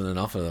there wasn't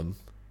enough of them.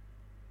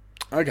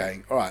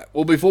 Okay, alright.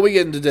 Well, before we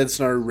get into Dead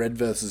Snow Red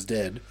vs.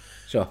 Dead,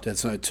 sure. Dead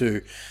Snow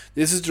 2,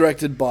 this is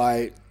directed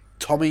by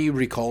Tommy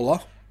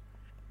Ricola.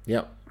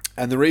 Yep.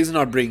 And the reason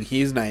I bring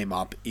his name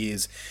up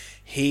is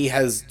he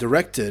has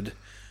directed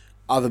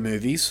other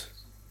movies,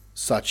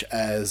 such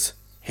as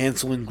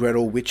Hansel and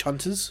Gretel Witch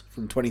Hunters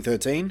from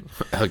 2013.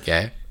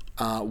 Okay.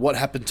 What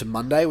Happened to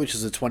Monday, which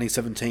is a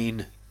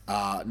 2017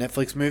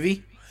 Netflix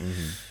movie.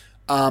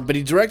 Mm-hmm. But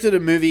he directed a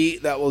movie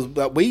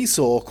that we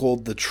saw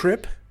called The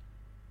Trip,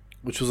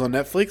 which was on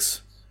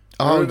Netflix.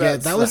 Oh, yeah,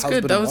 that was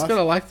good. That was good.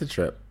 I liked The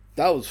Trip.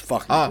 That was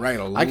fucking great.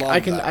 I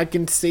love that. I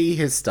can see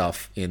his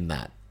stuff in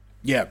that.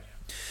 Yeah.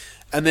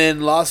 And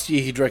then last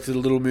year he directed a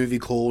little movie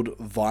called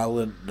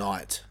Violent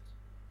Night.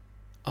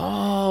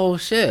 Oh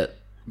shit!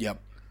 Yep.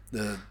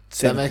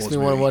 That makes me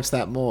want to watch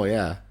that more.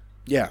 Yeah.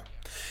 Yeah.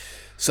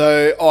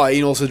 So,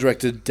 he also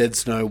directed Dead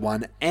Snow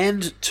 1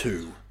 and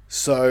 2.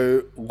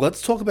 So,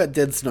 let's talk about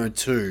Dead Snow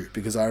 2,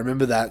 because I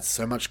remember that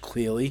so much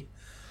clearly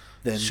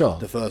than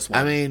the first one.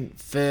 I mean,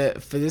 for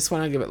this one,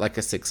 I give it like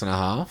a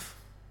 6.5.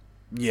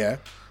 Yeah.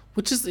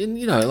 Which is,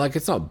 like,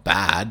 it's not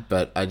bad,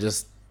 but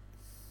just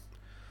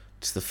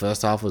the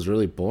first half was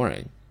really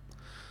boring.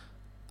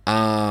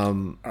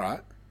 All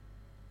right.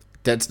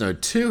 Dead Snow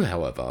 2,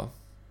 however,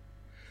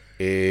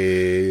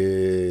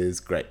 is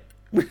great.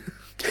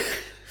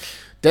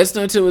 Dead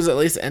Snow 2 was at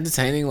least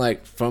entertaining,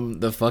 like,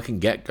 from the fucking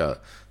get-go.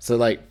 So,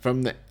 like,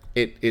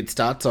 it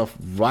starts off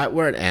right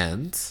where it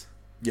ends.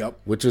 Yep.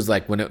 Which was,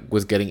 like, when it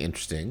was getting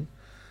interesting.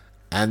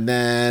 And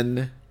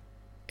then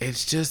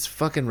it's just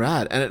fucking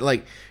rad. And it,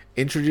 like,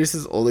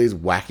 introduces all these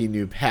wacky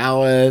new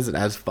powers. It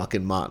has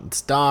fucking Martin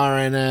Starr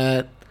in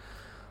it.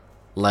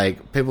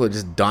 Like, people are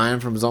just dying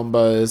from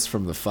zombos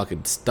from the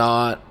fucking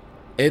start.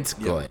 It's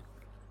good.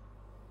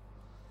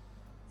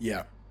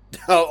 Yeah.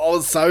 I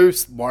was so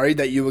worried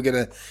that you were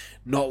going to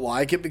not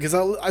like it, because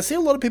I see a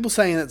lot of people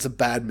saying it's a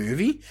bad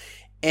movie,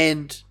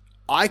 and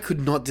I could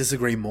not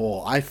disagree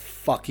more. I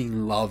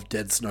fucking love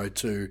Dead Snow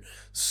 2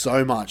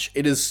 so much.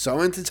 It is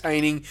so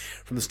entertaining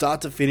from the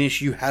start to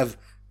finish. You have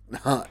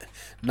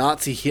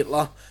Nazi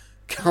Hitler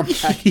come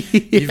back.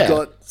 You've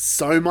got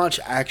so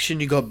much action.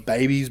 You've got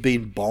babies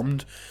being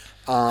bombed.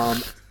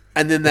 And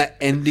then that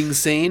ending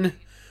scene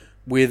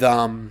with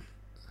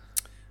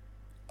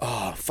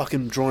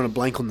fucking drawing a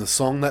blank on the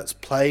song that's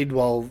played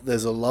while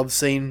there's a love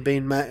scene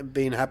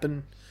being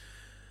happen.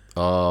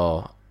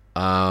 Oh,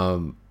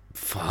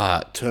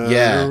 fuck.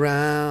 Turn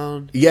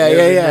around. Yeah.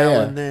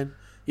 And then.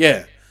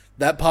 Yeah,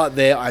 that part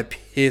there, I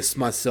pissed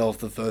myself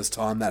the first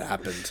time that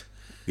happened.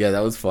 Yeah,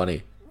 that was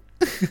funny.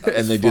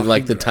 And they did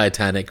like the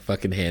Titanic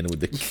fucking hand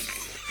with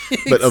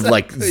the, but of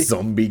like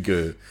zombie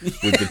goo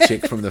with the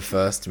chick from the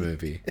first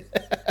movie.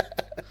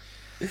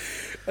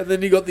 And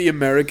then you got the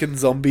American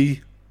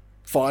zombie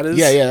fighters.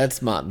 Yeah,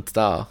 that's Martin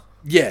Starr.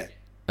 Yeah,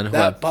 and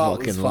that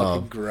part was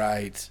fucking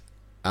great.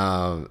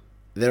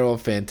 They're all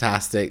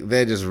fantastic.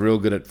 They're just real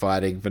good at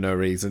fighting for no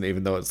reason,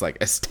 even though it's like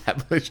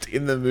established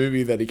in the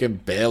movie that he can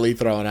barely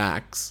throw an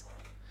axe.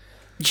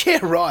 Yeah,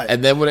 right.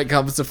 And then when it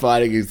comes to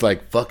fighting, he's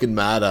like fucking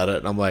mad at it,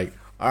 and I'm like,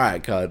 all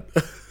right, cud,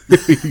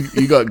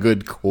 you got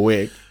good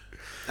quick.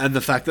 And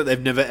the fact that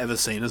they've never ever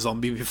seen a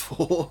zombie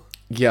before.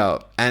 Yeah,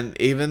 and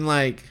even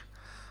like,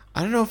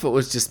 I don't know if it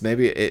was just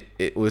maybe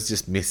it was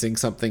just missing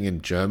something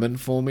in German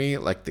for me,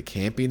 like the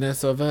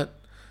campiness of it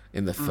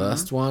in the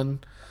first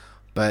one,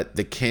 but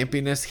the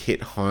campiness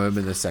hit home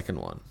in the second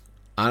one.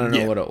 I don't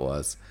know what it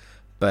was,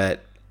 but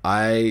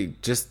I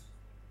just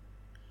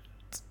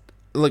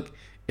look,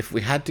 if we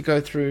had to go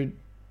through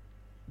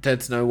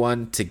Dead Snow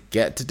 1 to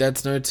get to Dead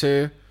Snow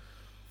 2,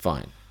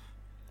 fine.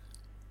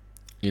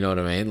 You know what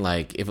I mean?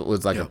 Like, if it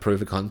was like a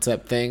proof of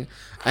concept thing.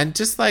 And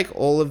just like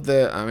all of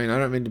the, I mean, I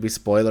don't mean to be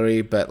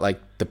spoilery, but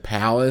like the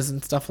powers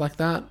and stuff like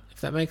that,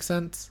 if that makes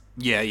sense.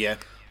 Yeah.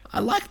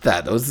 I liked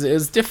that. It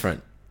was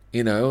different.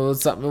 You know, it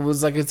was something, it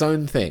was like its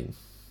own ththing.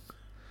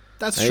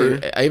 That's true.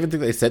 I even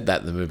think they said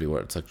that in the movie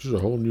where it's like, this is a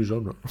whole new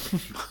genre.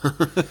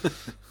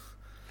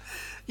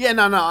 Yeah,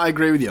 no, I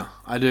agree with you.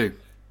 I do.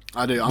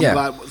 I'm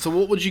glad. So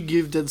what would you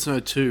give Dead Snow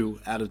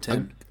 2 out of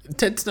 10?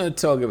 Dead Snow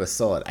 2, I'll give a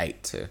solid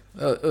 8 too.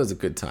 It was a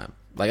good time.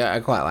 Like, I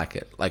quite like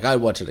it. Like,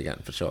 I'd watch it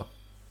again for sure.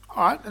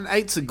 All right, an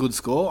 8's a good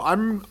score. I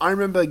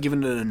remember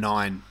giving it a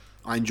 9.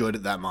 I enjoyed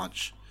it that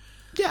much.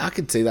 Yeah, I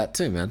could see that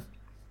too, man.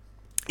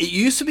 It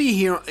used to be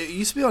here. It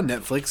used to be on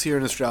Netflix here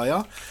in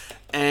Australia,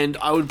 and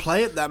I would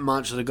play it that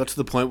much that I got to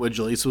the point where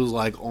Jaleesa was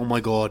like, "Oh my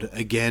god,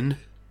 again!"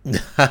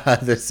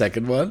 The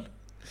second one.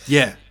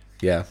 Yeah.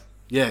 Yeah.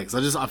 Yeah,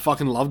 because I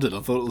fucking loved it. I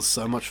thought it was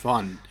so much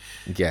fun.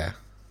 Yeah.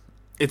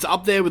 It's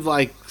up there with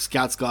like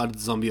Scout's Guide to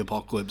the Zombie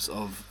Apocalypse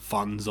of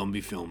fun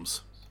zombie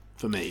films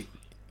for me.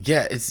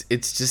 Yeah, it's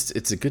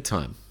a good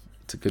time.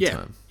 It's a good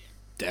time.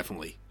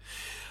 Definitely.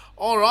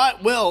 All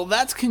right, well,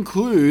 that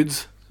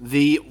concludes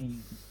the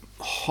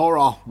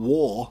horror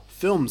war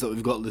films that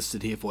we've got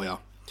listed here for you.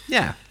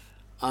 Yeah.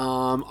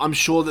 I'm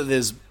sure that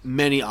there's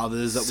many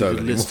others that we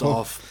could list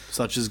off,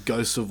 such as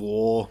Ghosts of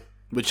War,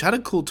 which had a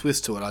cool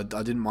twist to it. I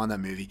didn't mind that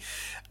movie.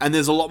 And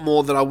there's a lot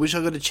more that I wish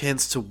I got a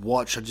chance to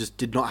watch. I just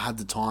did not have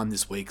the time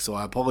this week, so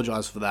I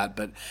apologize for that.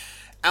 But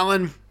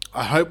Alan,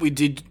 I hope we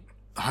did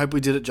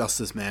it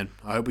justice, man.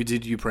 I hope we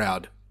did you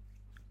proud.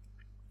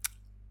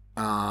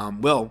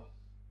 Well,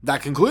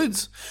 that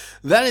concludes.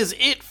 That is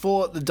it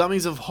for the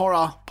Dummies of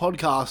Horror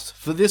podcast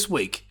for this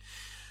week.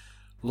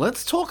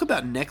 Let's talk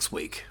about next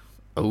week.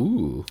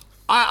 Ooh.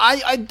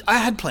 I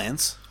had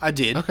plans. I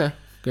did. Okay.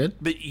 Good.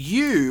 But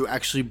you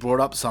actually brought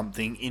up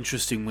something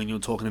interesting when you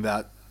were talking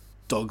about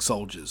dog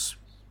soldiers.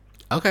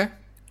 Okay.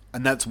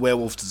 And that's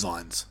Werewolf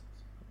Designs.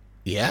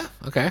 Yeah?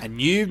 Okay. And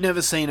you've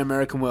never seen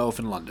American Werewolf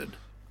in London.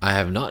 I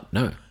have not,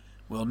 no.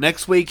 Well,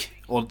 next week,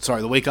 or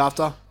sorry, the week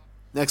after,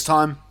 next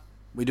time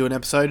we do an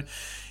episode,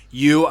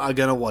 you are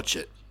going to watch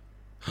it.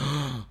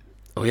 Are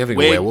we having a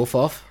werewolf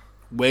off?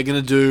 We're going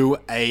to do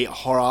a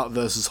horror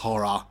versus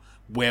horror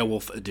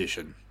werewolf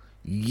edition.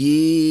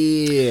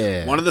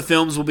 Yeah. One of the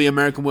films will be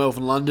American Werewolf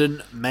in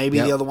London. Maybe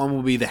the other one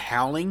will be The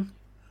Howling.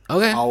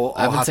 Okay.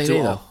 I haven't seen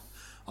either.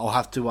 I'll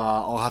have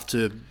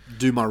to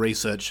do my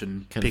research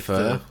and pick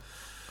the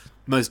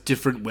most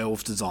different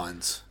werewolf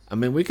designs. I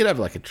mean, we could have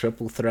like a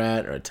triple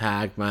threat or a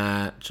tag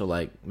match or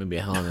like maybe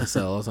a Hell in a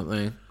Cell or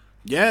something.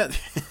 Yeah.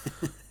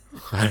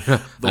 I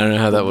don't know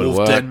how that would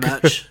work. Den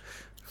match.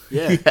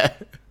 Yeah.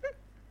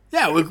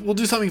 Yeah, we'll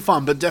do something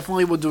fun, but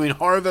definitely we're doing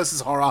horror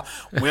versus horror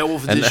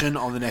werewolf edition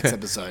on the next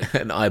episode.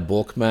 An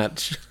Eyebalk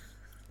match.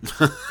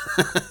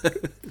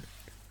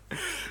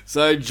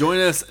 So join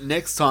us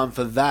next time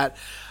for that.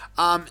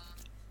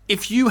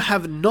 If you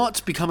have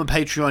not become a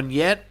Patreon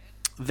yet,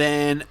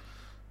 then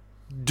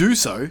do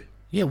so.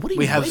 Yeah, what are you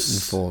waiting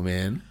for,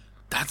 man?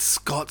 That's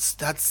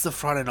the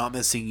Friday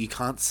Nightmare thing. You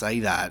can't say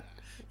that.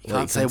 You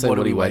can't say say what what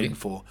are are we you waiting waiting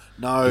for.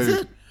 No. Is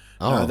it?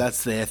 No, Oh.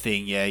 that's their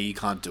thing. Yeah, you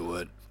can't do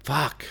it.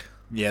 Fuck.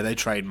 Yeah, they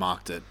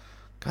trademarked it.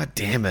 God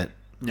damn it.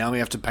 Now we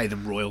have to pay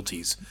them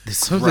royalties. They're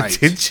so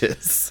Great.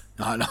 litigious.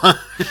 I know.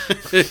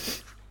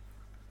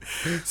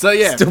 So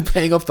yeah. Still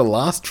paying off the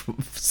last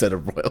set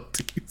of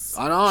royalties.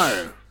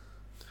 I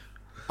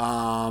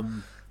know.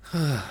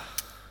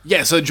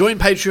 Yeah, so join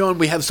Patreon.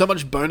 We have so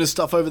much bonus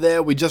stuff over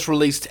there. We just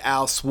released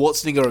our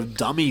Schwarzenegger of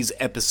Dummies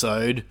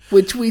episode.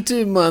 Which we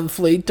do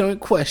monthly. Don't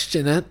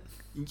question it.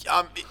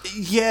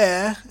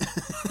 Yeah.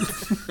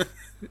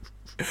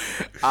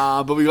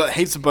 But we got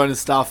heaps of bonus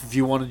stuff if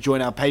you want to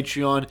join our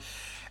Patreon.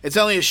 It's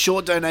only a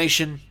short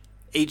donation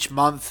each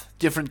month.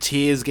 Different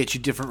tiers get you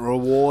different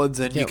rewards,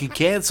 and you can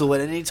cancel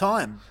at any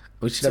time.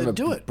 We should have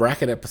a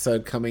bracket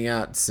episode coming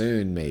out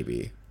soon,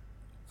 maybe.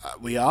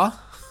 We are?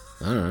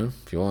 I don't know,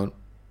 if you want.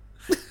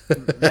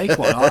 Make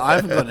one. I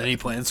haven't got any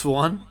plans for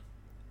one.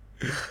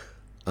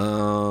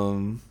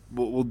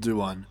 We'll do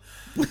one.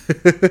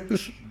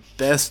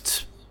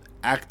 Best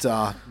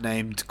actor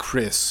named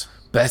Chris.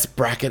 Best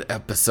bracket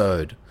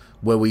episode.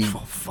 Where we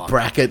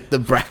bracket the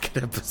bracket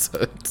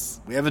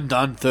episodes. We haven't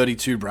done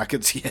 32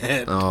 brackets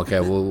yet. Oh, okay.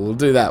 We'll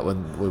do that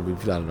when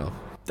we've done enough.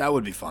 That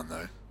would be fun,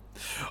 though.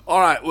 All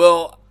right.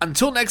 Well,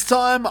 until next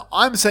time,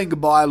 I'm saying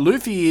goodbye.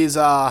 Luffy is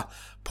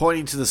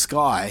pointing to the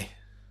sky.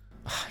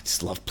 I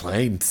just love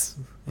planes.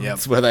 Yep.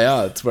 That's where they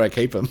are. That's where I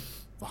keep them.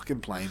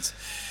 Fucking planes.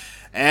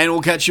 And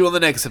we'll catch you on the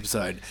next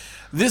episode.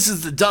 This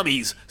is the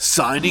Dummies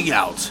signing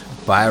out.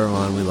 Bye,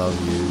 everyone. We love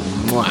you.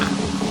 Mwah.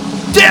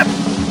 Dip!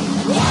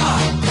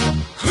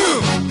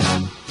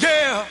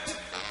 Yeah.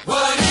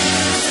 What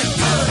is it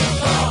good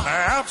for?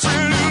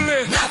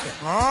 Absolutely nothing.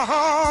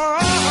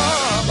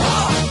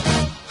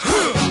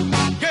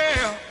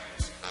 Yeah.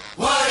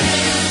 What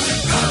is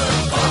it good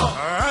for?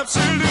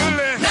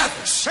 Absolutely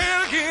nothing. Say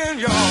it again,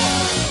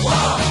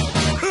 y'all.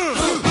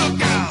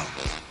 Look out.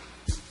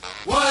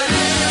 What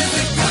is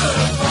it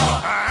good for?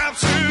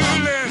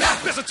 Absolutely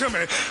nothing. Listen to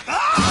me.